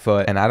his back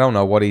foot, and I don't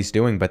know what he's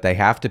doing, but they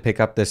have to pick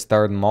up this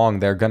 3rd and long.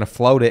 They're gonna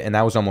float it, and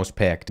that was almost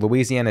picked.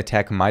 Louisiana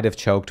Tech might have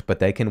choked, but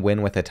they can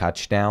win with with a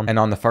touchdown. And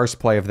on the first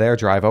play of their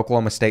drive,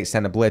 Oklahoma State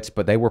sent a blitz,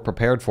 but they were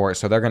prepared for it,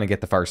 so they're going to get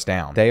the first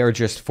down. They are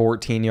just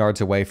 14 yards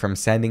away from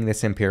sending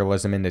this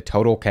Imperialism into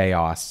total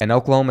chaos. And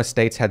Oklahoma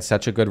State's had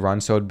such a good run,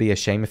 so it'd be a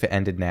shame if it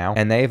ended now.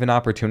 And they have an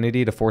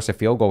opportunity to force a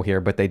field goal here,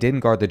 but they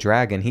didn't guard the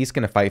drag, and he's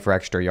going to fight for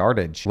extra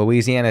yardage.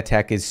 Louisiana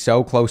Tech is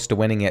so close to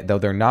winning it, though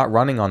they're not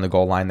running on the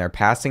goal line. They're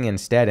passing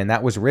instead, and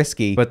that was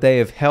risky, but they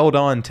have held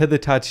on to the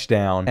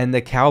touchdown, and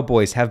the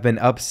Cowboys have been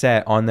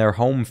upset on their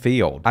home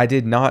field. I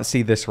did not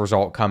see this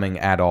result coming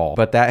at all,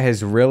 but that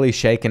has really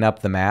shaken up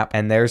the map,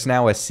 and there's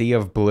now a sea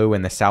of blue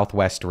in the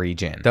Southwest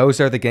region. Those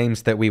are the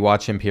games that we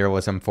watch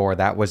Imperialism for.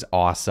 That was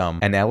awesome.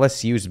 And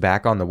LSU's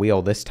back on the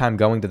wheel, this time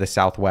going to the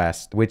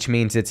Southwest, which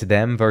means it's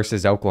them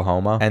versus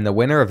Oklahoma, and the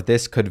winner of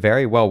this could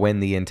very well win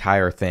the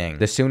entire thing.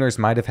 The Sooners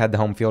might have had the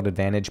home field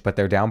advantage, but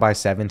they're down by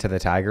 7 to the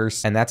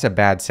Tigers, and that's a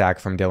bad sack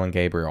from Dylan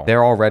Gabriel.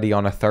 They're already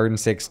on a 3rd and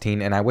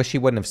 16, and I wish he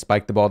wouldn't have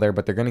spiked the ball there,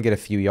 but they're going to get a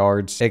few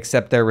yards,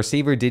 except their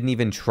receiver didn't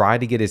even try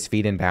to get his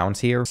feet in bounds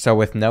here, so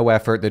with no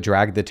effort to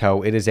drag the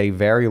toe, it is a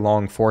very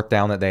long 4th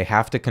down that they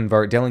have to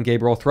convert. Dylan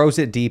Gabriel throws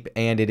it deep,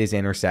 and it is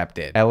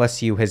intercepted.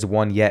 LSU has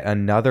won yet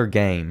another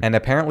game, and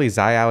apparently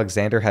Zy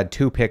Alexander had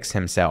 2 picks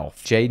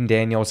himself. Jaden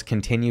Daniels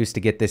continues to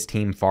get this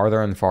team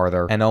farther and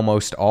farther, and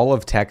almost all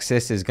of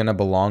Texas is going to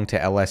belong to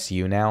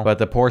LSU now, but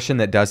the portion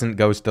that doesn't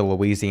goes to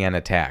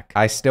Louisiana Tech.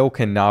 I still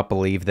cannot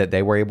believe that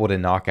they were able to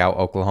knock out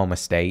Oklahoma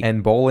State,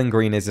 and Bowling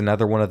Green is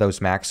another one of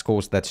those MAC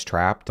schools that's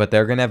trapped, but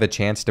they're going to have a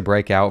chance to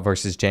break out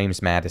versus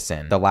James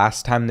Madison. The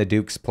last time the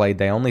Dukes played,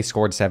 they only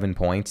scored 7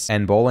 points,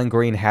 and Bowling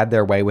Green had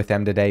their way with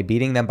them today,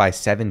 beating them by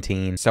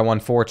 17, so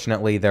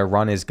unfortunately their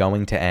run is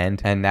going to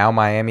end, and now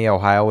Miami,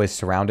 Ohio is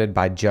surrounded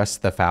by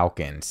just the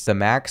Falcons. The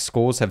MAC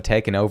schools have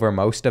taken over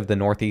most of the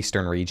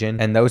northeastern region,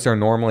 and those are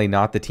normally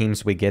not the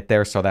teams we get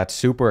there, so that's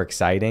super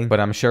exciting, but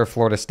I'm sure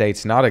Florida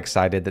State's not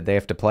excited that they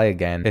have to play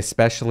again,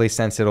 especially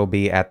since it'll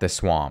be at the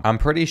Swamp. I'm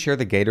pretty sure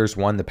the Gators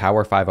won the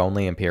Power 5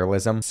 only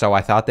Imperialism, so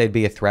I thought they'd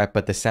be a threat,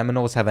 but the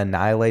Seminoles have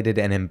annihilated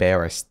and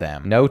embarrassed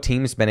them. No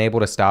team's been able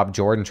to stop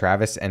Jordan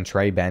Travis and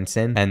Trey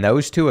Benson, and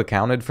those two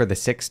accounted for the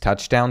 6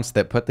 touchdowns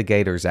that put the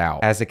Gators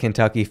out. As a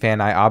Kentucky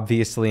fan, I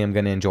obviously am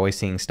going to enjoy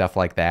seeing stuff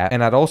like that,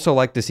 and I'd also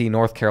like to see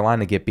North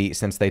Carolina get beat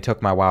since they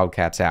took my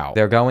Wildcats out.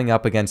 They're going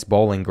up against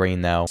Bowling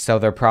Green though, so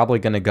they're probably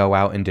going to go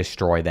out and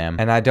destroy them,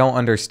 and I don't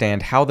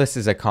understand how this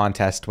is a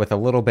contest with a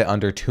little bit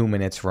under 2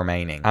 minutes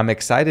remaining. I'm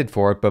excited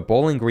for it, but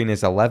Bowling Green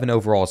is 11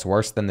 overalls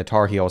worse than the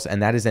Tar Heels,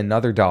 and that is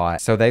another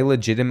dot, so they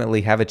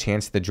legitimately have a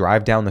chance to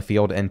drive down the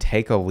field and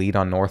take a lead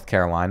on North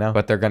Carolina,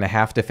 but they're going to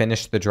have to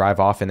finish the drive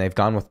off, and they've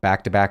gone with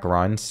back-to-back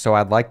runs, so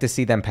I'd like to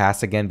see them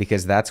pass again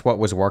because that's what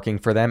was working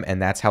for them,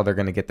 and that's how they're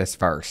going to get this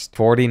first.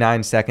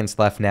 49 seconds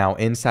left now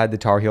inside the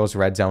Tar Heels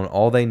red zone.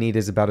 All they need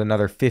is about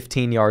another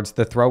 15 yards.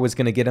 The throw is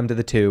going to get them to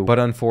the 2, but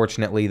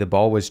unfortunately the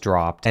ball was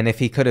dropped, and if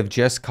he could have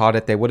just caught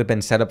it, they would have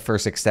been set up for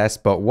success,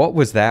 but what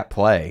was that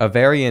play? A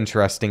very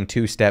interesting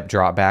 2-step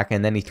drop back,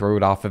 and then he threw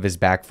it off of his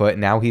back foot.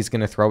 Now he's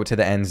going to throw it to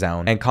the end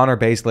zone, and Connor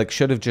Baselick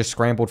should have just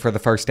scrambled for the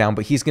first down,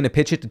 but he's going to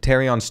pitch it to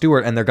Terrion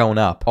Stewart, and they're going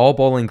up. All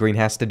Bowling Green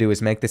has to do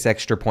is make this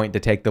extra point to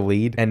take the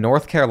lead, and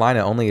North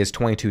Carolina only has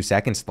 22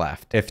 seconds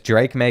left. If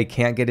Drake May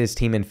can't get his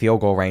team in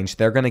field goal range,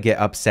 they're going to get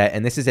upset,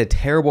 and this is a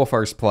terrible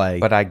first play,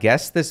 but I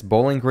guess this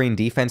Bowling Green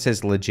defense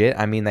is legit.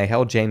 I mean, they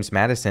held James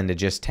Madison to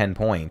just 10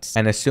 points,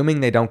 and assuming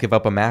they don't give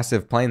up a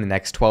massive play in the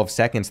next 12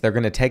 seconds, they're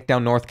going to take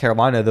down North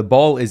Carolina. The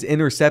ball is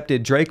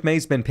intercepted. Drake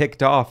May's been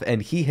picked off,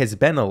 and he has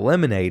been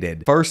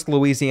eliminated. First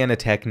Louisiana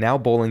Tech, now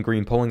Bowling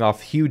Green pulling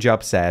off huge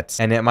upsets,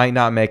 and it might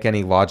not make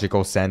any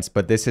logical sense,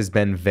 but this has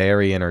been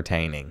very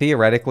entertaining.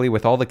 Theoretically,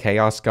 with all the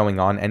chaos going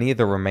on, any of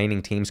the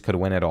remaining teams could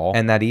win it all,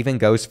 and that even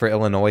goes for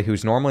Illinois,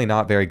 who's normally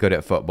not very good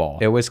at football.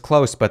 It was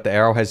close, but the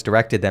arrow has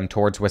directed them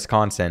towards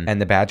Wisconsin,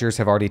 and the Badgers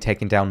have already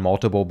taken down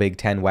multiple Big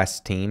Ten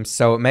West teams,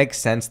 so it makes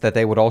sense that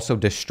they would also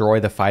destroy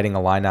the Fighting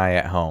Illini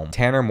at home.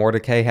 Tanner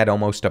Mordecai had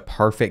almost a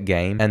perfect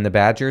game, and the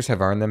Badgers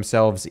have earned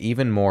themselves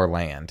even more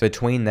land.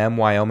 Between them,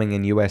 Wyoming,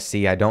 and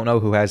USC, I don't know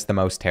who has the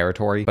most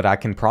territory, but I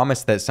can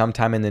promise that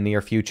sometime in the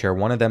near future,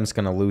 one of them's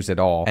going to lose it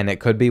all, and it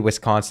could be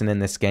Wisconsin in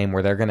this game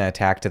where they're going to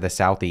attack to the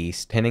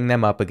southeast, pinning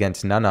them up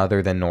against none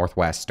other than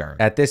Northwestern.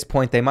 At this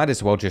point, they might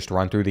as well just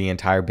run through the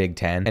entire Big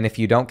Ten, and if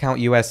you don't count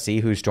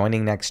USC, who's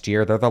joining next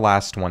year, they're the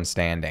last one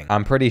standing.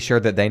 I'm pretty sure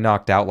that they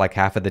knocked out like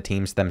half of the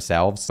teams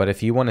themselves, but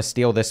if you want to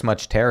steal this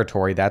much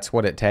territory, that's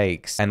what it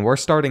takes. And we're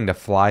starting to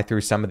fly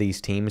through some of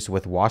these teams,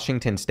 with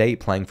Washington State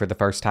playing for the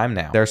first time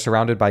now. They're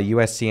surrounded by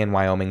USC and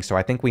Wyoming, so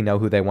I think we know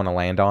who they want to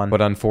land on,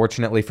 but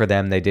unfortunately for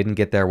them, they didn't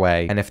get their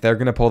way, and if they're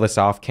going to pull this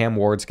off, Cam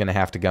Ward's going to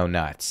have to go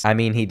nuts. I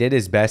mean, he did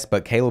his best,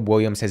 but Caleb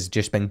Williams has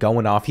just been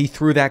going off. He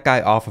threw that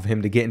guy off of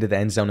him to get into the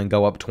end zone and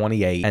go up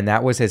 28, and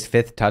that was his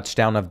 5th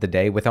touchdown of the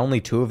day, with only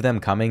 2 of them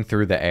coming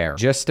through the air.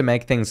 Just to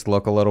make things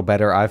look a little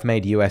better, I've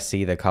made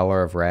USC the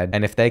color of red,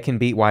 and if they can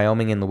beat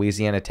Wyoming and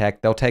Louisiana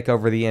Tech, they'll take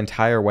over the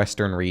entire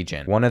western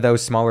region. One of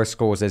those smaller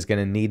schools is going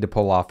to need to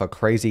pull off a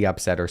crazy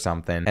upset or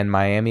something, and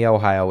Miami,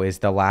 Ohio is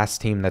the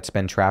last team that's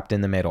been trapped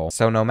in the middle,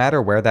 so no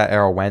matter where that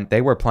arrow went,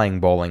 they were playing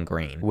Bowling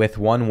Green. With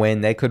one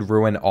win, they could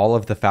ruin all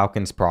of the Falcons'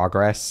 Falcons'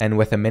 progress. And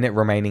with a minute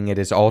remaining, it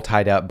is all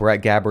tied up.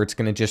 Brett Gabbert's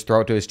going to just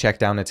throw it to his check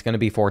down. It's going to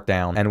be 4th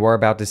down. And we're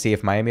about to see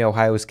if Miami,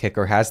 Ohio's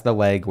kicker has the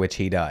leg, which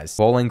he does.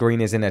 Bowling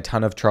Green is in a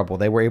ton of trouble.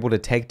 They were able to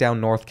take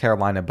down North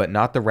Carolina, but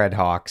not the Red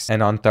Hawks.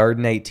 And on 3rd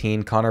and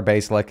 18, Connor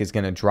Bazelak is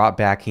going to drop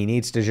back. He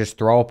needs to just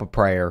throw up a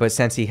prayer. But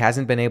since he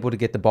hasn't been able to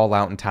get the ball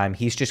out in time,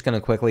 he's just going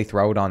to quickly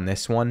throw it on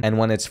this one. And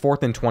when it's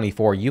 4th and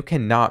 24, you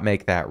cannot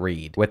make that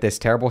read. With this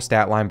terrible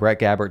stat line, Brett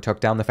Gabbert took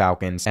down the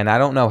Falcons. And I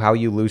don't know how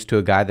you lose to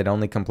a guy that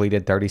only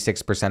completed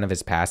 36% of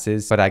his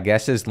passes, but I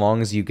guess as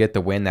long as you get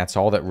the win, that's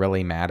all that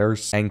really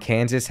matters. And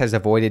Kansas has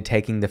avoided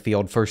taking the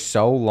field for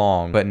so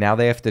long, but now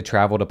they have to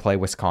travel to play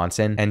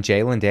Wisconsin, and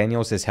Jalen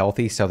Daniels is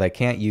healthy, so they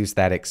can't use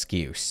that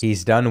excuse.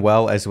 He's done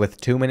well, as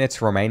with 2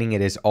 minutes remaining,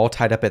 it is all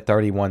tied up at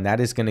 31. That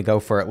is going to go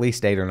for at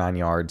least 8 or 9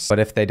 yards. But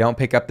if they don't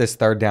pick up this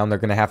 3rd down, they're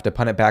going to have to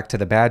punt it back to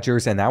the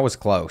Badgers, and that was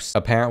close.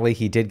 Apparently,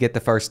 he did get the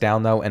 1st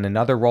down, though, and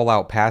another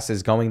rollout pass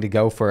is going to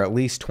go for at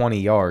least 20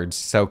 yards.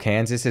 So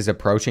Kansas is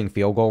approaching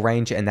field goal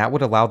range, and that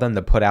would allow them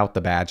to put out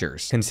the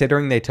Badgers.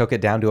 Considering they took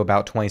it down to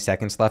about 20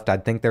 seconds left,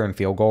 I'd think they're in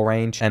field goal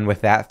range, and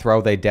with that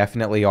throw, they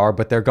definitely are,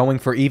 but they're going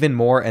for even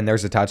more, and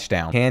there's a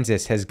touchdown.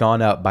 Kansas has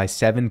gone up by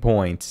 7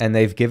 points, and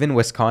they've given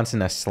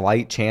Wisconsin a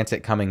slight chance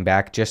at coming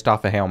back just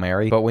off a Hail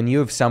Mary, but when you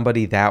have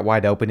somebody that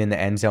wide open in the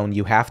end zone,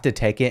 you have to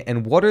take it,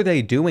 and what are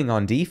they doing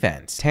on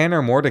defense?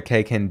 Tanner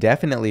Mordecai can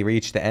definitely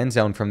reach the end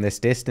zone from this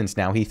distance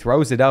now. He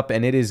throws it up,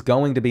 and it is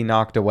going to be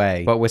knocked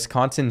away, but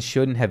Wisconsin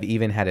shouldn't have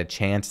even had a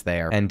chance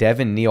there, and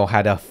Devin Neal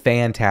had a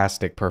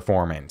fantastic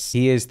performance.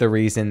 He is the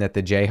reason that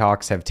the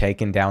Jayhawks have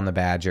taken down the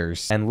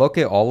Badgers, and look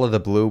at all of the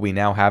blue we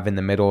now have in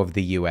the middle of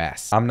the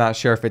US. I'm not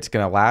sure if it's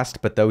going to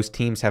last, but those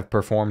teams have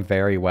performed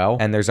very well,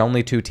 and there's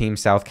only 2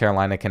 teams South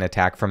Carolina can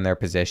attack from their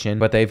position,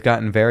 but they've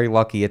gotten very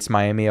lucky. It's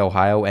Miami,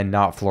 Ohio, and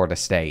not Florida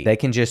State. They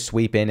can just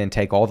sweep in and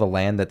take all the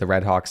land that the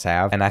Red Hawks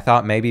have, and I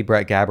thought maybe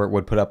Brett Gabbert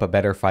would put up a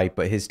better fight,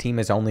 but his team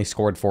has only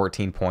scored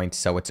 14 points,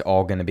 so it's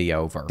all going to be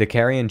over.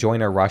 Dakarian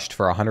Joyner rushed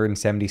for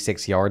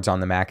 176 yards on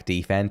the MAC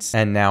defense,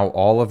 and now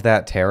all of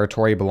that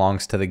territory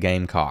belongs to the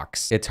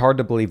Gamecocks. It's hard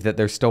to believe that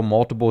there's still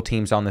multiple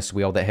teams on this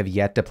wheel that have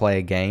yet to play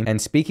a game,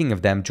 and speaking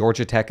of them,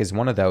 Georgia Tech is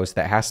one of those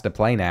that has to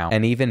play now,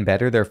 and even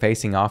better, they're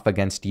facing off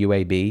against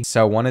UAB,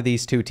 so one of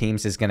these 2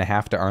 teams is going to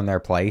have to earn their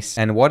place.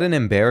 And what an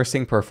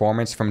embarrassing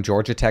performance from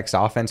Georgia Tech's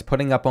offense,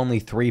 putting up only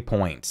 3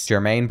 points.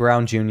 Jermaine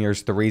Brown Jr.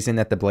 is the reason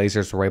that the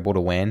Blazers were able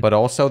to win, but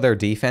also their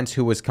defense,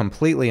 who was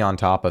completely on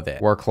top of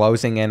it. We're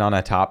closing in on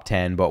a top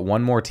 10, but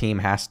one more team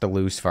has to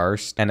lose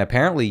first, and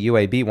apparently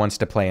UAB wants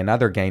to play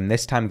another game,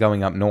 this time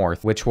going up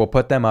north, which will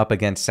put them up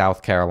against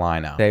South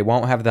Carolina. They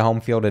won't have the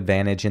home field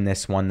advantage in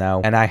this one,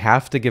 though, and I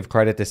have to give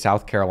credit to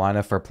South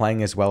Carolina for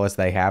playing as well as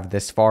they have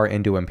this far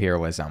into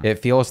Imperialism. It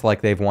feels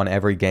like they've won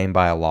every game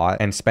by a lot,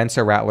 and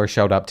Spencer Rattler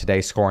showed up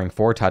today scoring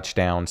 4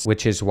 touchdowns,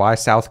 which is why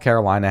South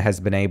Carolina has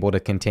been able to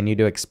continue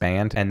to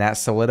expand, and that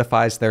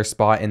solidifies their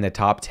spot in the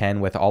top 10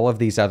 with all of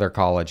these other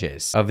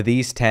colleges. Of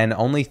these 10,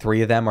 only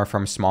 3 of them are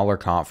from smaller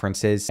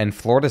conferences, and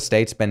Florida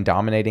State's been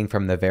dominating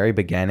from the very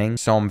beginning,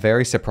 so I'm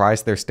very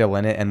surprised they're still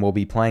in it and will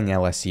be playing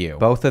LSU.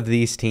 Both of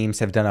these teams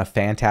have done a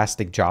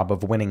fantastic job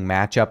of winning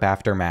matchup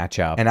after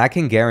matchup, and I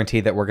can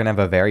guarantee that we're going to have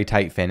a very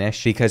tight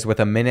finish, because with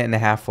a minute and a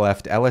half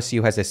left,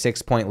 LSU has a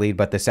 6-point lead,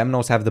 but the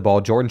Seminoles have the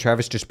ball. Jordan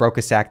Travis just broke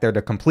a sack there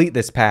to complete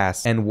this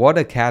pass, and what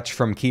a catch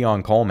from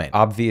Keon Coleman.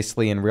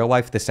 Obviously, in real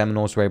life, the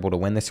Seminoles were able to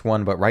win this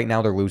one, but right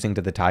now they're losing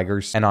to the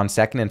Tigers, and on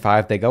 2nd and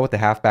 5, they go with the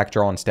halfback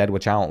draw instead,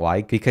 which I don't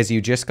like, because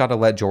you just got to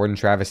let Jordan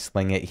Travis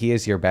sling it. He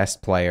is your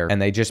best player,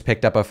 and they just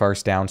picked up a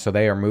 1st down, so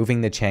they are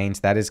moving the chains.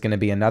 That is going to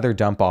be another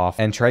dump off,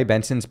 and Trey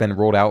Benson's been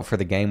ruled out for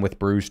the game with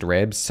bruised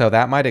ribs, so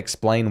that might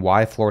explain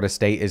why Florida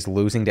State is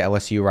losing to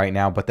LSU right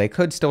now, but they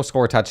could still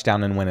score a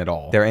touchdown and win it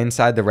all. They're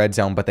inside the red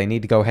zone, but they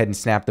need to go ahead and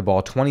snap the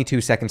ball.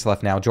 22 seconds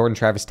left now. Jordan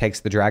Travis takes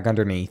the drag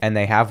underneath, and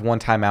they have 1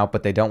 timeout,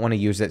 but they don't want to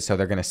use it, so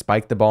they're going to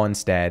spike the ball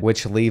instead,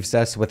 which leaves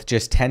us with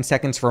just 10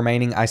 seconds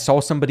remaining. I saw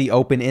somebody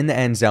open in the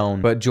end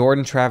zone, but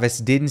Jordan Travis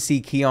didn't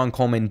see Keon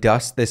Coleman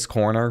dust this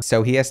corner,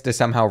 so he has to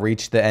somehow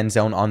reach the end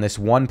zone on this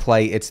one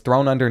play. It's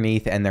thrown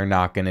underneath, and they're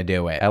not going to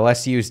do it.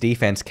 LSU's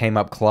defense came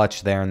up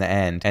clutch there in the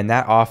end, and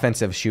that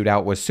offensive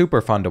shootout was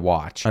super fun to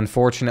watch.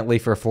 Unfortunately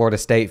for Florida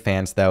State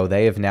fans, though,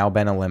 they have now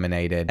been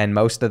eliminated, and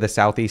most of the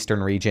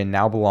southeastern region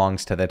now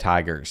belongs to the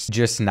Tigers.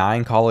 Just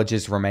 9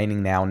 colleges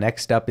remaining now.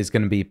 Next up is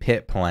going to be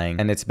Pitt playing,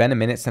 and it's been a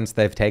minute since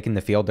they've taken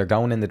the field. They're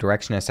going in the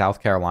direction of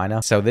South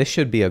Carolina, so this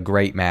should be a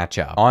great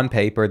matchup. On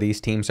paper,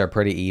 these teams are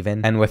pretty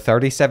even, and with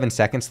 37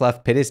 seconds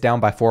left, Pitt is down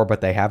by 4,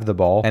 but they have the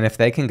ball, and if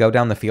they can go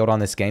down the field on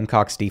this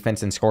Gamecocks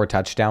defense and score a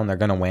touchdown, they're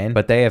going to win,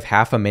 but they have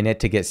half a minute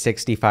to get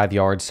 65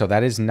 yards, so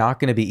that is not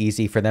going to be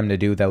easy for them to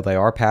do, though they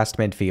are past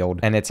midfield,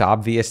 and it's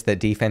obvious that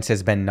defense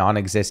has been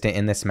non-existent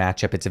in this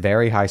matchup. It's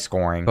very high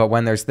scoring, but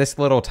when there's this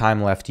little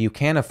time left, you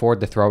can't afford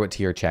to throw it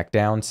to your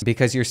checkdowns,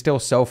 because you're still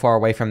so far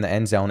away from the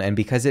end zone, and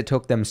because it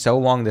took them so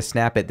long to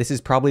snap it, this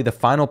is probably the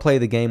final play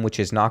of the game, which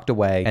is knocked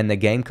away, and the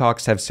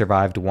Gamecocks have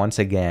survived once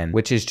again,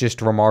 which is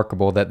just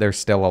remarkable that they're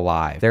still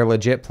alive. They're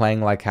legit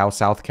playing like how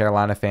South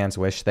Carolina fans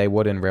wish they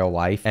would in real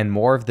life, and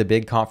more of the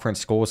big conference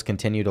schools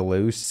continue to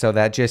lose, so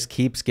that just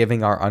keeps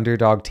giving our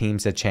underdog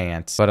teams a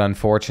chance. But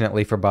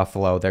unfortunately for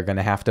Buffalo, they're going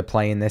to have to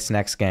play in this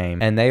next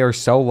game, and they are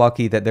so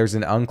lucky that there's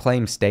an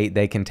unclaimed state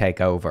they can take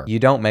over. You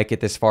don't make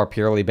it this far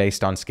purely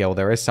based on skill.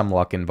 There is some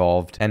luck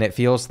involved, and it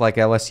feels like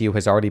LSU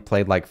has already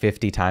played like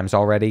 50 times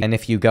already, and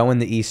if you go in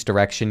the east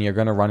direction, you're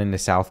going to run into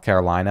South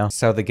Carolina,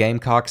 so the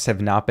Gamecocks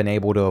have not been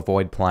able to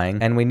avoid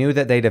playing, and we knew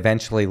that they'd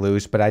eventually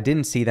lose, but I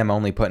didn't see them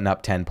only putting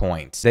up 10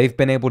 points. They've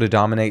been able to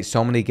dominate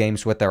so many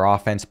games with their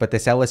offense, but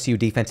this LSU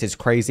defense is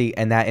crazy,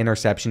 and that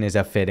interception is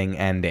a fitting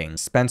ending.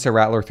 Spencer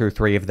Rattler threw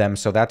 3 of them,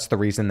 so that's the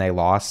reason they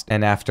lost,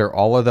 and after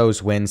all of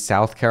those wins,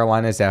 South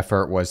Carolina's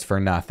effort was for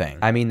nothing.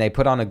 I mean, they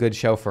put on a good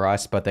show for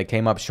us, but they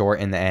came up short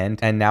in the end,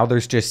 and now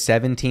there's just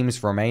 7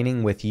 teams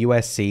remaining with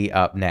USC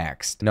up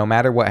next. No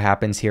matter what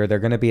happens here, they're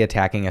going to be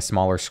attacking a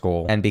smaller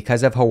school, and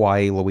because of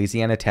Hawaii,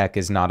 Louisiana Tech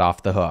is not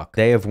off the hook.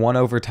 They have one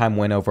overtime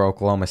win over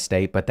Oklahoma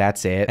State, but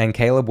that's it, and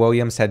Caleb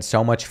Williams had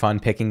so much fun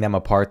picking them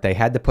apart, they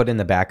had to put in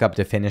the backup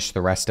to finish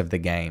the rest of the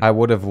game. I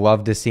would have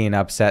loved to see an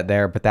upset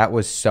there, but that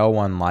was so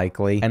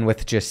unlikely, and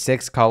with just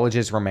 6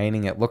 colleges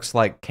remaining, it looks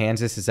like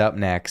Kansas is up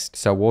next,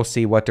 so we'll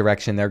see what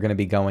direction they're going to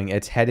be going.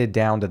 It's headed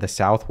down to the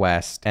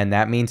southwest, and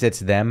that means it's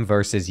them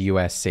versus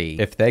USC.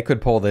 If they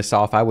could pull this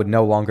off, I would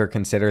no longer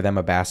consider them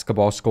a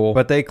basketball school,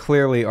 but they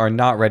clearly are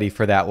not ready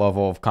for that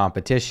level of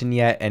competition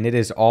yet, and it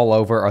is all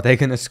over. Are they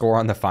going to score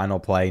on the final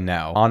play?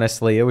 No.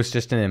 Honestly, it was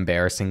just an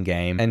embarrassing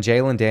game, and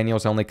Jalen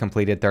Daniels only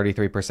completed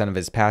 33% of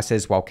his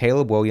passes, while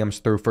Caleb Williams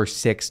threw for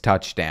 6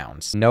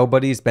 touchdowns.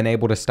 Nobody's been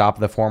able to stop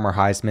the former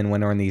Heisman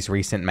winner in these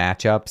recent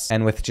matchups,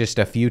 and with just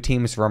a few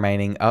teams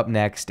remaining, up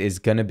next is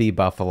going to be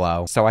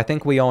Buffalo. So I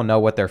think we all know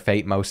what their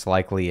fate most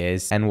likely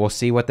is, and we'll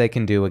see what they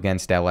can do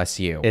against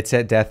LSU. It's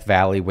at Death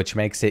Valley, which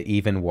makes it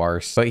even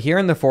worse. But here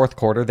in the fourth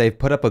quarter, they've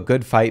put up a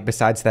good fight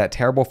besides that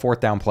terrible 4th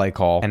down play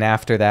call, and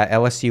after that,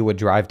 LSU would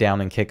drive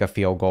down and kick a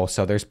field goal,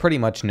 so there's pretty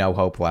much no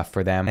hope left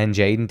for them, and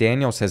Jaden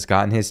Daniels has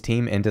gotten his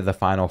team into the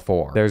Final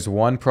Four. There's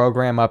one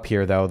program up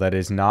here, though, that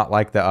is not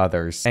like the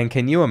others, and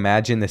can you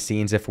imagine the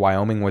scenes if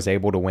Wyoming was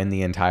able to win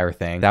the entire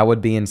thing? That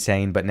would be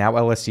insane, but now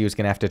LSU is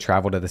going to have to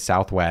travel to the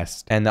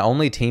southwest, and the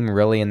only team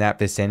really in that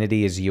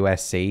vicinity is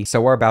USC,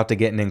 so we're about to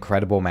get an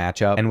incredible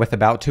matchup, and with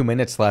about 2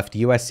 minutes left,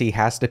 USC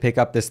has to pick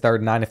up this 3rd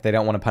and 9 if they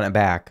don't want to punt it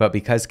back, but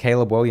because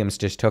Caleb Williams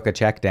just took a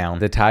check down,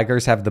 the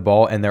Tigers have the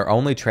ball, and they're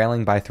only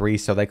trailing by 3,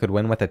 so they could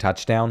win with a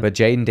touchdown, but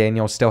Jaden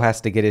Daniels still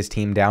has to get his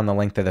team down the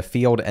length of the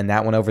field, and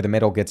that one over the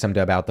middle gets him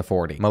to about the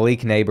 40.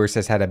 Malik Neighbors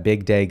has had a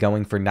big day,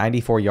 going for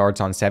 94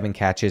 yards on 7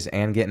 catches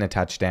and getting a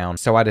touchdown,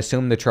 so I'd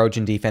assume the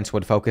Trojan defense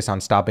would focus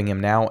on stopping him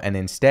now, and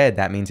instead,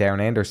 that means Aaron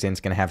Anderson's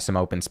going to have some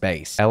open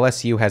space.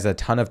 LSU has a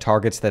ton of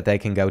targets that they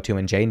can go to,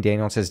 and Jaden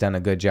Daniels has done a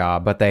good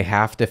job, but they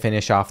have to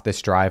finish off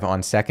this drive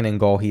on 2nd and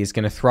goal. He is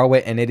going to throw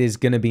it, and it is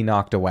going to be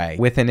knocked away.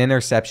 With an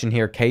interception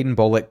here, Caden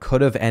Bullock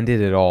could have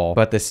ended it all,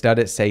 but the stud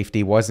at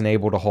safety wasn't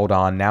able to hold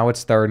on. Now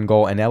it's 3rd and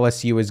goal, and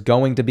LSU is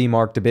going to be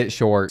marked a bit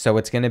short, so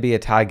it's going to be a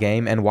tie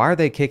game, and why are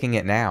they kicking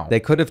it now? They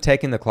could have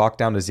taken the clock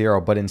down to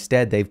 0, but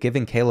instead, they've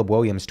given Caleb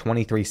Williams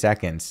 23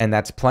 seconds, and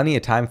that's plenty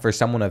of time for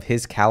someone of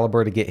his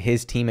caliber to get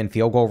his team in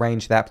field goal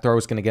range. That throw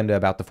is going to get him to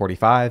about the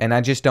 45, and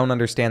I just don't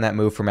understand that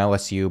move from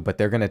LSU, but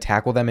they're going to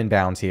tackle them in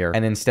bounds here,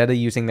 and instead of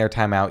using their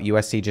timeout,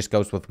 USC just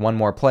goes with one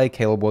more play.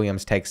 Caleb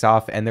Williams takes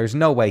off, and there's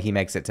no way he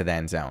makes it to the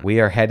end zone. We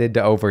are headed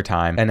to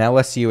overtime, and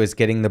LSU is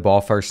getting the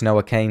ball first.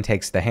 Noah Kane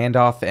takes the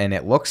handoff, and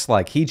it looks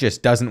like he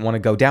just doesn't want to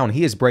go down.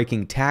 He is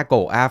breaking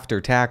tackle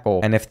after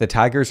tackle, and if the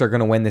Tigers are going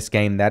to win this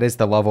game, that is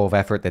the level of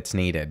effort that's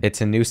needed.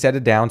 It's a new set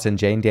of downs, and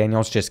Jaden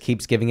Daniels just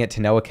keeps giving it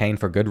to Noah Kane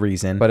for good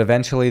reason, but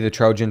eventually the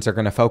Trojans are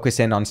going to focus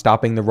in on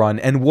stopping the run,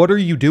 and what are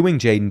you doing,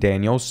 Jaden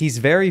Daniels? He's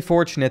very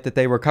fortunate that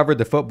they recovered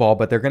the football,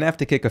 but they're going to have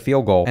to kick a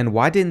field goal, and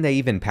why didn't they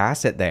even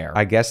pass it there?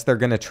 I guess they're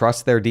going to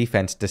trust their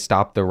defense to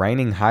stop the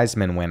reigning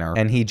Heisman winner,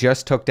 and he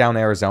just took down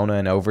Arizona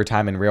in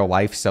overtime in real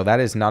life, so that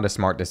is not a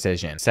smart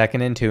decision.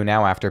 2nd and 2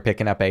 now after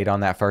picking up 8 on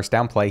that 1st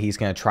down play. He's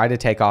going to try to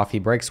take off. He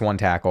breaks one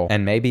tackle,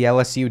 and maybe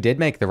LSU did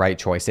make the right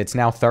choice. It's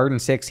now 3rd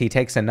and 6. He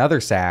takes another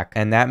sack,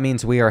 and that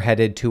means we are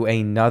headed to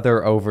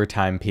another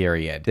overtime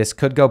period. This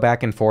could go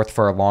back and forth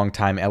for a long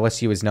time.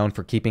 LSU is known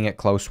for keeping it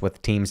close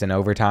with teams in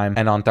overtime,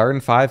 and on 3rd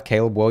and 5,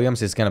 Caleb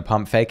Williams is going to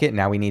pump fake it.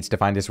 Now he needs to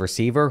find his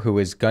receiver, who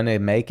is going to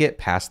make it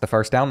past the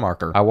 1st down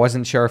marker. I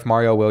wasn't sure if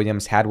Mario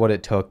Williams had what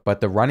it took,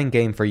 but the running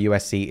game for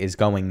USC is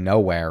going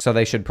nowhere, so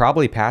they should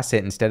probably pass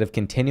it instead of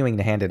continuing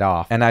to hand it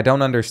off, and I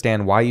don't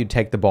understand why you'd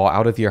take the ball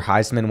out of your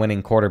Heisman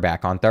winning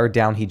quarterback. On 3rd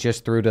down, he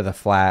just threw to the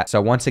flat,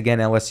 so once again,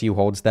 LSU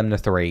holds them to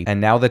 3,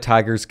 and now the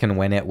Tigers can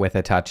win it with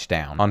a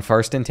touchdown. On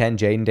 1st and 10,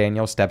 Jaden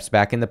Daniels steps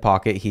back in the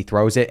pocket, he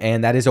throws it,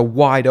 and that is a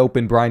wide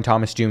open Brian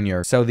Thomas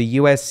Jr. So the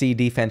USC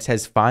defense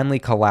has finally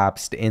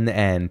collapsed in the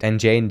end, and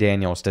Jaden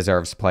Daniels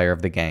deserves player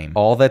of the game.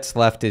 All that's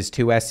left is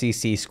 2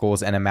 SEC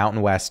schools and a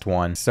Mountain West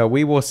one, so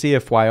we will see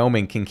if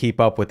Wyoming can keep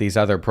up with these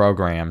other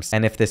programs,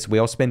 and if this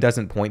wheel spin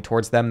doesn't point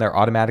towards them, they're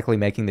automatically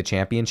making the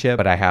championship,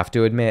 but I have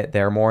to admit,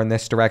 they're more in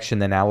this direction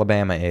than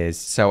Alabama is,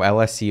 so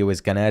LSU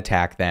is going to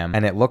attack them,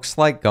 and it looks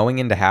like going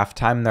into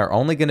halftime, they're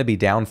only going to be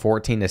down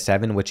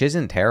 14-7, which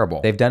isn't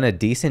terrible. They've done done a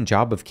decent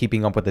job of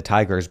keeping up with the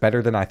Tigers,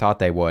 better than I thought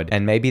they would,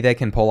 and maybe they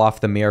can pull off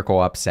the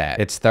miracle upset.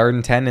 It's 3rd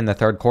and 10 in the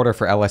 3rd quarter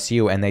for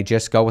LSU, and they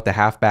just go with the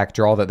halfback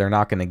draw that they're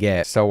not going to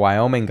get. So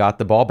Wyoming got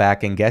the ball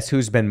back, and guess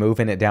who's been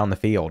moving it down the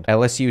field?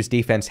 LSU's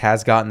defense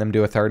has gotten them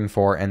to a 3rd and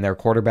 4, and their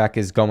quarterback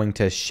is going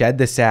to shed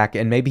the sack,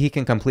 and maybe he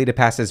can complete a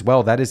pass as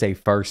well. That is a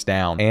first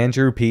down.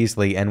 Andrew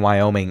Peasley and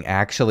Wyoming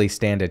actually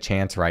stand a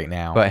chance right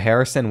now, but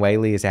Harrison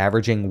Whaley is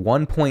averaging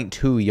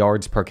 1.2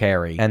 yards per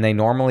carry, and they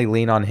normally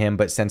lean on him,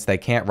 but since they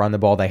can't run the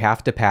ball, they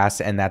have to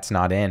pass, and that's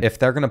not in. If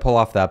they're going to pull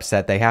off the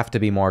upset, they have to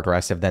be more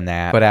aggressive than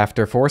that. But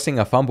after forcing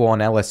a fumble on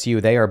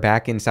LSU, they are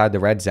back inside the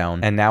red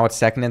zone, and now it's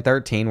 2nd and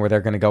 13 where they're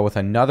going to go with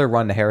another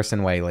run to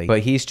Harrison Whaley,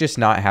 but he's just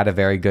not had a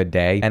very good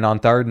day. And on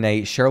 3rd and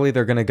 8, surely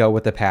they're going to go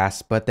with the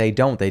pass, but they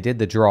don't. They did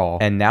the draw,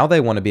 and now they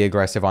want to be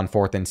aggressive on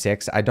 4th and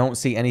 6. I don't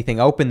see anything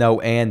open though,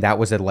 and that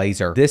was a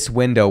laser. This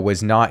window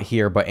was not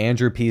here, but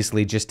Andrew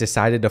Peasley just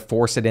decided to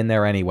force it in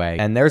there anyway.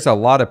 And there's a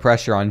lot of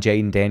pressure on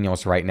Jaden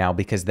Daniels right now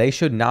because they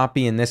should not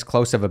be in this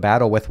close of a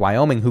battle with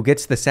Wyoming, who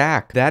gets the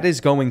sack. That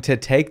is going to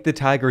take the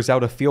Tigers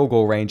out of field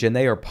goal range, and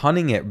they are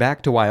punting it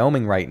back to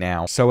Wyoming right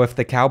now. So if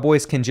the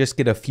Cowboys can just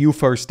get a few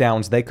first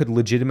downs, they could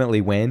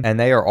legitimately win, and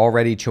they are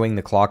already chewing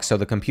the clock, so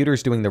the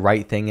computer's doing the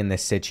right thing in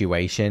this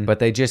situation, but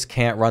they just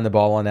can't run the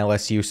ball on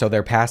LSU, so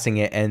they're passing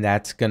it, and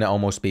that's gonna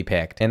almost be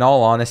picked. In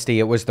all honesty,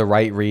 it was the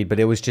right read, but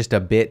it was just a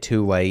bit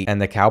too late,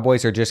 and the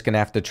Cowboys are just gonna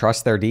have to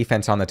trust their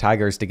defense on the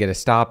Tigers to get a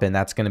stop, and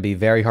that's gonna be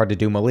very hard to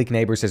do. Malik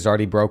Neighbors has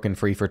already broken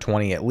free for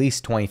 20, at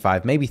least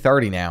 25, maybe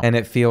 30 now, and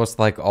it feels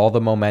like all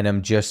the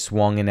momentum just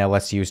swung in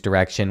LSU's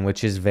direction,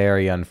 which is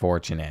very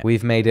unfortunate.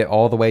 We've made it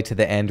all the way to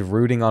the end,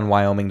 rooting on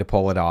Wyoming to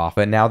pull it off,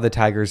 but now the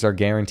Tigers are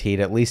guaranteed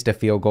at least a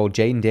field goal.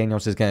 Jaden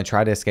Daniels is going to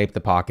try to escape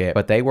the pocket,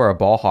 but they were a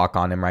ball hawk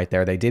on him right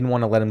there. They didn't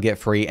want to let him get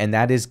free, and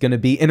that is going to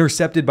be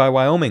intercepted by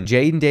Wyoming.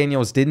 Jaden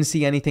Daniels didn't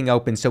see anything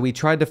open, so he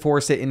tried to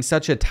force it in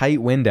such a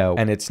tight window,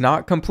 and it's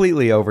not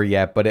completely over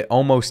yet, but it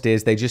almost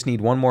is. They just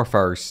need one more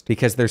first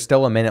because there's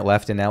still a minute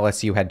left, and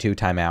LSU had 2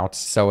 timeouts,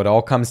 so it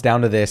all comes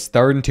down to this.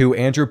 3rd and 2,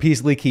 Andrew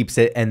Peasley keeps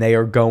it, and they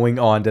are going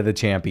on to the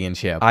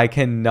championship. I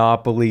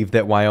cannot believe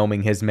that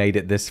Wyoming has made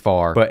it this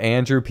far, but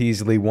Andrew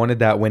Peasley wanted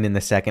that win in the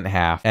 2nd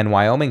half, and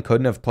Wyoming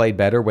couldn't have played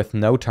better with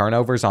no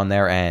turnovers on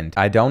their end.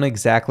 I don't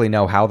exactly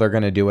know how they're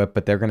going to do it,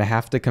 but they're going to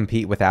have to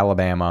compete with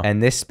Alabama,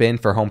 and this spin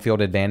for home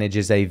field advantage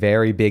is a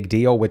very big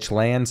deal, which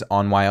lands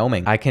on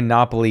Wyoming. I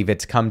cannot believe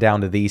it's come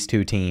down to these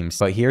 2 teams,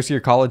 but here's your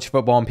college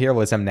football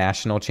imperialism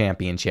national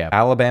championship.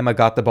 Alabama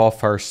got the ball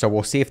first, so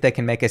we'll see if they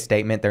can make a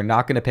statement. They're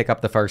not going to pick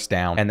up the first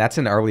down, and that's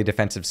an early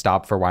defensive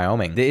stop for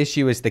Wyoming. The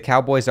issue is the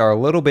Cowboys are a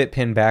little bit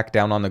pinned back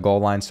down on the goal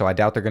line, so I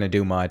doubt they're going to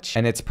do much,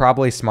 and it's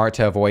probably smart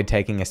to avoid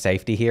taking a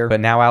safety here, but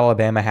now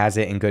Alabama has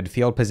it in good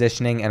field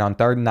positioning, and on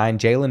 3rd and 9,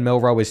 Jalen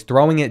Milroe is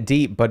throwing it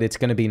deep, but it's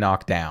going to be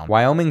knocked down.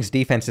 Wyoming's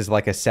defense is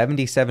like a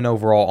 77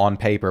 overall on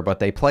paper, but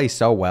they play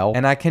so well,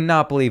 and I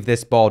cannot believe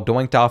this ball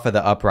doinked off of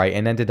the upright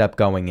and ended up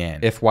going in.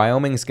 If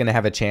Wyoming's going to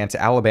have a chance,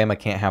 Alabama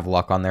can't have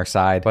luck on their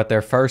side, but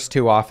their first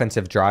 2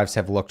 offensive drives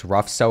have looked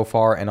rough so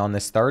far, and on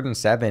this 3rd and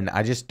 7,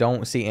 I just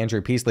don't see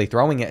Andrew Peasley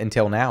throwing it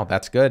until now.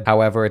 That's good.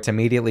 However, it's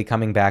immediately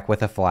coming back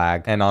with a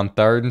flag, and on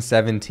 3rd and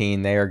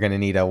 17, they are going to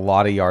need a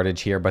lot of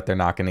yardage here, but they're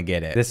not going to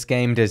get it. This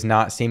game does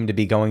not seem to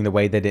be going the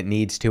way that it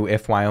needs to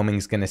if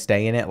Wyoming's going to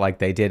stay in it like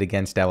they did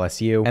against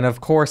LSU, and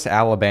of course,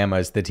 Alabama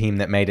is the team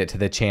that made it to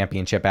the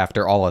championship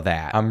after all of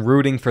that. I'm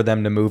rooting for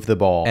them to move the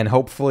ball, and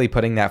hopefully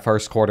putting that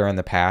first quarter in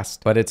the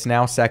past, but it's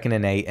now 2nd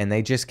and 8, and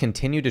they just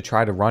continue to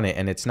try to run it,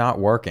 and it's not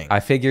working. I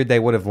figured they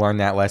would have learned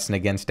that lesson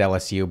against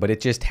LSU, but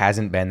it just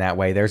hasn't been that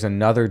way. There's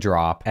another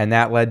drop, and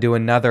that led to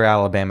another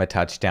Alabama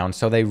touchdown,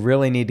 so they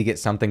really need to get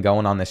something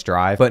going on this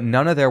drive, but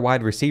none of their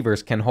wide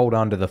receivers can hold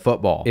on to the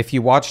football. If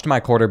you watched my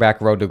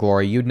quarterback road to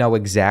glory, you'd know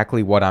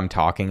exactly what I'm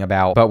talking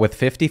about, but with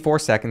 54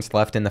 seconds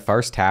left in the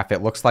first half,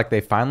 it looks like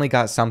they finally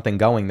got something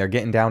going. They're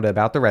getting down to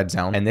about the red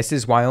zone, and this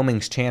is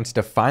Wyoming's chance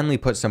to finally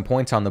put some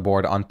points on the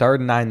board. On 3rd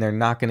and 9, they're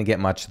not going to get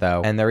much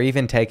though, and they're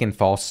even taking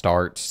false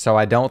starts, so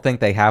I don't think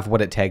they have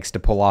what it takes to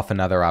pull off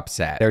another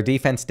upset. Their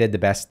defense did the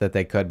best that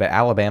they could, but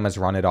Alabama's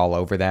run it all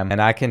over them,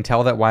 and I can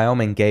tell that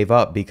Wyoming gave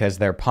up because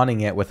they're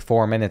punting it with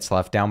 4 minutes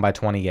left, down by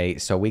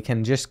 28, so we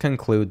can just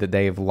conclude that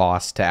they've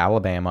lost to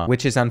Alabama,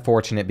 which is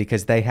unfortunate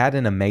because they had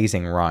an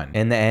amazing run.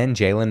 In the end,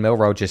 Jalen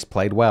Milroe just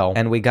played well,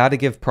 and we got to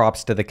give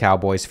props to the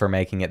Cowboys for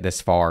making it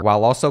this far,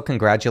 while also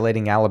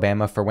congratulating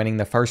Alabama for winning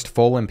the first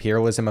full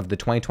imperialism of the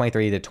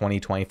 2023 to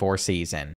 2024 season.